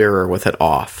sharper and clearer with it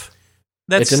off.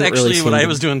 That's actually what I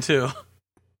was doing too.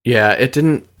 Yeah, it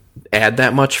didn't add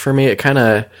that much for me. It kind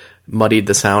of muddied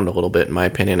the sound a little bit, in my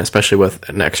opinion, especially with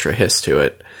an extra hiss to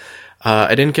it.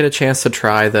 I didn't get a chance to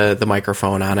try the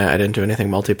microphone on it. I didn't do anything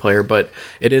multiplayer, but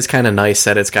it is kind of nice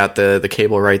that it's got the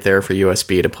cable right there for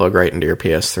USB to plug right into your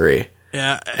PS3.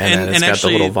 Yeah, and it's got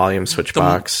actually, the little volume switch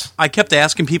box. I kept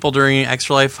asking people during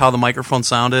Extra Life how the microphone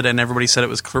sounded, and everybody said it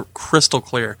was crystal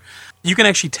clear. You can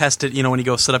actually test it, when you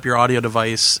go set up your audio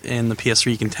device in the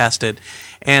PS3, you can test it.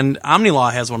 And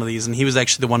OmniLaw has one of these, and he was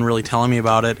actually the one really telling me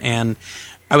about it. And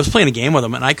I was playing a game with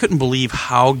him, and I couldn't believe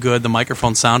how good the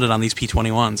microphone sounded on these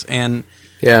P21s. And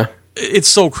yeah, it's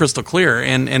so crystal clear.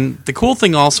 And the cool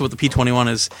thing also with the P21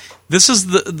 is this is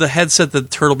the headset that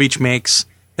Turtle Beach makes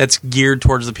that's geared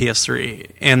towards the PS3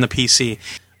 and the PC.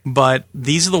 But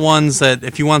these are the ones that,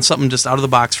 if you want something just out of the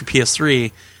box for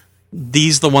PS3,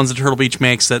 these are the ones that Turtle Beach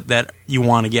makes that you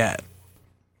want to get.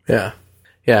 Yeah,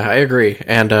 I agree.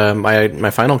 And my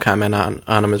final comment on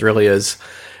them is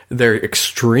they're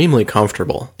extremely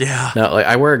comfortable. Yeah. Now,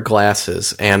 I wear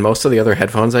glasses, and most of the other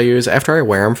headphones I use, after I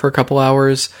wear them for a couple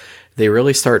hours, they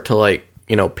really start to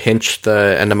pinch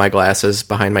the end of my glasses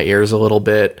behind my ears a little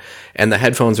bit, and the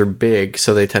headphones are big,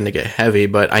 so they tend to get heavy,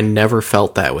 but I never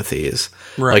felt that with these.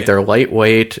 Right. Like, they're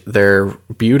lightweight, they're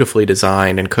beautifully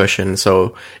designed and cushioned,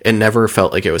 so it never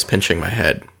felt like it was pinching my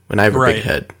head. And I have a big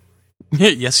head.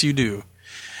 Yes, you do.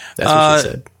 That's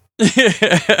what she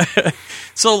said.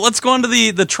 So let's go on to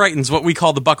the Tritons, what we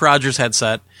call the Buck Rogers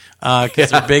headset,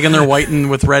 because they're big and they're white and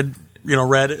with red.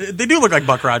 Red. They do look like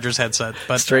Buck Rogers headset,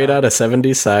 but straight out of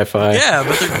 70s sci-fi.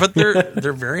 Yeah, but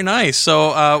they're very nice. So,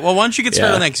 why don't you get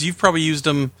started on that? Because you've probably used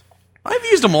them. I've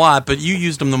used them a lot, but you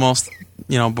used them the most,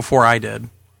 before I did.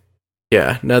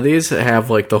 Yeah. Now these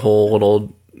have like the whole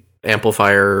little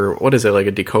amplifier. What is it, like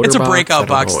a decoder? It's a box? breakout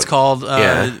box. It's called.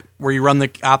 Where you run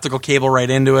the optical cable right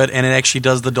into it, and it actually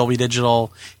does the Dolby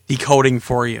Digital decoding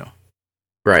for you.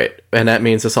 Right, and that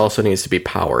means this also needs to be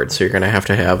powered, so you're going to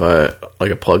have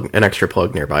an extra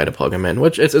plug nearby to plug them in,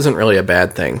 which isn't really a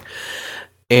bad thing.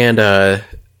 And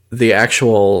the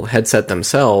actual headset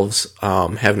themselves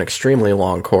have an extremely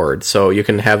long cord, so you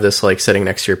can have this like sitting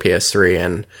next to your PS3,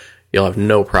 and you'll have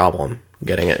no problem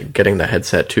getting the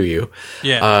headset to you.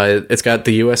 Yeah, it's got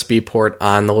the USB port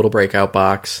on the little breakout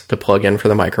box to plug in for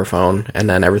the microphone, and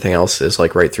then everything else is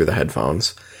like right through the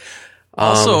headphones.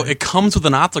 Also, it comes with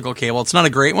an optical cable. It's not a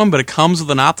great one, but it comes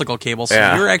with an optical cable, so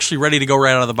you're actually ready to go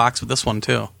right out of the box with this one,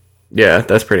 too. Yeah,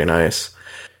 that's pretty nice.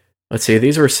 Let's see,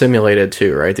 these were simulated,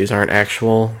 too, right? These aren't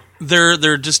actual...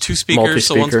 They're just two speakers,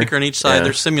 so one speaker on each side. Yeah.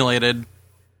 They're simulated.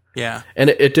 Yeah. And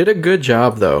it did a good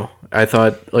job, though. I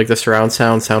thought, like, the surround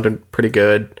sound sounded pretty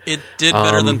good. It did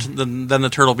better than the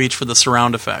Turtle Beach for the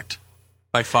surround effect,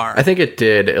 by far. I think it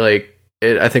did.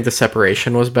 I think the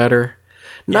separation was better.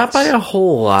 Not by a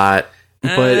whole lot.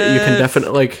 But you can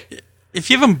definitely if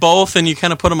you have them both and you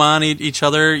kind of put them on each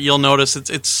other, you'll notice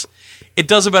it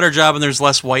does a better job, and there's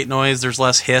less white noise, there's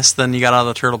less hiss than you got out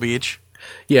of the Turtle Beach.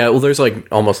 Yeah, well, there's like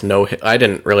almost no. I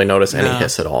didn't really notice any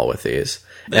hiss at all with these,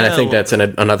 and I think that's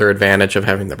another advantage of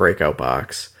having the breakout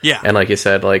box. Yeah, and like you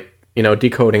said,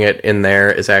 decoding it in there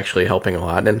is actually helping a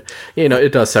lot, and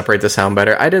it does separate the sound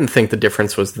better. I didn't think the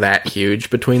difference was that huge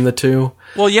between the two.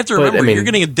 Well, you have to remember, you're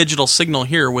getting a digital signal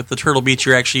here. With the Turtle Beach,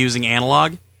 you're actually using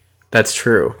analog. That's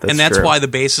true. That's why the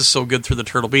bass is so good through the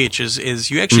Turtle Beach, is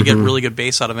you actually get really good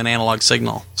bass out of an analog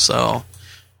signal. So,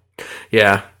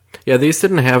 yeah, these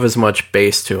didn't have as much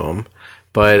bass to them,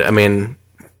 but I mean,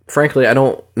 frankly, I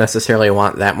don't necessarily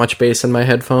want that much bass in my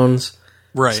headphones.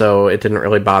 Right. So it didn't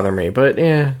really bother me. But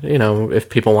yeah, if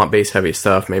people want bass heavy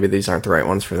stuff, maybe these aren't the right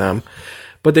ones for them.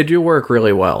 But they do work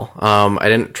really well. I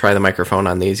didn't try the microphone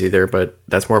on these either, but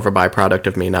that's more of a byproduct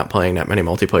of me not playing that many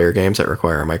multiplayer games that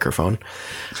require a microphone.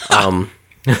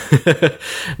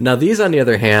 Now these, on the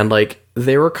other hand,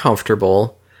 they were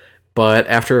comfortable, but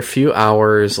after a few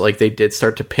hours, like, they did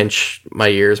start to pinch my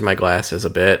ears, my glasses a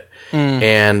bit.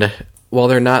 And while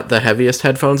they're not the heaviest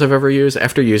headphones I've ever used,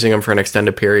 after using them for an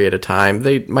extended period of time,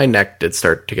 my neck did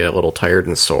start to get a little tired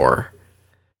and sore.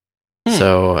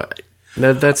 So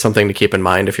that's something to keep in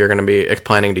mind if you're going to be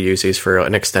planning to use these for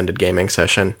an extended gaming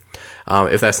session.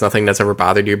 If that's nothing that's ever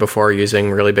bothered you before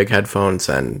using really big headphones,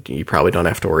 then you probably don't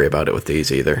have to worry about it with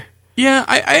these either. Yeah,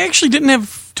 I actually didn't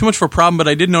have too much of a problem, but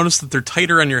I did notice that they're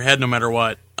tighter on your head no matter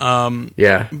what.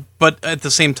 Yeah. But at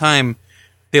the same time,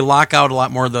 they lock out a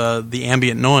lot more the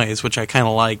ambient noise, which I kind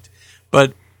of liked.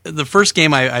 But the first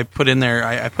game I put in there,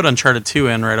 I put Uncharted 2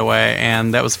 in right away,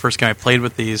 and that was the first game I played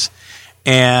with these.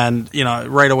 And,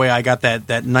 right away I got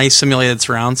that nice simulated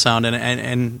surround sound,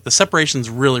 and the separation's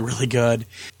really, really good.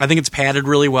 I think it's padded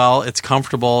really well. It's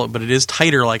comfortable, but it is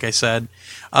tighter, like I said.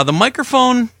 The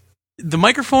microphone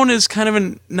is kind of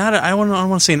I don't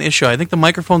want to say an issue. I think the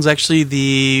microphone's actually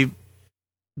the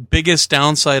biggest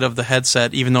downside of the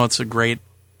headset, even though it's a great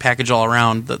package all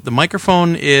around. The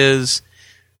microphone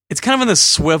it's kind of in this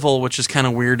swivel, which is kind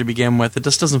of weird to begin with. It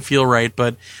just doesn't feel right,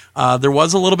 but there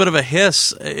was a little bit of a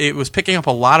hiss. It was picking up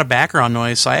a lot of background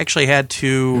noise, so I actually had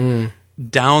to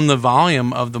down the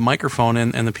volume of the microphone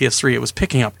in the PS3. It was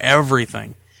picking up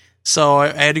everything. So I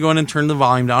had to go in and turn the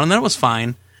volume down, and then it was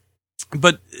fine.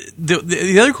 But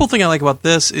the other cool thing I like about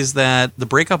this is that the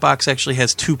breakout box actually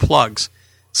has 2 plugs.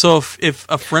 So if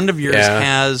a friend of yours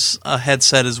has a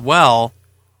headset as well,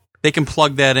 they can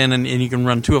plug that in, and you can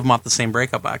run 2 of them off the same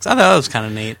breakout box. I thought that was kind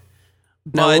of neat.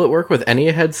 Now, will it work with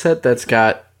any headset that's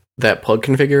got that plug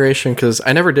configuration? Because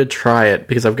I never did try it,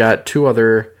 because I've got 2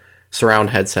 other surround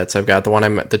headsets. I've got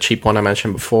the cheap one I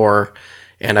mentioned before,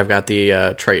 and I've got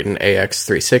the Triton AX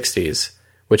 360s,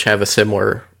 which have a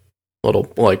similar little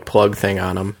plug thing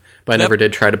on them. But I never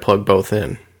did try to plug both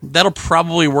in. That'll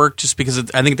probably work just because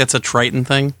I think that's a Triton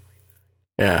thing.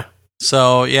 Yeah.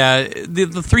 So yeah, the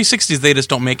 360s they just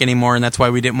don't make anymore, and that's why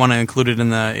we didn't want to include it in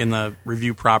the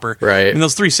review proper. Right. And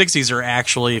those 360s are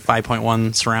actually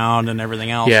 5.1 surround and everything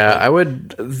else. Yeah,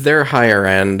 they're higher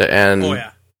end, and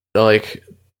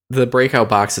the breakout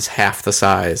box is half the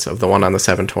size of the one on the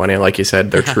 720. Like you said,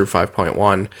 they're true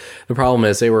 5.1. The problem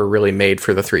is they were really made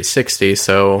for the 360,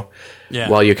 so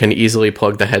while you can easily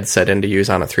plug the headset in to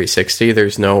use on a 360,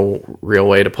 there's no real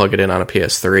way to plug it in on a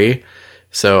PS3.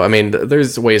 So, I mean,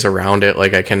 there's ways around it.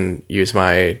 Like, I can use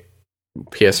my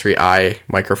PS3i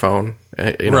microphone,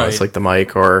 it's like the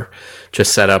mic, or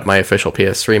just set up my official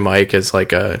PS3 mic as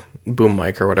like a boom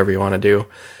mic or whatever you want to do.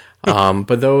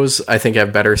 But those, I think,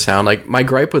 have better sound. Like, my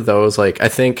gripe with those, I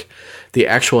think the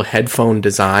actual headphone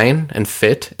design and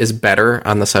fit is better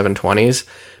on the 720s,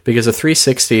 because the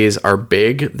 360s are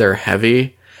big, they're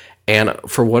heavy, and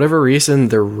for whatever reason,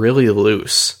 they're really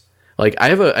loose. Like,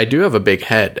 I do have a big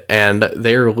head, and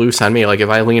they're loose on me. Like, if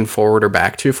I lean forward or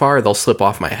back too far, they'll slip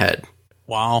off my head.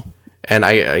 Wow. And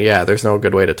there's no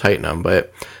good way to tighten them.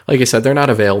 But like I said, they're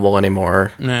not available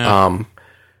anymore. No.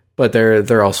 But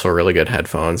they're also really good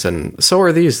headphones, and so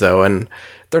are these, though. And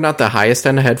they're not the highest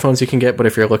end of headphones you can get, but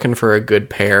if you're looking for a good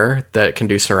pair that can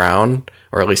do surround,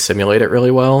 or at least simulate it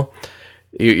really well,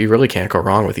 you really can't go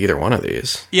wrong with either one of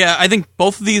these. Yeah, I think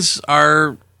both of these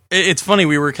are... It's funny,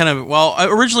 we were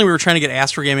originally we were trying to get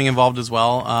Astro Gaming involved as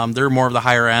well. They're more of the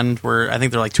higher end, where I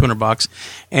think they're like $200,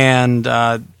 and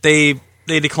they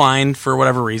declined for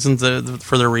whatever reasons,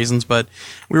 for their reasons. But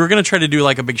we were going to try to do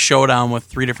like a big showdown with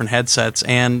 3 different headsets,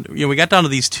 and we got down to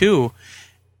these 2,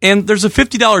 and there's a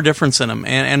 $50 difference in them.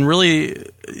 And really,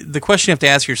 the question you have to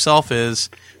ask yourself is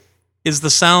the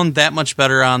sound that much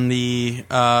better on the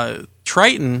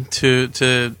Triton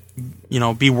to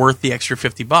be worth the extra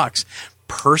 $50?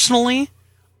 Personally,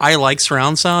 I like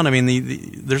surround sound. I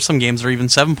mean, there's some games that are even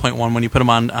 7.1 when you put them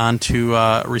onto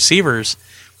receivers.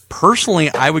 Personally,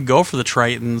 I would go for the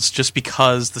Tritons just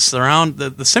because the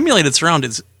simulated surround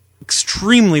is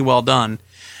extremely well done,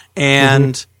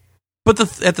 and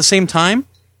but at the same time,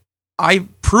 I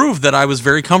proved that I was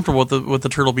very comfortable with the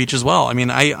Turtle Beach as well. I mean,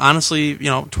 I honestly,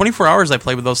 24 hours I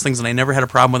played with those things, and I never had a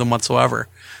problem with them whatsoever.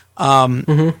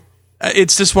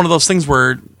 It's just one of those things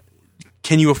where,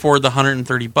 can you afford the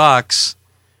 $130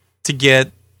 to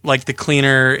get like the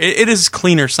cleaner? It is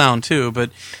cleaner sound too, but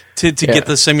to get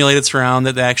the simulated surround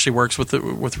that actually works with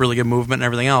really good movement and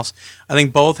everything else. I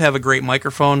think both have a great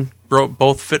microphone.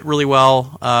 Both fit really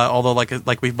well. Although,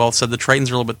 like we've both said, the Tritons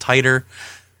are a little bit tighter,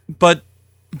 but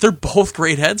they're both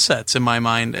great headsets in my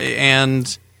mind.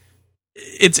 And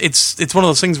it's one of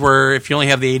those things where if you only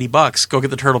have the $80, go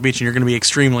get the Turtle Beach and you're going to be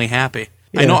extremely happy.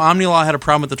 Yeah. I know OmniLaw had a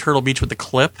problem with the Turtle Beach with the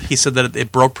clip. He said that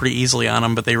it broke pretty easily on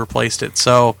him, but they replaced it.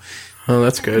 So, oh,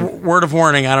 that's good. Word of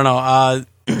warning, I don't know.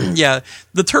 Yeah,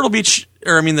 the Turtle Beach,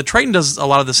 the Triton does a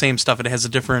lot of the same stuff. It has a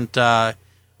different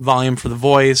volume for the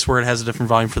voice, where it has a different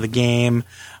volume for the game,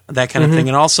 that kind of thing.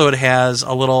 And also it has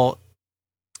a little,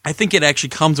 I think it actually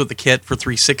comes with the kit for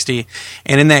 360.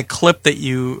 And in that clip that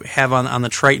you have on the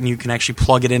Triton, you can actually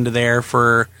plug it into there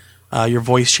for your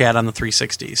voice chat on the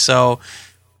 360. So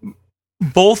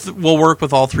both will work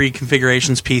with all three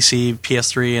configurations, PC,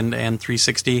 PS3, and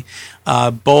 360.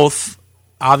 Both,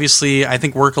 obviously, I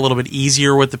think work a little bit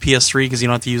easier with the PS3 because you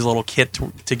don't have to use a little kit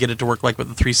to get it to work like with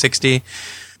the 360.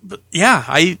 But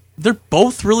yeah, they're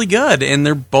both really good, and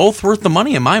they're both worth the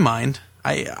money in my mind.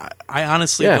 I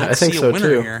honestly don't see a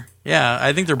winner here. Yeah,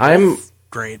 I think they're both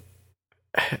great.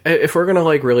 If we're gonna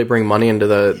really bring money into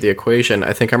the equation,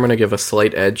 I think I'm gonna give a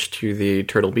slight edge to the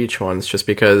Turtle Beach ones, just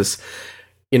because,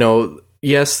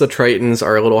 yes, the Tritons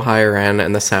are a little higher end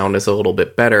and the sound is a little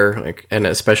bit better, and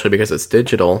especially because it's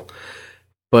digital.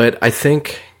 But I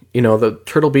think the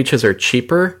Turtle Beaches are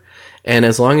cheaper. And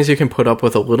as long as you can put up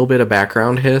with a little bit of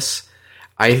background hiss,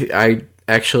 I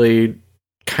actually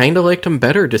kind of liked them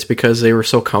better just because they were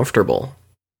so comfortable.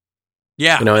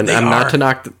 Yeah, and I'm not to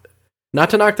knock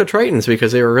the Tritons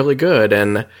because they were really good.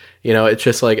 And it's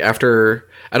just after,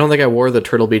 I don't think I wore the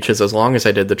Turtle Beaches as long as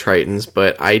I did the Tritons,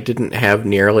 but I didn't have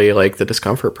nearly the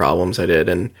discomfort problems I did.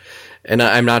 And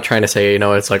I'm not trying to say,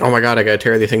 it's oh my God, I gotta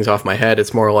tear these things off my head.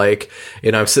 It's more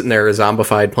I'm sitting there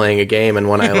zombified playing a game, and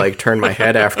when I turn my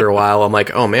head after a while, I'm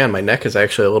oh man, my neck is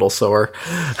actually a little sore.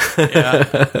 Yeah,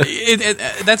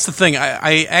 that's the thing.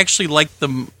 I actually like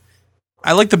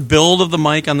I like the build of the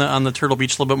mic on the Turtle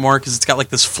Beach a little bit more because it's got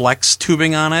this flex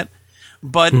tubing on it.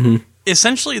 But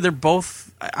essentially, they're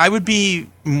both. I would be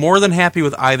more than happy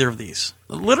with either of these.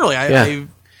 Literally,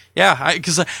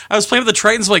 because I was playing with the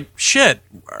Tritons, shit,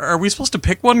 are we supposed to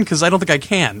pick one? Because I don't think I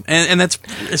can. And that's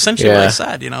essentially what I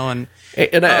said, And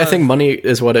I think money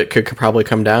is what it could probably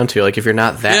come down to. If you're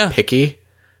not that picky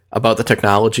about the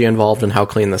technology involved and how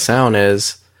clean the sound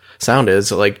is,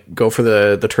 go for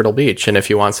the Turtle Beach. And if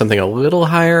you want something a little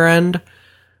higher end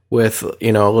with, a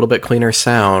little bit cleaner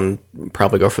sound,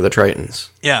 probably go for the Tritons.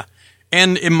 Yeah.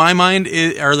 And in my mind,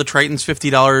 are the Tritons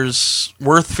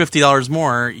worth $50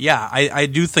 more? Yeah, I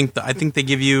do think that. I think they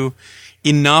give you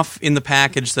enough in the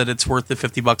package that it's worth the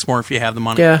 $50 more if you have the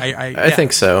money. Yeah, I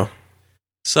think so.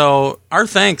 So our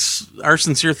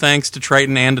sincere thanks to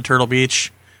Triton and to Turtle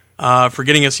Beach for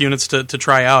getting us units to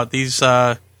try out. These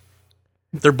they're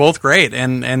both great,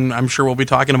 and I'm sure we'll be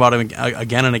talking about them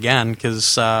again and again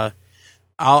because I'll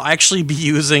actually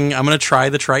be I'm going to try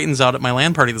the Tritons out at my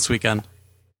LAN party this weekend.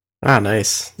 Ah,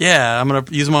 nice. Yeah, I'm going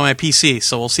to use them on my PC,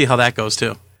 so we'll see how that goes,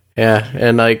 too. Yeah,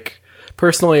 and,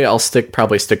 personally, I'll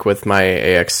probably stick with my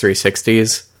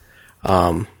AX360s,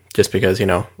 just because,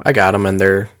 I got them and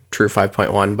they're true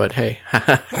 5.1, but hey,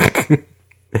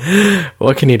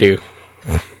 what can you do?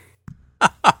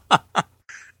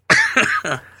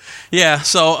 Yeah,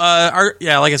 so,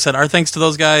 like I said, our thanks to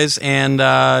those guys, and,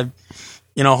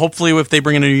 hopefully if they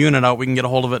bring a new unit out, we can get a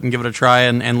hold of it and give it a try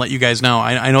and let you guys know.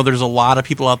 I know there's a lot of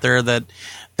people out there that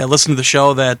listen to the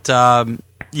show that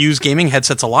use gaming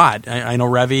headsets a lot. I know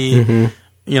Revy,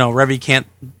 Revy can't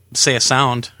say a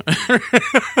sound.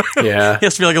 Yeah. He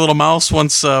has to be like a little mouse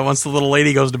once the little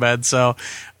lady goes to bed. So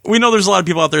we know there's a lot of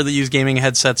people out there that use gaming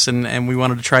headsets, and we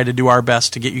wanted to try to do our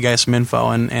best to get you guys some info.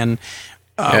 And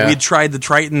we tried the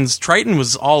Tritons. Triton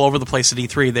was all over the place at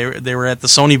E3. They were at the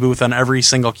Sony booth on every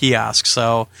single kiosk.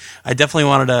 So I definitely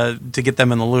wanted to get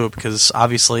them in the loop because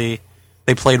obviously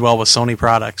they played well with Sony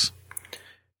products.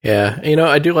 Yeah,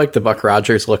 I do like the Buck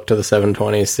Rogers look to the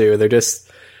 720s too. They're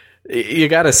just, you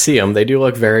got to see them. They do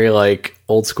look very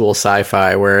old school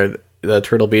sci-fi. Where the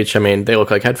Turtle Beach, they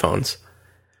look like headphones.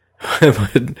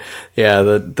 But yeah,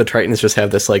 the Tritons just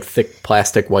have this thick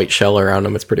plastic white shell around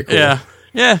them. It's pretty cool.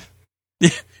 Yeah.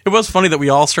 It was funny that we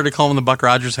all started calling the Buck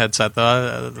Rogers headset,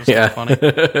 though. That was funny.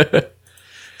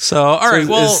 So, all right,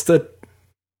 well...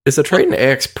 Is the Triton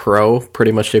AX Pro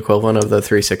pretty much the equivalent of the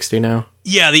 360 now?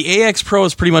 Yeah, the AX Pro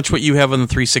is pretty much what you have on the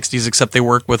 360s, except they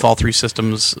work with all three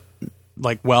systems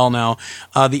well now.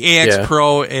 The AX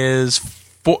Pro is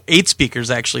 8 speakers,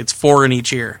 actually. It's 4 in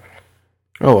each ear.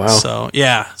 Oh, wow. So,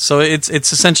 yeah. So it's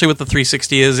essentially what the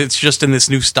 360 is. It's just in this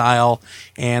new style,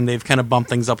 and they've kind of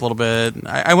bumped things up a little bit.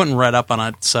 I went and read up on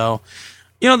it. So,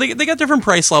 they got different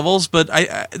price levels, but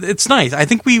it's nice. I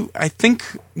think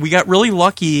we got really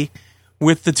lucky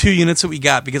with the 2 units that we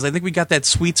got, because I think we got that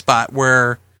sweet spot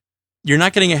where you're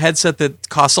not getting a headset that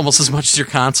costs almost as much as your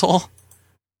console.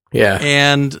 Yeah.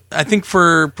 And I think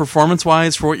for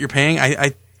performance-wise, for what you're paying,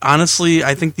 I honestly,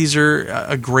 I think these are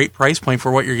a great price point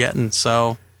for what you're getting.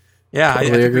 So, yeah, I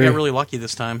think we got really lucky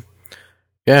this time.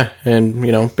 Yeah, and,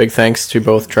 big thanks to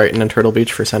both Triton and Turtle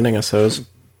Beach for sending us those.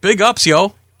 Big ups,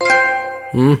 yo.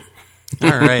 All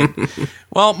right.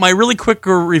 Well, my really quick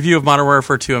review of Modern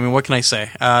Warfare 2, what can I say?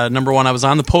 Number one, I was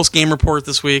on the post-game report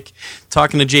this week,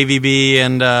 talking to JVB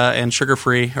and Sugar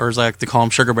Free, or as I like to call him,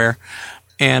 Sugar Bear,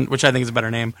 which I think is a better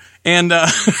name. And,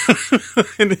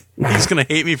 and he's going to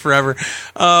hate me forever.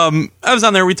 I was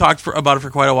on there. We talked about it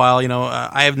for quite a while.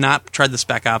 I have not tried the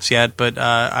Spec Ops yet, but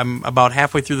I'm about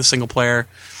halfway through the single player.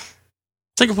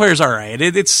 Single player's all right.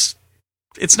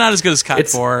 It's not as good as COD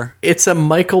 4. It's a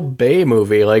Michael Bay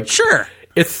movie. Sure.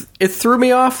 It threw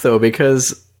me off though,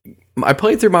 because I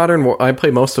played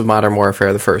most of Modern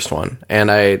Warfare, the first one,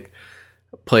 and I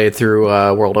played through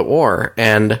World at War,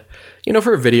 and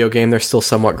for a video game, they're still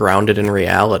somewhat grounded in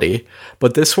reality.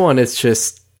 But this one, it's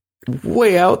just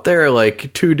way out there,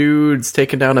 like two dudes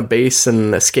taking down a base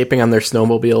and escaping on their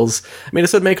snowmobiles.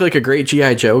 This would make a great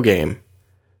G.I. Joe game.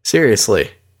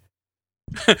 Seriously.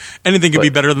 Anything could be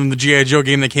better than the G.I. Joe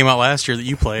game that came out last year that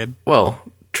you played. Well,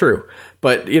 true.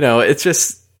 But, it's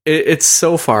just, it's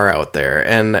so far out there.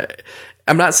 And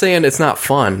I'm not saying it's not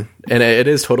fun. And it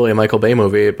is totally a Michael Bay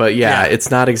movie. But yeah, it's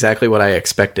not exactly what I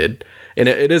expected. And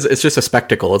it's just a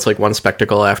spectacle. It's like one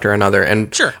spectacle after another.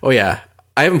 And sure. Oh, yeah.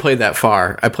 I haven't played that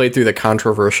far. I played through the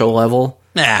controversial level.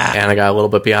 And I got a little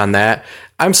bit beyond that.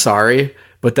 I'm sorry,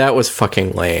 but that was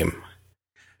fucking lame.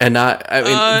 And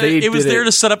it was there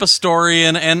to set up a story,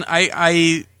 and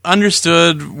I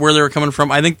understood where they were coming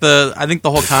from. I think the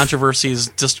whole controversy is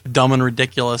just dumb and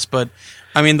ridiculous. But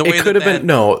the way it could have been.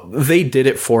 No, they did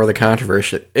it for the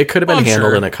controversy. It could have been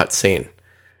handled in a cutscene.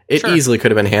 It easily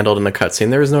could have been handled in a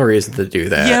cutscene. There was no reason to do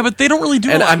that. Yeah, but they don't really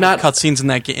do a lot of cutscenes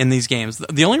in these games.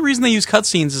 The only reason they use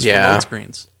cutscenes is for load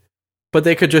screens. But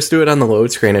they could just do it on the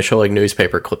load screen and show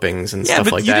newspaper clippings and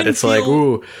stuff like that. It's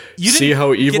ooh, see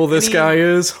how evil this guy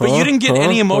is? Huh? But you didn't get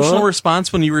any emotional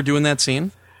response when you were doing that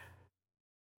scene?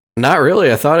 Not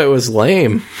really. I thought it was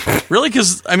lame. Really?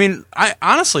 Because, I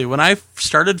honestly, when I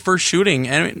started first shooting,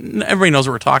 and everybody knows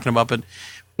what we're talking about, but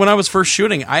when I was first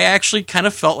shooting, I actually kind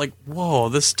of felt like, whoa,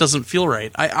 this doesn't feel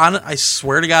right. I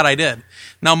swear to God I did.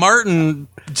 Now, Martin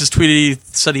just tweeted,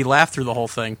 said he laughed through the whole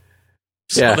thing.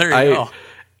 So there you go.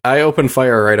 I opened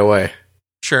fire right away.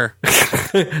 Sure.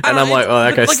 And I'm like, oh,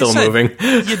 that guy's still moving.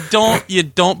 You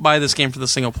don't buy this game for the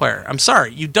single player. I'm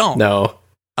sorry, you don't. No.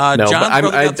 No,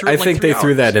 but I think they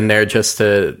threw that in there just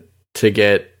to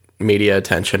get media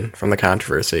attention from the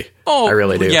controversy. Oh, I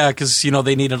really do. Yeah, because,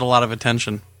 they needed a lot of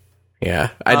attention.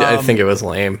 Yeah, I think it was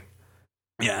lame.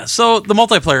 Yeah, so the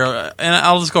multiplayer, and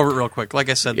I'll just go over it real quick. Like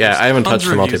I said, I haven't touched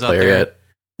the multiplayer yet.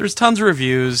 There's tons of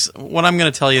reviews. What I'm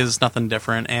going to tell you is nothing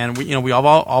different, and we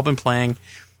all been playing.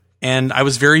 And I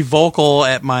was very vocal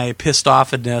at my pissed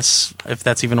offness, if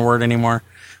that's even a word anymore,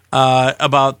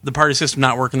 about the party system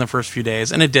not working the first few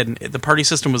days, and it didn't. The party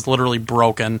system was literally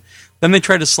broken. Then they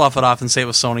tried to slough it off and say it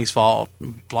was Sony's fault.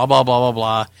 Blah blah blah blah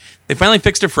blah. They finally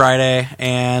fixed it Friday,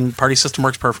 and party system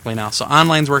works perfectly now. So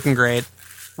online's working great,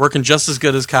 working just as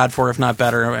good as COD 4, if not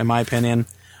better, in my opinion.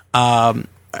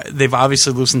 They've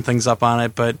obviously loosened things up on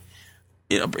it, but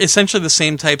essentially the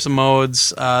same types of modes.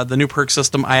 The new perk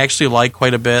system I actually like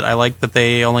quite a bit. I like that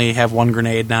they only have one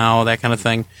grenade now, that kind of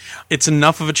thing. It's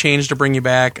enough of a change to bring you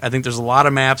back. I think there's a lot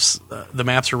of maps. The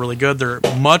maps are really good. They're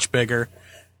much bigger.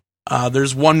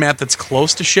 There's one map that's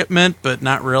close to shipment, but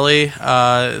not really.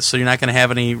 So you're not going to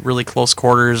have any really close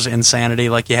quarters insanity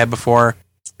like you had before.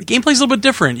 The gameplay's a little bit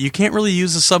different. You can't really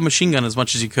use the submachine gun as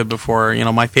much as you could before.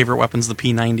 My favorite weapon's the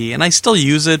P90, and I still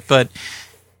use it, but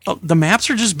the maps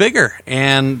are just bigger.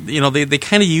 And, they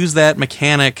kind of use that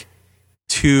mechanic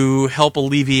to help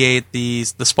alleviate the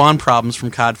spawn problems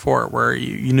from COD 4, where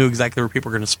you knew exactly where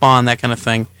people were going to spawn, that kind of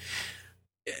thing.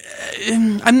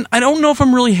 I don't know if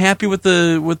I'm really happy with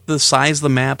the size of the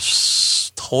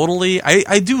maps totally.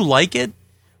 I do like it,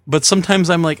 but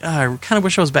sometimes I'm like, I kind of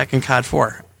wish I was back in COD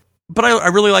 4. But I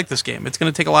really like this game. It's going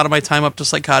to take a lot of my time up,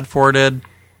 just like COD 4 did.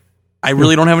 I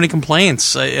really don't have any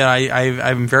complaints.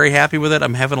 I'm very happy with it.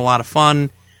 I'm having a lot of fun.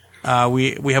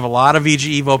 We have a lot of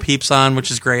VG Evo peeps on, which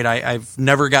is great. I've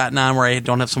never gotten on where I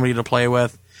don't have somebody to play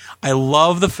with. I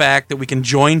love the fact that we can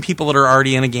join people that are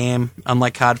already in a game,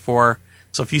 unlike COD 4.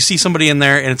 So if you see somebody in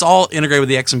there, and it's all integrated with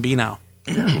the XMB now.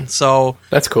 So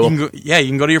that's cool. You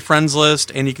can go to your friends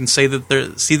list, and you can see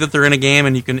that they're in a game,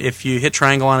 and you can, if you hit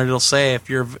triangle on it, it'll say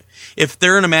if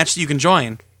they're in a match that you can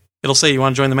join, it'll say you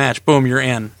want to join the match. Boom, you're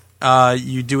in.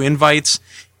 You do invites.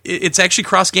 It's actually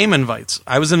cross game invites.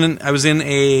 I was in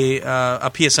a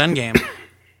PSN game,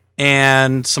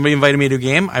 and somebody invited me to a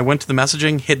game. I went to the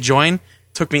messaging, hit join,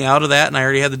 took me out of that, and I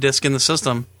already had the disc in the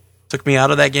system. Took me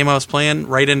out of that game I was playing,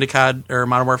 right into COD or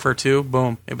Modern Warfare 2.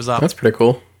 Boom, it was up. That's pretty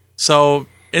cool. So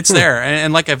it's there,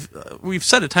 and like we've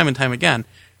said it time and time again,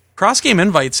 cross-game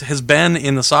invites has been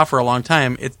in the software a long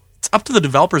time. It's up to the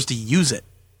developers to use it.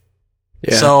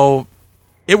 Yeah. So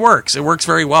it works. It works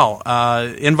very well.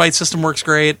 Invite system works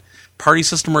great. Party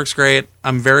system works great.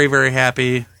 I'm very, very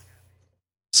happy.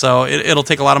 So it'll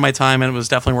take a lot of my time, and it was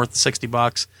definitely worth the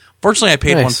 $60. Fortunately, I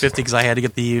paid $150 because I had to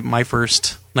get my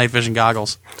first night vision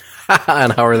goggles.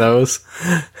 And how are those?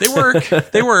 They work.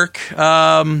 They work.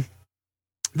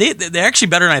 They're actually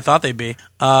better than I thought they'd be.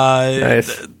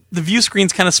 Nice. The view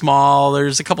screen's kind of small.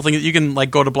 There's a couple things you can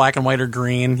like go to black and white or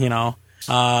green. You know,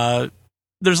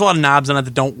 there's a lot of knobs in it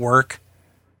that don't work,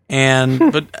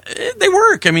 but they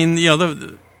work. I mean, you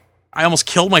know, I almost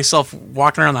killed myself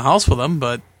walking around the house with them,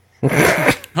 but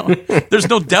there's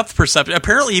no depth perception.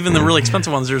 Apparently, even the really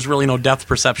expensive ones, there's really no depth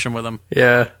perception with them.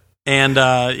 Yeah. And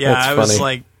I was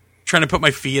like trying to put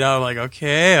my feet out, like,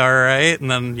 okay, all right,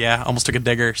 and then almost took a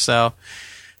digger. So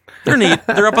they're neat.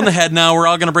 They're up on the head now. We're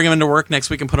all going to bring them into work next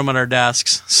week and put them on our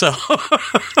desks. So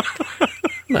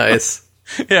nice.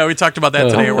 Yeah, we talked about that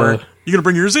today at work. You gonna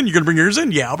bring yours in? You gonna bring yours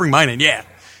in? Yeah, I'll bring mine in. Yeah.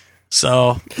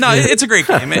 So no, it's a great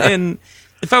game, and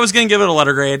if I was going to give it a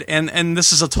letter grade, and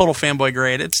this is a total fanboy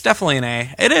grade, it's definitely an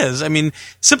A. It is. I mean,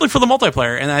 simply for the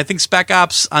multiplayer, and I think Spec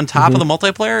Ops on top of the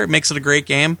multiplayer makes it a great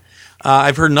game.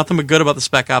 I've heard nothing but good about the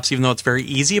Spec Ops, even though it's very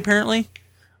easy apparently.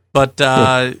 But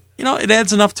you know, it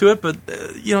adds enough to it. But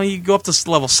you know, you go up to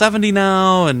level 70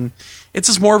 now, and it's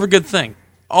just more of a good thing.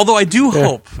 Although I do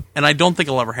hope, and I don't think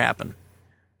it'll ever happen,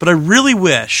 but I really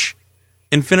wish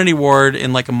Infinity Ward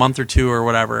in like a month or two or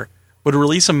whatever would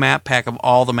release a map pack of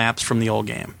all the maps from the old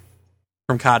game,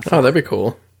 from COD 4. Oh, that'd be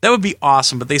cool. That would be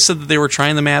awesome, but they said that they were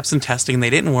trying the maps and testing, and they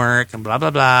didn't work, and blah,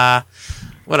 blah, blah.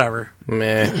 Whatever.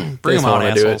 Meh. Bring them out,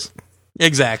 assholes.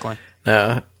 Exactly.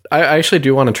 I actually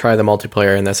do want to try the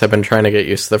multiplayer in this. I've been trying to get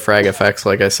used to the frag effects,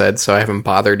 like I said, so I haven't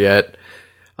bothered yet.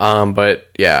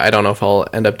 But yeah, I don't know if I'll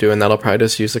end up doing that. I'll probably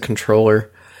just use the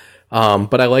controller.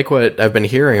 But I like what I've been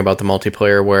hearing about the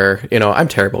multiplayer where, you know, I'm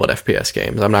terrible at FPS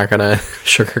games. I'm not going to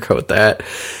sugarcoat that.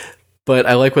 But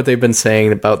I like what they've been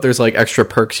saying about there's like extra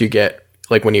perks you get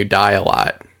like when you die a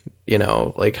lot, you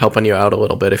know, like helping you out a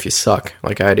little bit if you suck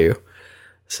like I do.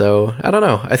 So I don't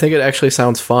know. I think it actually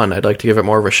sounds fun. I'd like to give it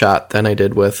more of a shot than I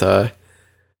did with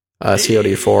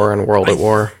COD4 and World at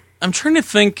War. I'm trying to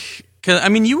think. 'Cause, I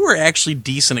mean, you were actually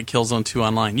decent at Killzone 2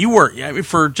 online. You were. I mean,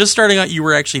 for just starting out, you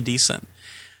were actually decent.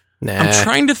 Nah. I'm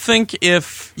trying to think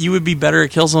if you would be better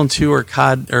at Killzone 2 or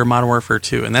COD or Modern Warfare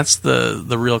 2, and that's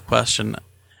the real question.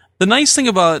 The nice thing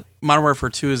about Modern Warfare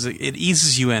 2 is it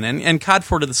eases you in, and COD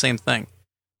 4 did the same thing.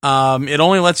 It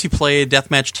only lets you play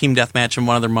deathmatch, team deathmatch in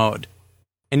one other mode.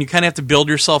 And you kind of have to build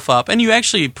yourself up, and you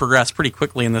actually progress pretty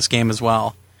quickly in this game as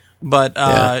well. But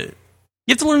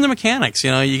you have to learn the mechanics.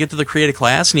 You know, you get to the create a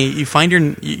class, and you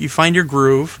find your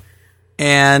groove,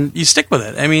 and you stick with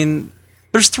it. I mean,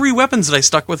 there's 3 weapons that I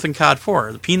stuck with in COD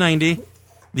 4: the P90,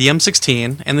 the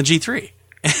M16, and the G3.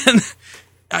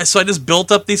 And so I just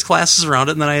built up these classes around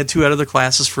it, and then I had 2 other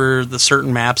classes for the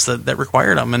certain maps that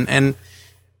required them. And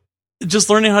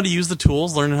just learning how to use the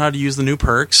tools, learning how to use the new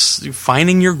perks,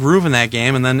 finding your groove in that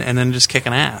game, and then just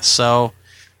kicking ass. So,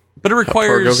 but it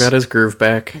requires. Porgo got his groove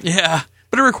back. Yeah,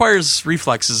 but it requires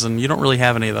reflexes, and you don't really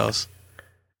have any of those.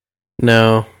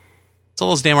 No, it's all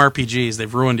those damn RPGs.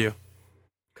 They've ruined you.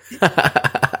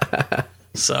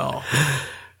 So.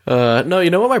 No,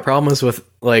 you know what my problem is with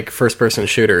like first-person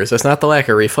shooters? It's not the lack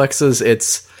of reflexes.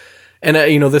 It's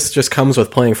you know, this just comes with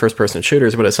playing first-person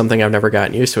shooters, but it's something I've never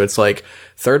gotten used to. It's like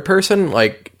third-person,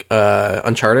 like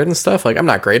Uncharted and stuff. Like, I'm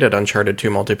not great at Uncharted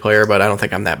 2 multiplayer, but I don't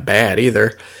think I'm that bad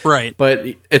either. Right. But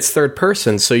it's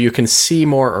third-person, so you can see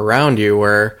more around you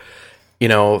where, you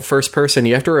know, first-person,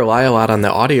 you have to rely a lot on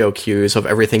the audio cues of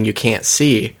everything you can't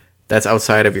see that's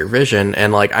outside of your vision.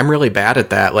 And, like, I'm really bad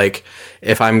at that. Like,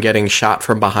 if I'm getting shot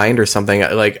from behind or something,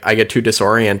 like, I get too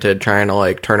disoriented trying to,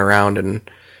 like, turn around and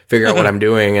figure out what I'm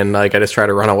doing, and like I just try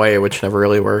to run away, which never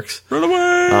really works. Run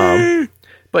away!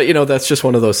 But you know, that's just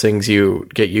one of those things you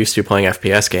get used to playing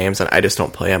FPS games, and I just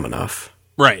don't play them enough.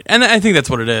 Right, and I think that's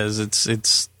what it is.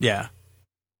 It's yeah.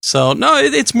 So no,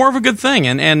 it's more of a good thing,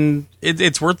 and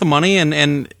it's worth the money,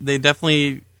 and they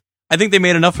definitely, I think they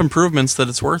made enough improvements that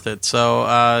it's worth it.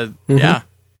 So yeah.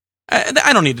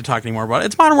 I don't need to talk anymore about it.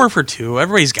 It's Modern Warfare 2.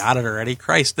 Everybody's got it already.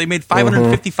 Christ, they made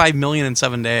 $555 million in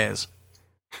 7 days.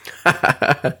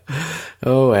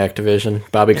 Oh, Activision.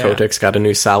 Bobby Kotick's got a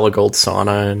new solid gold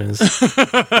sauna in his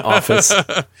office.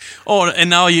 Oh, and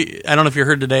now I don't know if you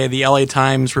heard today, the LA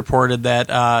Times reported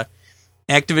that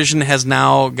Activision has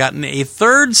now gotten a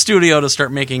third studio to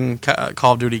start making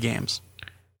Call of Duty games.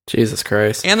 Jesus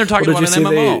Christ. And they're talking about an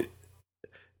MMO.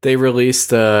 They released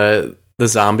the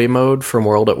zombie mode from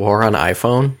World at War on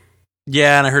iPhone.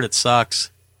 Yeah, and I heard it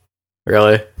sucks.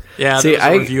 Really? Yeah, there was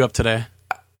a review up today.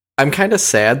 I'm kind of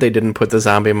sad they didn't put the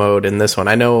zombie mode in this one.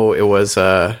 I know it was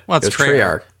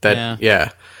Treyarch.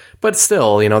 Yeah. But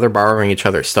still, they're borrowing each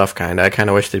other's stuff, kind of. I kind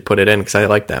of wish they'd put it in, because I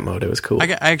liked that mode. It was cool.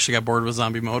 I actually got bored with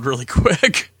zombie mode really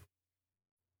quick.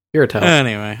 You're a tough.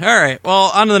 Anyway, all right.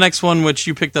 Well, on to the next one, which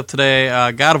you picked up today,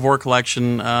 God of War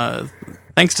Collection.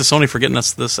 Thanks to Sony for getting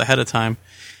us this ahead of time.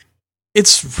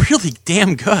 It's really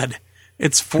damn good.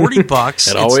 It's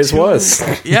 $40. It always was.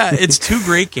 Yeah, it's 2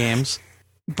 great games,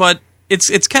 but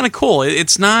it's kind of cool.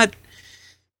 It's not.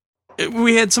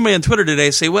 We had somebody on Twitter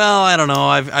today say, "Well, I don't know.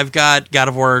 I've got God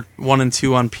of War 1 and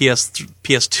 2 on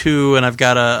PS2, and I've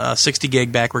got a 60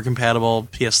 gig backward compatible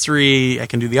PS3. I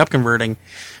can do the upconverting."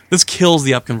 This kills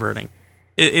the upconverting.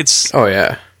 It's oh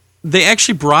yeah. They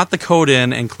actually brought the code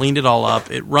in and cleaned it all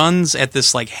up. It runs at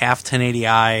this like half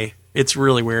 1080i. It's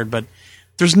really weird, but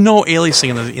there's no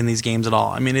aliasing in these games at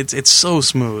all. I mean, it's so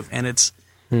smooth, and it's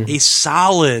a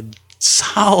solid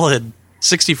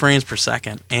 60 frames per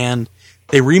second, and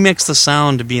they remix the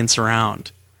sound to be in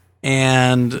surround.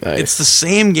 And It's the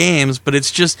same games, but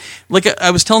it's just like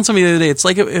I was telling somebody the other day, it's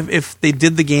like if they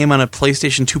did the game on a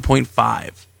PlayStation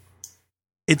 2.5.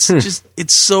 It's just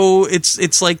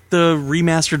it's like the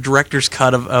remastered director's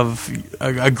cut of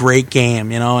a great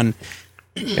game, and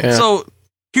so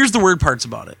here's the weird parts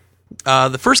about it.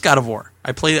 The first God of War,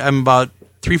 I'm about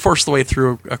 3/4 of the way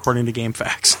through according to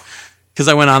GameFAQs, because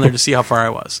I went on there to see how far I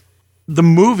was. The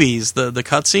movies, the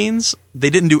cutscenes, they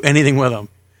didn't do anything with them.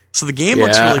 So the game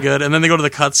looks really good, and then they go to the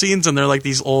cutscenes, and they're like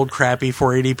these old crappy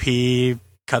 480p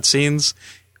cutscenes.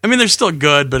 I mean, they're still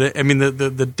good, but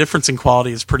the difference in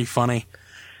quality is pretty funny.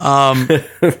 I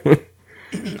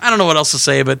don't know what else to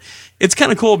say, but it's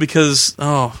kind of cool because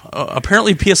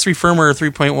apparently PS3 firmware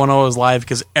 3.10 is live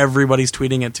because everybody's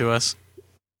tweeting it to us.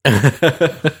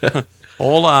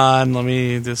 Hold on, let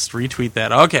me just retweet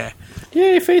that. Okay.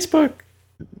 Yay, Facebook.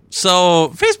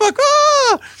 So, Facebook,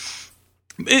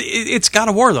 it's God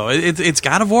of War, though. It's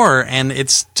God of War, and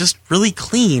it's just really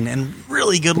clean and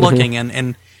really good looking,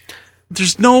 and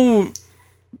there's no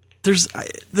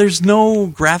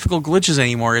graphical glitches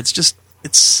anymore. It's just,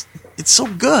 it's so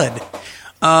good.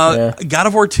 God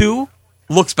of War 2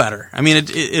 looks better. I mean,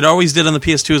 it always did on the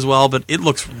PS2 as well, but it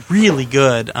looks really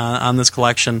good on this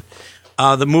collection.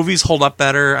 The movies hold up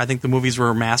better. I think the movies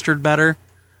were mastered better.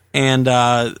 And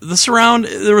the surround,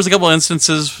 there was a couple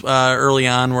instances early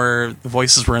on where the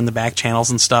voices were in the back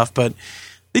channels and stuff, but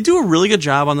they do a really good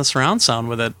job on the surround sound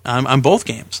with it on both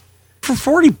games. For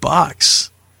 $40,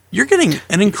 you're getting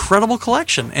an incredible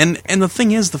collection. And the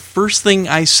thing is, the first thing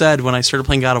I said when I started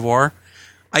playing God of War,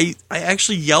 I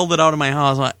actually yelled it out in my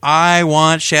house. Like, I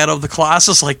want Shadow of the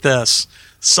Colossus like this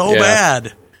so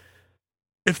bad.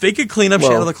 If they could clean up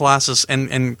Shadow of the Colossus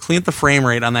and clean up the frame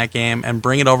rate on that game and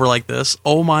bring it over like this,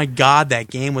 oh my god,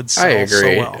 that game would sell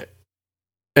so well.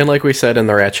 And like we said in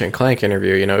the Ratchet and Clank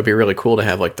interview, it'd be really cool to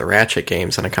have like the Ratchet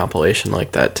games in a compilation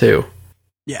like that too.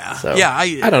 Yeah. So, yeah.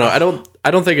 I don't know.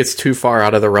 I don't think it's too far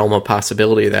out of the realm of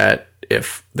possibility that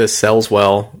if this sells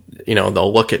well,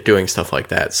 they'll look at doing stuff like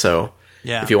that. So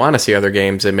if you want to see other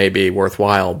games, it may be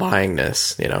worthwhile buying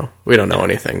this. We don't know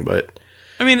anything, but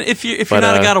I mean, if you're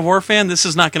not a God of War fan, this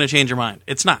is not going to change your mind.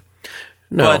 It's not.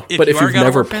 No, but if you've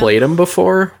never played them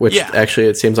before, which actually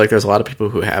it seems like there's a lot of people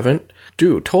who haven't,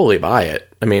 dude, totally buy it.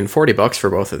 I mean, $40 for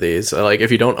both of these. Like,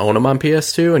 if you don't own them on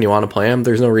PS2 and you want to play them,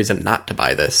 there's no reason not to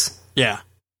buy this. Yeah.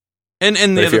 And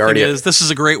the other thing is, this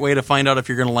is a great way to find out if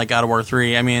you're going to like God of War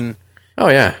 3. I mean,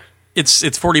 it's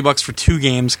 $40 for 2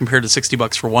 games compared to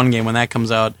 $60 for 1 game when that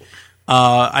comes out.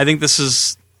 I think this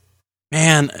is,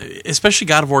 man, especially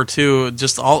God of War 2,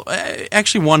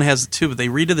 actually 1 has it too, but they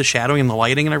redid the shadowing and the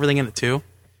lighting and everything in it too.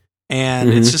 And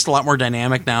it's just a lot more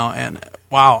dynamic now. And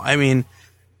wow, I mean,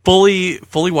 fully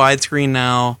widescreen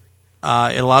now.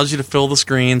 It allows you to fill the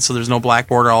screen so there's no black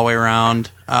border all the way around.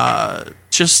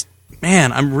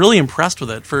 Man, I'm really impressed with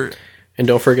it. And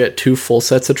don't forget 2 full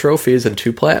sets of trophies and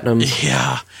 2 platinums.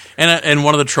 Yeah. And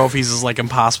one of the trophies is like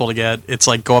impossible to get. It's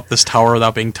like go up this tower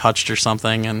without being touched or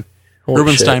something. And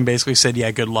Rubenstein basically said,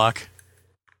 yeah, good luck.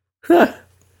 Huh.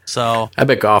 So I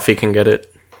bet Goffy can get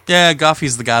it. Yeah,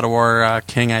 Goffy's the God of War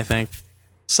king, I think.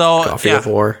 So Goffy of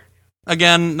War.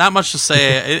 Again, not much to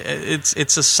say.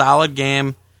 It's a solid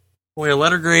game. Boy, a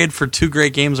letter grade for 2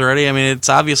 great games already. I mean, it's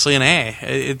obviously an A.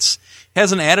 It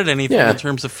hasn't added anything in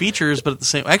terms of features, but at the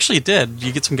same, actually it did.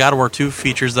 You get some God of War 2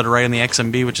 features that are right in the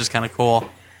XMB, which is kind of cool.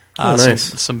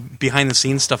 Nice. Some behind the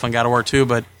scenes stuff on God of War 2,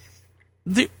 but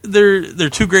they're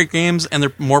two great games, and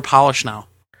they're more polished now.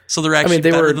 So they're actually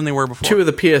better than they were before. Two of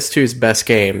the PS2's best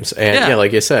games, and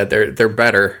like you said, they're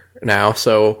better now.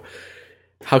 So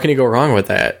how can you go wrong with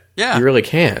that? Yeah, you really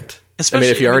can't. Especially,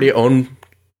 if you already own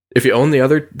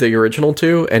the original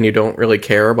two, and you don't really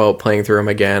care about playing through them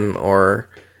again or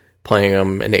playing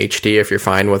them in HD, if you're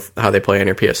fine with how they play on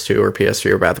your PS2 or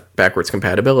PS3 or backwards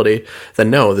compatibility, then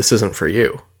no, this isn't for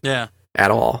you. Yeah,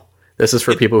 at all. This is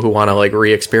for people who want to like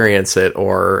re-experience it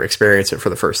or experience it for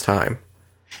the first time.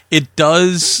 It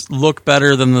does look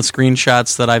better than the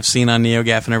screenshots that I've seen on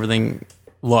NeoGAF and everything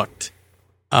looked.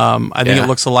 I think it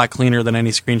looks a lot cleaner than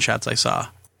any screenshots I saw.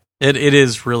 It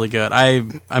is really good.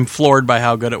 I'm floored by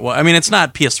how good it was. I mean, it's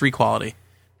not PS3 quality,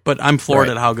 but I'm floored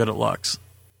at how good it looks.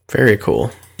 Very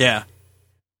cool. Yeah.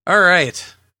 All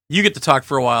right. You get to talk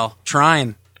for a while.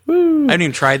 Trine. Woo. I haven't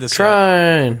even tried this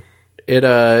Trine. Yet.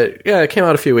 It came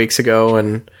out a few weeks ago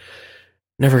and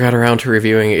never got around to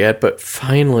reviewing it yet, but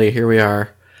finally here we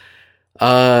are.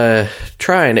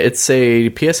 Trine, it's a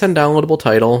PSN downloadable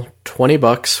title,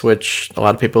 $20, which a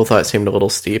lot of people thought seemed a little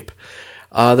steep.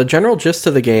 The general gist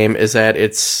of the game is that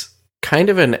it's kind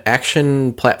of an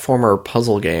action platformer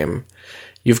puzzle game.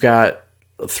 You've got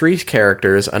 3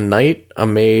 characters, a knight, a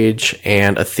mage,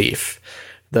 and a thief.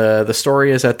 The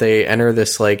story is that they enter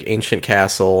this like ancient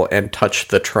castle and touch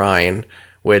the Trine,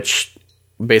 which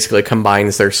basically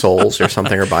combines their souls or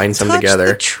something, or binds them together.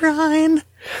 Touch the Trine.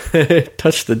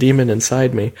 Touch the demon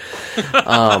inside me.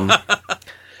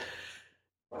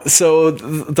 So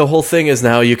the whole thing is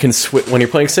now you can when you're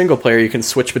playing single player, you can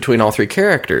switch between all 3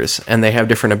 characters, and they have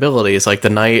different abilities. Like the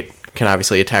knight can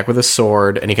obviously attack with a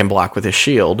sword, and he can block with his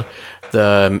shield.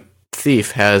 The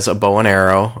thief has a bow and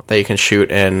arrow that you can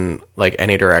shoot in like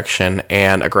any direction,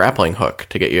 and a grappling hook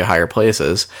to get you higher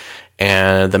places.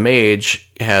 And the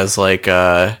mage has like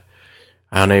a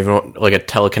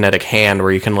telekinetic hand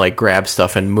where you can like grab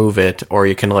stuff and move it, or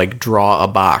you can like draw a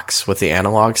box with the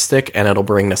analog stick, and it'll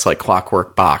bring this like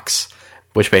clockwork box,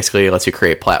 which basically lets you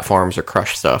create platforms or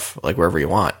crush stuff like wherever you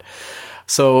want.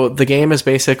 So the game is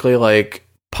basically like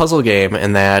puzzle game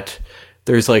in that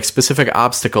there's like specific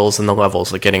obstacles in the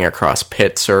levels, like getting across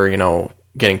pits or,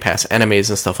 getting past enemies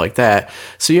and stuff like that.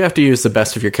 So you have to use the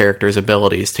best of your character's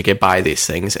abilities to get by these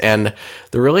things. And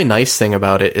the really nice thing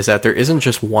about it is that there isn't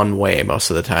just one way most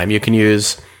of the time. You can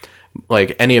use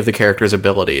like any of the character's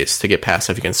abilities to get past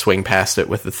it. You can swing past it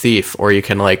with the thief, or you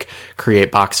can like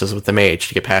create boxes with the mage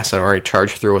to get past it, or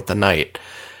charge through with the knight.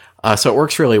 So it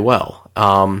works really well.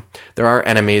 There are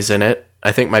enemies in it.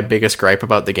 I think my biggest gripe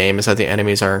about the game is that the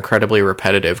enemies are incredibly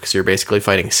repetitive, because you're basically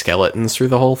fighting skeletons through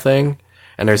the whole thing.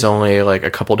 And there's only like a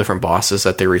couple different bosses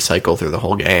that they recycle through the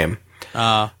whole game.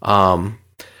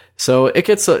 So it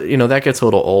gets, that gets a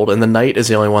little old. And the knight is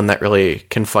the only one that really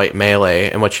can fight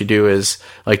melee. And what you do is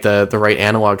like the right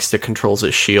analog stick controls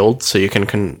its shield. So you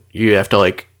have to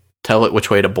like tell it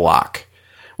which way to block,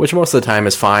 which most of the time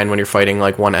is fine when you're fighting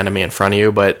like one enemy in front of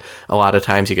you. But a lot of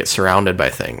times you get surrounded by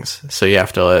things. So you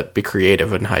have to be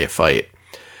creative in how you fight.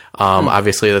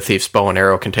 Obviously, the thief's bow and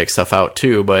arrow can take stuff out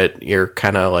too, but you're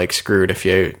kind of like screwed if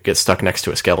you get stuck next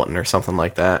to a skeleton or something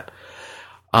like that.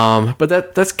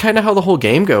 But that's kind of how the whole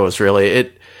game goes, really.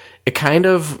 It kind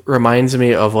of reminds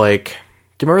me of like,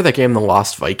 do you remember that game, The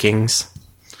Lost Vikings?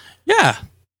 Yeah.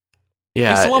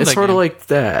 Yeah, it's sort of like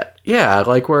that. Yeah,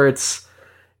 like where it's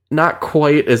not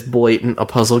quite as blatant a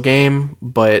puzzle game,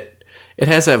 but it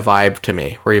has that vibe to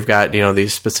me, where you've got,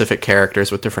 these specific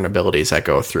characters with different abilities that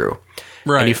go through.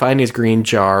 Right. And you find these green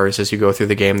jars as you go through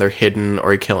the game. They're hidden,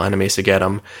 or you kill enemies to get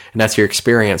them. And that's your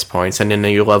experience points. And then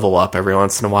you level up every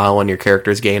once in a while when your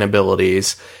characters gain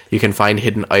abilities. You can find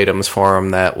hidden items for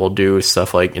them that will do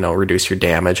stuff like, reduce your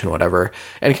damage and whatever.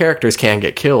 And characters can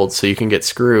get killed, so you can get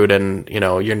screwed and,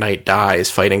 your knight dies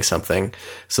fighting something.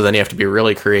 So then you have to be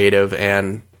really creative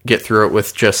and get through it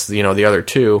with just, the other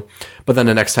 2. But then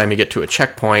the next time you get to a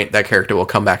checkpoint, that character will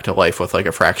come back to life with like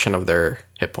a fraction of their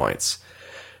hit points.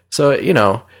 So,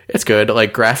 it's good.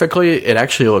 Like, graphically, it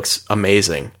actually looks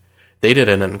amazing. They did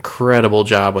an incredible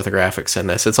job with the graphics in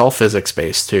this. It's all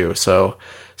physics-based, too. So,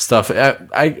 stuff...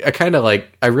 I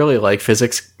really like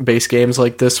physics-based games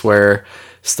like this, where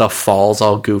stuff falls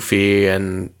all goofy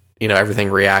and, everything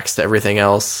reacts to everything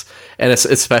else. And it's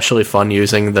especially fun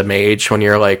using the mage when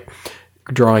you're, like,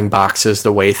 drawing boxes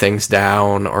to weigh things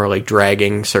down, or, like,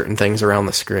 dragging certain things around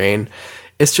the screen.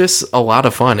 It's just a lot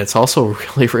of fun. It's also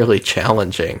really, really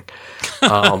challenging.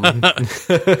 A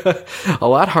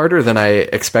lot harder than I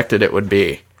expected it would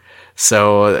be.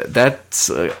 So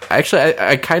that's... actually,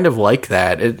 I kind of like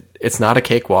that. It's not a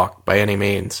cakewalk by any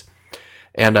means.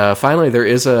 And finally, there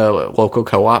is a local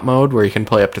co-op mode where you can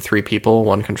play up to 3 people,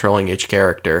 one controlling each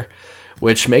character,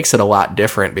 which makes it a lot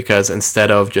different because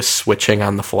instead of just switching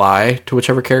on the fly to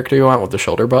whichever character you want with the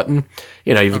shoulder button,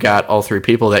 you've got all 3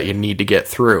 people that you need to get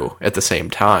through at the same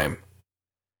time.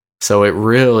 So it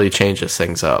really changes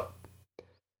things up.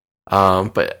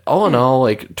 But all in all,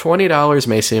 like $20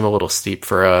 may seem a little steep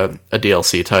for a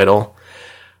DLC title,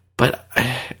 but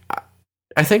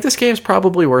I think this game's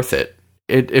probably worth it.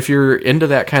 If you're into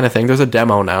that kind of thing, there's a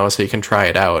demo now, so you can try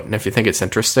it out. And if you think it's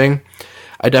interesting,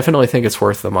 I definitely think it's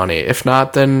worth the money. If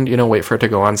not, then, wait for it to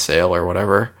go on sale or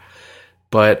whatever.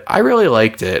 But I really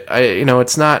liked it.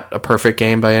 It's not a perfect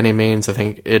game by any means. I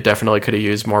think it definitely could have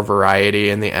used more variety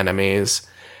in the enemies.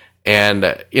 And,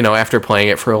 after playing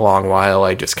it for a long while,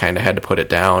 I just kind of had to put it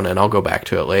down, and I'll go back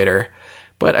to it later.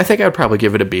 But I think I would probably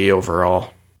give it a B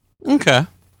overall. Okay.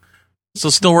 So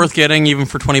still worth getting, even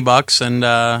for $20,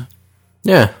 and,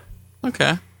 yeah.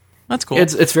 Okay. That's cool.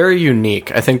 It's very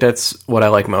unique. I think that's what I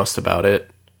like most about it.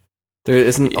 There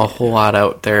isn't a whole lot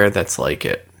out there that's like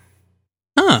it.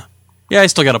 Huh. Yeah, I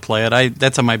still got to play it.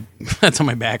 That's on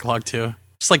my backlog too.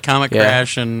 Just like Comic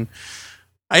Crash, and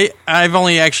I've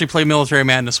only actually played Military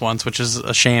Madness once, which is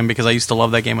a shame because I used to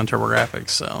love that game on TurboGrafx.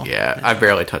 So yeah, I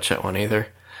barely touched that one either.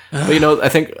 But I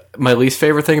think my least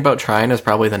favorite thing about Trine is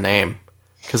probably the name,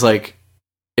 because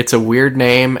it's a weird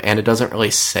name and it doesn't really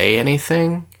say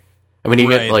anything. I mean, you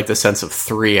get like the sense of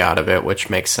 3 out of it, which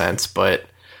makes sense, but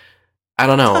I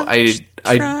don't know. I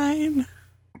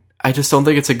just don't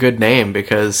think it's a good name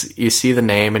because you see the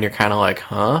name and you're kind of like,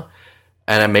 huh?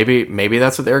 And maybe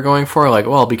that's what they were going for. Like,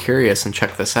 well, I'll be curious and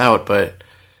check this out. But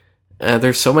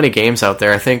there's so many games out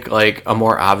there. I think like a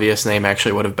more obvious name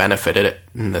actually would have benefited it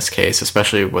in this case,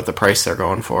 especially with the price they're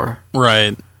going for.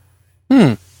 Right.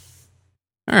 All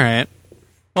right.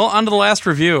 Well, on to the last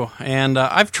review. And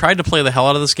I've tried to play the hell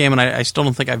out of this game, and I still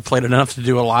don't think I've played it enough to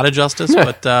do a lot of justice.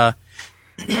 But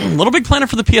Little Big Planet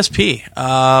for the PSP.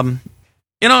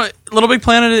 Little Big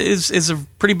Planet is a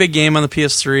pretty big game on the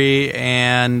PS3,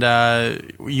 and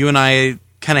you and I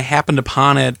kind of happened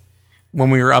upon it when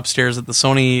we were upstairs at the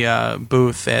Sony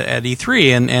booth at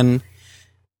E3, and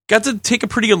got to take a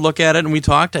pretty good look at it, and we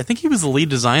talked. I think he was the lead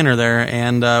designer there,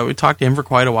 and we talked to him for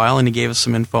quite a while, and he gave us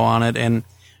some info on it, and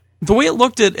the way it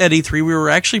looked at E3, we were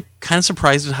actually kind of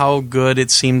surprised at how good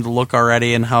it seemed to look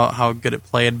already and how good it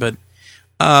played, but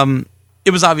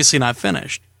it was obviously not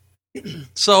finished.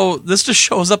 So this just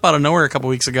shows up out of nowhere a couple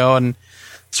weeks ago, and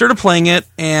started playing it,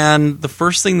 and the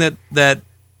first thing that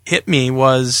hit me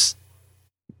was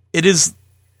it is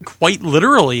quite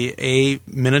literally a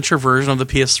miniature version of the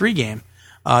PS3 game.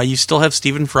 You still have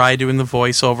Stephen Fry doing the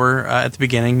voiceover at the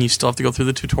beginning. You still have to go through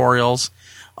the tutorials,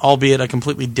 albeit a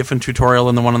completely different tutorial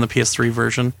than the one on the PS3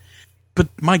 version. But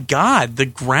my God, the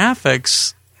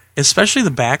graphics, especially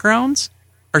the backgrounds,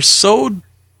 are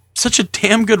such a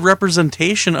damn good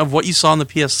representation of what you saw on the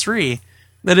PS3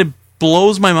 that it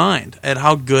blows my mind at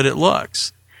how good it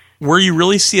looks. Where you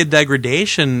really see a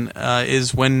degradation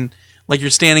is when, like, you're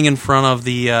standing in front of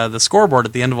the scoreboard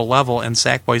at the end of a level and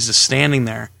Sackboy's just standing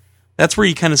there. That's where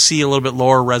you kind of see a little bit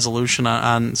lower resolution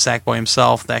on Sackboy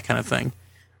himself, that kind of thing.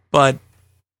 But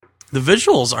the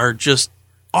visuals are just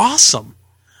awesome.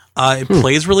 It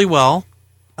plays really well.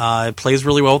 It plays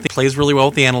really well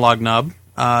with the analog nub.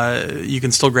 You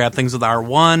can still grab things with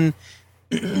R1.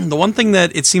 The one thing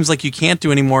that it seems like you can't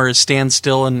do anymore is stand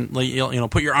still and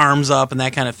put your arms up and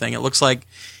that kind of thing. It looks like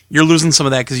you're losing some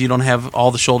of that because you don't have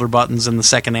all the shoulder buttons and the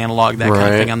second analog, that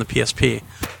kind of thing on the PSP.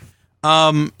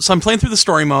 So I'm playing through the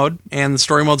story mode, and the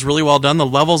story mode's really well done. The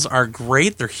levels are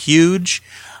great. They're huge.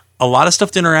 A lot of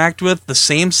stuff to interact with. The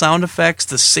same sound effects,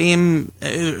 the same...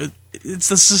 It's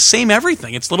the same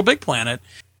everything. It's Little Big Planet.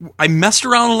 I messed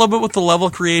around a little bit with the level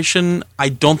creation. I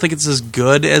don't think it's as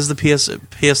good as the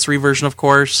PS3 version, of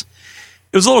course.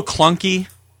 It was a little clunky.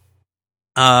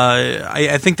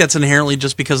 I think that's inherently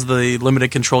just because of the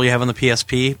limited control you have on the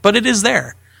PSP, but it is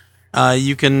there.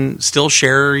 You can still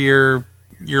share your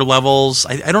levels.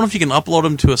 I don't know if you can upload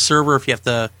them to a server, if you have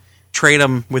to trade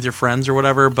them with your friends or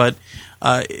whatever, but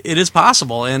it is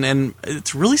possible, and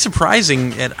it's really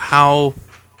surprising at how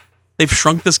they've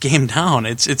shrunk this game down.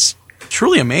 It's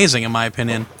truly amazing, in my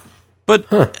opinion. But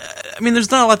I mean,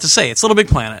 there's not a lot to say. It's Little Big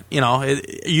Planet,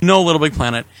 Little Big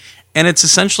Planet, and it's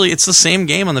the same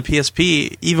game on the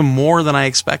PSP, even more than I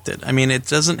expected. I mean, it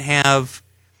doesn't have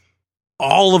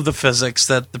all of the physics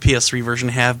that the PS3 version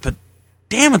have, but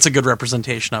damn, it's a good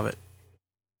representation of it.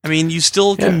 I mean, you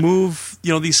still can move,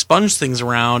 these sponge things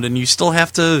around, and you still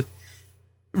have to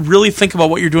really think about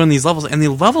what you're doing in these levels, and the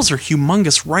levels are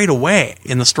humongous right away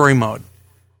in the story mode.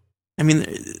 I mean,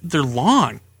 they're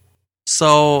long.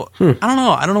 So I don't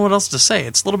know. I don't know what else to say.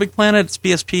 It's Little Big Planet. It's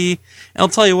PSP. And I'll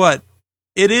tell you what.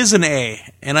 It is an A,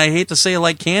 and I hate to say it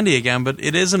like candy again, but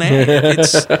it is an A.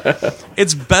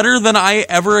 It's better than I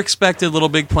ever expected Little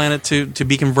Big Planet to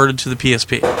be converted to the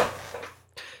PSP.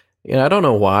 Yeah, I don't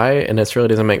know why, and this really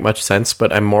doesn't make much sense,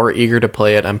 but I'm more eager to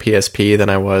play it on PSP than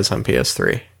I was on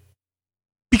PS3.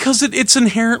 Because it's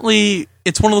inherently,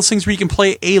 it's one of those things where you can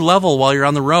play a level while you're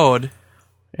on the road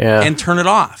and turn it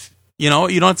off. You know,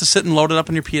 you don't have to sit and load it up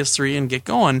on your PS3 and get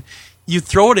going. You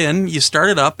throw it in, you start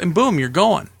it up, and boom, you're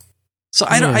going. So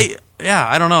I don't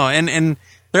know, and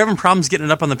they're having problems getting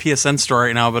it up on the PSN store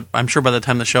right now. But I'm sure by the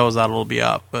time the show is out, it'll be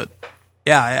up. But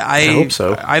yeah, I hope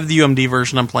so. I have the UMD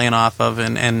version I'm playing off of,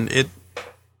 and it,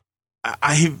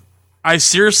 I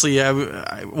seriously,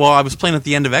 I was playing at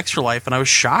the end of Extra Life, and I was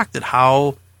shocked at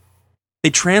how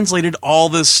they translated all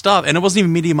this stuff, and it wasn't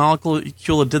even Media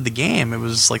Molecule that did the game. It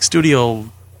was like not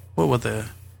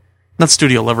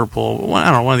Studio Liverpool. I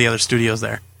don't know, one of the other studios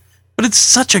there. But it's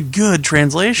such a good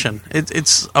translation.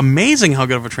 It's amazing how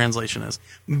good of a translation is.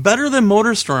 Better than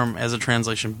MotorStorm as a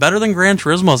translation. Better than Gran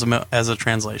Turismo as a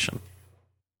translation.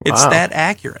 It's that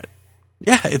accurate.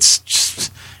 Yeah,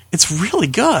 it's really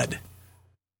good.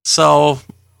 So,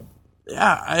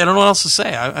 yeah, I don't know what else to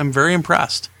say. I'm very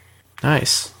impressed.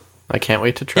 Nice. I can't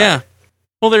wait to try. Yeah.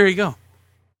 Well, there you go.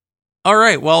 All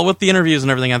right. Well, with the interviews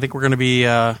and everything, I think we're going to be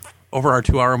over our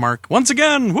 2-hour mark once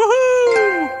again.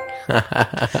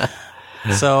 Woohoo!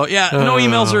 So, yeah, no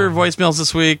emails or voicemails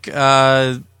this week.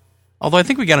 Although I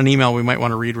think we got an email we might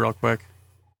want to read real quick.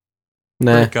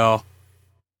 Nah. Where'd it go?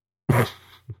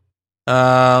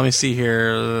 Let me see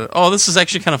here. Oh, this is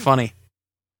actually kind of funny.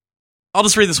 I'll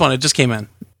just read this one. It just came in.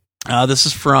 This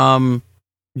is from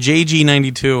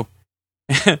JG92.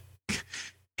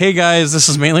 Hey guys, this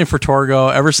is mainly for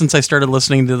Torgo. Ever since I started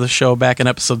listening to the show back in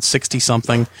episode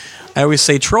 60-something, I always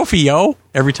say trophy, yo,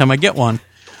 every time I get one.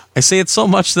 I say it so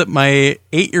much that my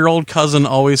 8-year-old cousin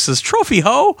always says trophy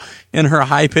ho in her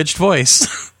high-pitched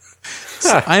voice.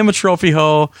 So I am a trophy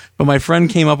ho, but my friend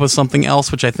came up with something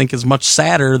else which I think is much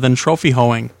sadder than trophy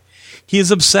hoeing. He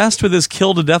is obsessed with his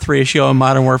kill-to-death ratio in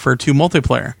Modern Warfare 2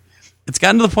 multiplayer. It's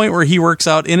gotten to the point where he works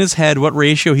out in his head what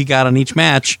ratio he got on each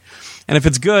match, and if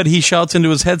it's good, he shouts into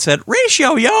his headset,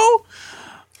 ratio, yo!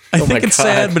 I think it's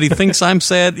sad, but he thinks I'm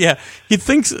sad. Yeah, he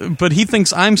thinks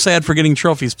I'm sad for getting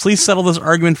trophies. Please settle this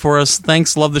argument for us.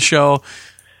 Thanks, love the show.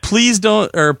 Please don't,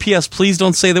 or P.S. Please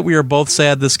don't say that we are both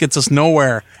sad. This gets us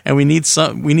nowhere, and we need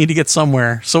to get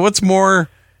somewhere. So what's more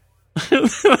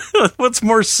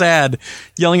sad,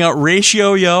 yelling out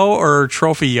ratio yo or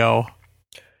trophy yo?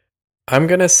 I'm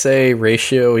gonna say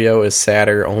ratio yo is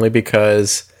sadder only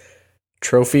because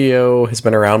Trophy Yo has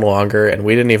been around longer, and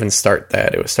we didn't even start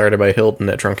that. It was started by Hilton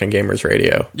at Drunken Gamers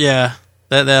Radio. Yeah,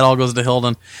 that all goes to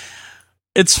Hilton.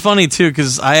 It's funny, too,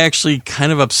 because I actually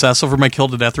kind of obsess over my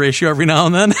kill-to-death ratio every now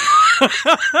and then.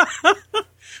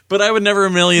 But I would never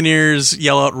in a million years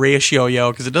yell out ratio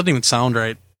yo, because it doesn't even sound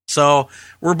right. So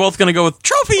we're both going to go with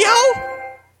trophy yo!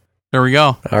 There we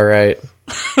go. All right.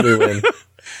 We win.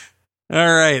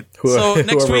 All right. So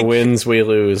next whoever week, wins, we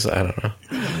lose. I don't know.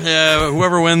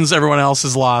 Whoever wins, everyone else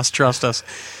is lost. Trust us.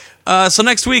 So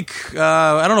next week,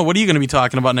 I don't know. What are you going to be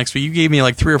talking about next week? You gave me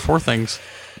like 3 or 4 things.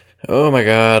 Oh my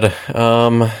god.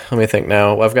 Let me think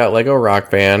now. Well, I've got Lego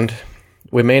Rock Band.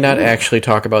 We may not actually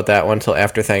talk about that one until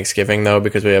after Thanksgiving, though,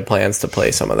 because we have plans to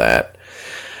play some of that.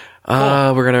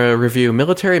 Cool. We're going to review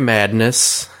Military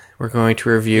Madness. We're going to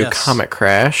review Comet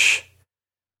Crash.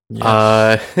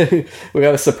 Yes. We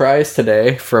got a surprise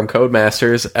today from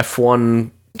Codemasters,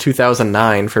 F1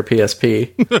 2009 for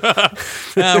PSP.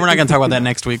 We're not going to talk about that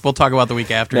next week. We'll talk about the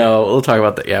week after. No, we'll talk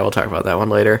about that. Yeah, we'll talk about that one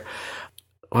later.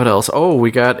 What else? Oh,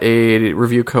 we got a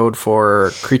review code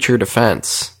for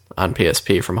Defense on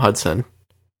PSP from Hudson.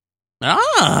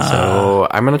 So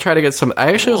I'm going to try to get some...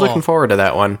 I actually was looking forward to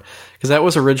that one, because that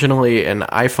was originally an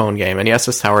iPhone game, and yes,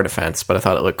 it's tower defense, but I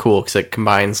thought it looked cool, because it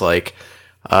combines, like,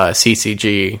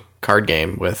 CCG card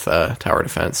game with tower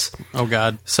defense. Oh,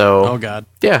 God. So... Oh, God.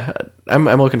 Yeah, I'm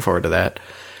looking forward to that.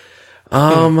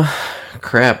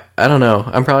 Crap. I don't know.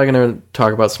 I'm probably going to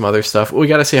talk about some other stuff. We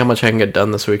got to see how much I can get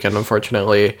done this weekend,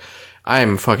 unfortunately.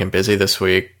 I'm fucking busy this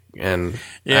week, and...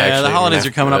 Yeah, the holidays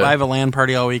are coming up. I have a LAN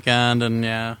party all weekend, and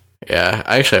yeah... Yeah,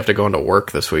 I actually have to go into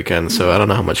work this weekend, so I don't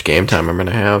know how much game time I'm going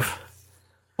to have.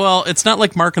 Well, it's not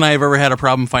like Mark and I have ever had a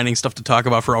problem finding stuff to talk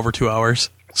about for over 2 hours.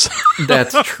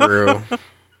 That's true.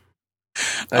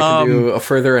 I can do a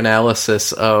further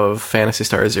analysis of Phantasy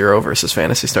Star Zero versus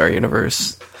Phantasy Star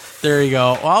Universe. There you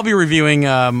go. Well, I'll be reviewing...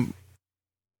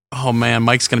 oh, man,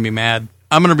 Mike's going to be mad.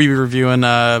 I'm going to be reviewing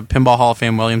Pinball Hall of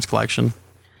Fame Williams Collection.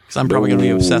 because I'm probably going to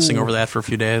be obsessing over that for a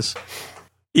few days.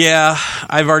 Yeah,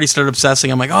 I've already started obsessing.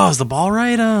 I'm like, oh, is the ball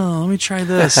right? Oh, let me try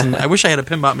this. And I wish I had a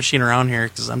pinball machine around here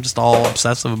because I'm just all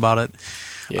obsessive about it.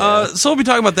 Yeah. So we'll be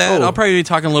talking about that. I'll probably be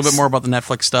talking a little bit more about the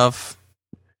Netflix stuff.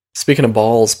 Speaking of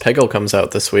balls, Peggle comes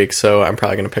out this week, so I'm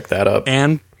probably going to pick that up.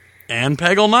 And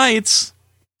Peggle Knights.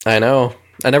 I know.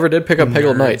 I never did pick up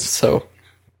Peggle Knights, so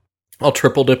I'll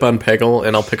triple dip on Peggle,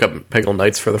 and I'll pick up Peggle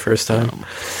Knights for the first time.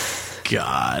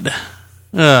 God.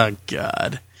 Oh,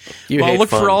 God. Well, look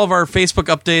for all of our Facebook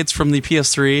updates from the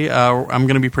PS3. I'm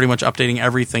going to be pretty much updating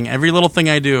everything. Every little thing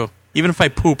I do. Even if I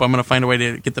poop, I'm going to find a way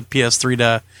to get the PS3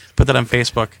 to put that on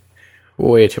Facebook.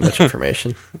 Way too much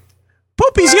information.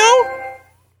 Poopies, yo!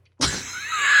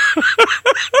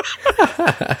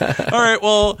 All right,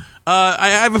 well, I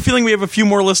have a feeling we have a few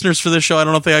more listeners for this show. I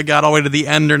don't know if they got all the way to the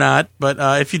end or not, but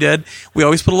if you did, we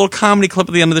always put a little comedy clip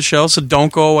at the end of the show, so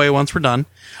don't go away once we're done.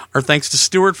 Our thanks to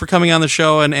Stuart for coming on the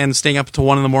show and staying up until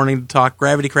 1 in the morning to talk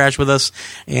Gravity Crash with us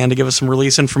and to give us some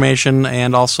release information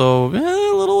and also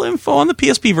a little info on the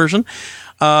PSP version.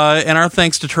 And our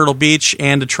thanks to Turtle Beach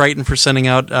and to Triton for sending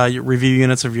out review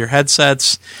units of your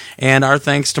headsets. And our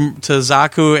thanks to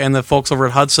Zaku and the folks over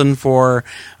at Hudson for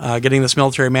getting this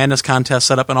Military Madness contest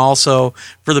set up, and also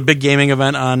for the big gaming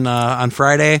event on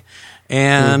Friday.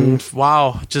 And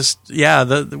wow, this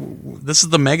is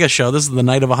the mega show. This is the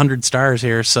night of 100 stars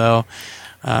here. So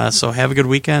have a good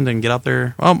weekend and get out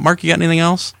there. Oh, Mark, you got anything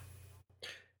else?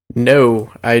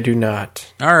 No, I do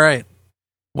not. All right.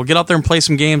 We'll get out there and play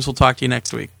some games. We'll talk to you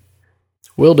next week.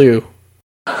 Will do.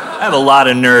 I have a lot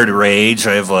of nerd rage.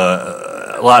 I have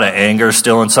a lot of anger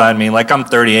still inside me. Like, I'm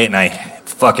 38 and I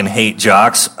fucking hate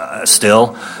jocks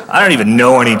still. I don't even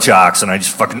know any jocks, and I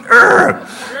just fucking...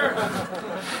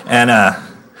 And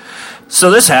so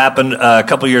this happened a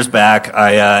couple years back.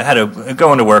 I had to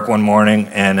go into work one morning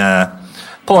and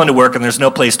pull into work, and there's no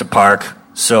place to park.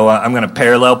 So I'm going to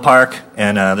parallel park,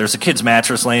 and there's a kid's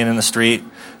mattress laying in the street.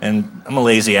 And I'm a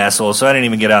lazy asshole, so I didn't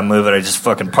even get out and move it. I just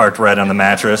fucking parked right on the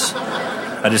mattress.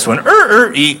 I just went,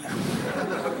 eat.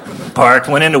 Parked,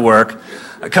 went into work.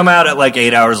 I come out at like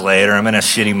 8 hours later. I'm in a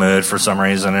shitty mood for some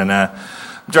reason. And I'm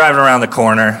driving around the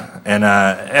corner. And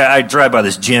I drive by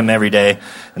this gym every day.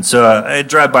 And so I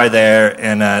drive by there,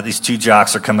 and these two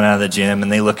jocks are coming out of the gym.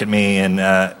 And they look at me, and,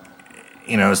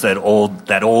 it's that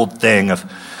old thing of...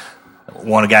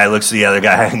 One guy looks at the other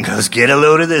guy and goes, get a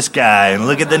load of this guy, and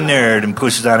look at the nerd, and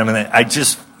pushes on him. And I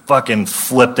just fucking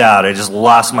flipped out. I just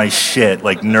lost my shit.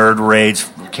 Like, nerd rage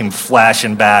came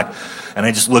flashing back. And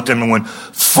I just looked at him and went,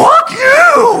 fuck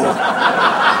you!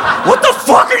 What the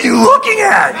fuck are you looking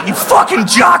at? You fucking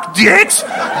jock dicks!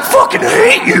 I fucking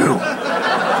hate you!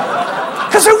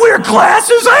 Because I wear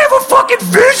glasses? I have a fucking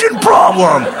vision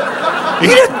problem!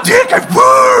 Eat a dick!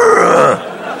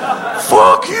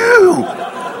 Fuck you!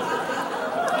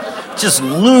 Just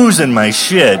losing my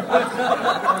shit.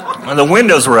 Well, the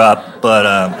windows were up, but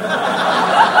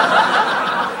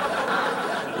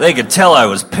they could tell I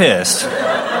was pissed. So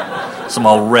I'm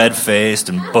all red-faced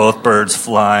and both birds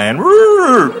flying.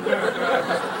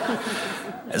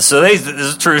 And so this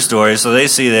is a true story. So they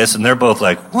see this and they're both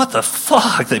like, what the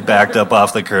fuck? They backed up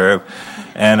off the curb.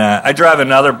 And I drive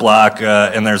another block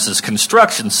and there's this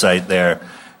construction site there.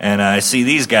 And I see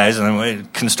these guys,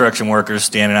 and construction workers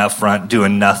standing out front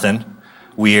doing nothing.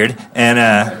 Weird. And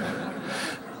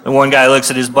the one guy looks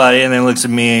at his buddy and then looks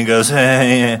at me and goes,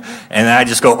 hey. And I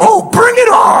just go, oh, bring it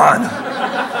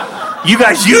on. You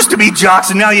guys used to be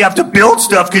jocks, and now you have to build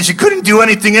stuff because you couldn't do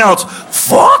anything else.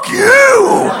 Fuck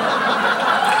you.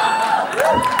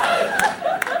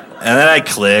 And then I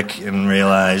click and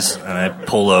realize, and I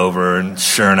pull over, and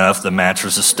sure enough, the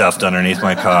mattress is stuffed underneath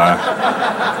my car.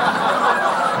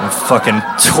 I'm fucking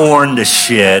torn to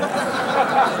shit.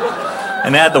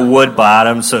 And it had the wood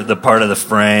bottom, so the part of the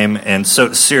frame, and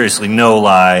so seriously, no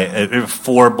lie, a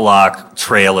 4-block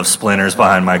trail of splinters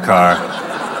behind my car.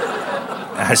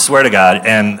 I swear to God.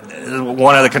 And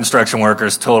one of the construction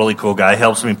workers, totally cool guy,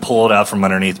 helps me pull it out from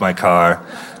underneath my car.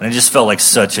 And I just felt like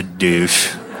such a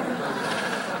douche.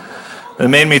 It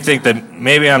made me think that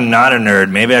maybe I'm not a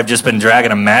nerd. Maybe I've just been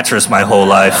dragging a mattress my whole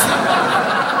life.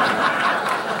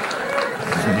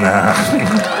 Nah.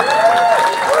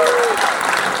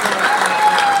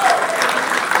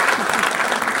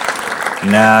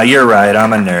 Nah, you're right.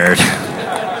 I'm a nerd.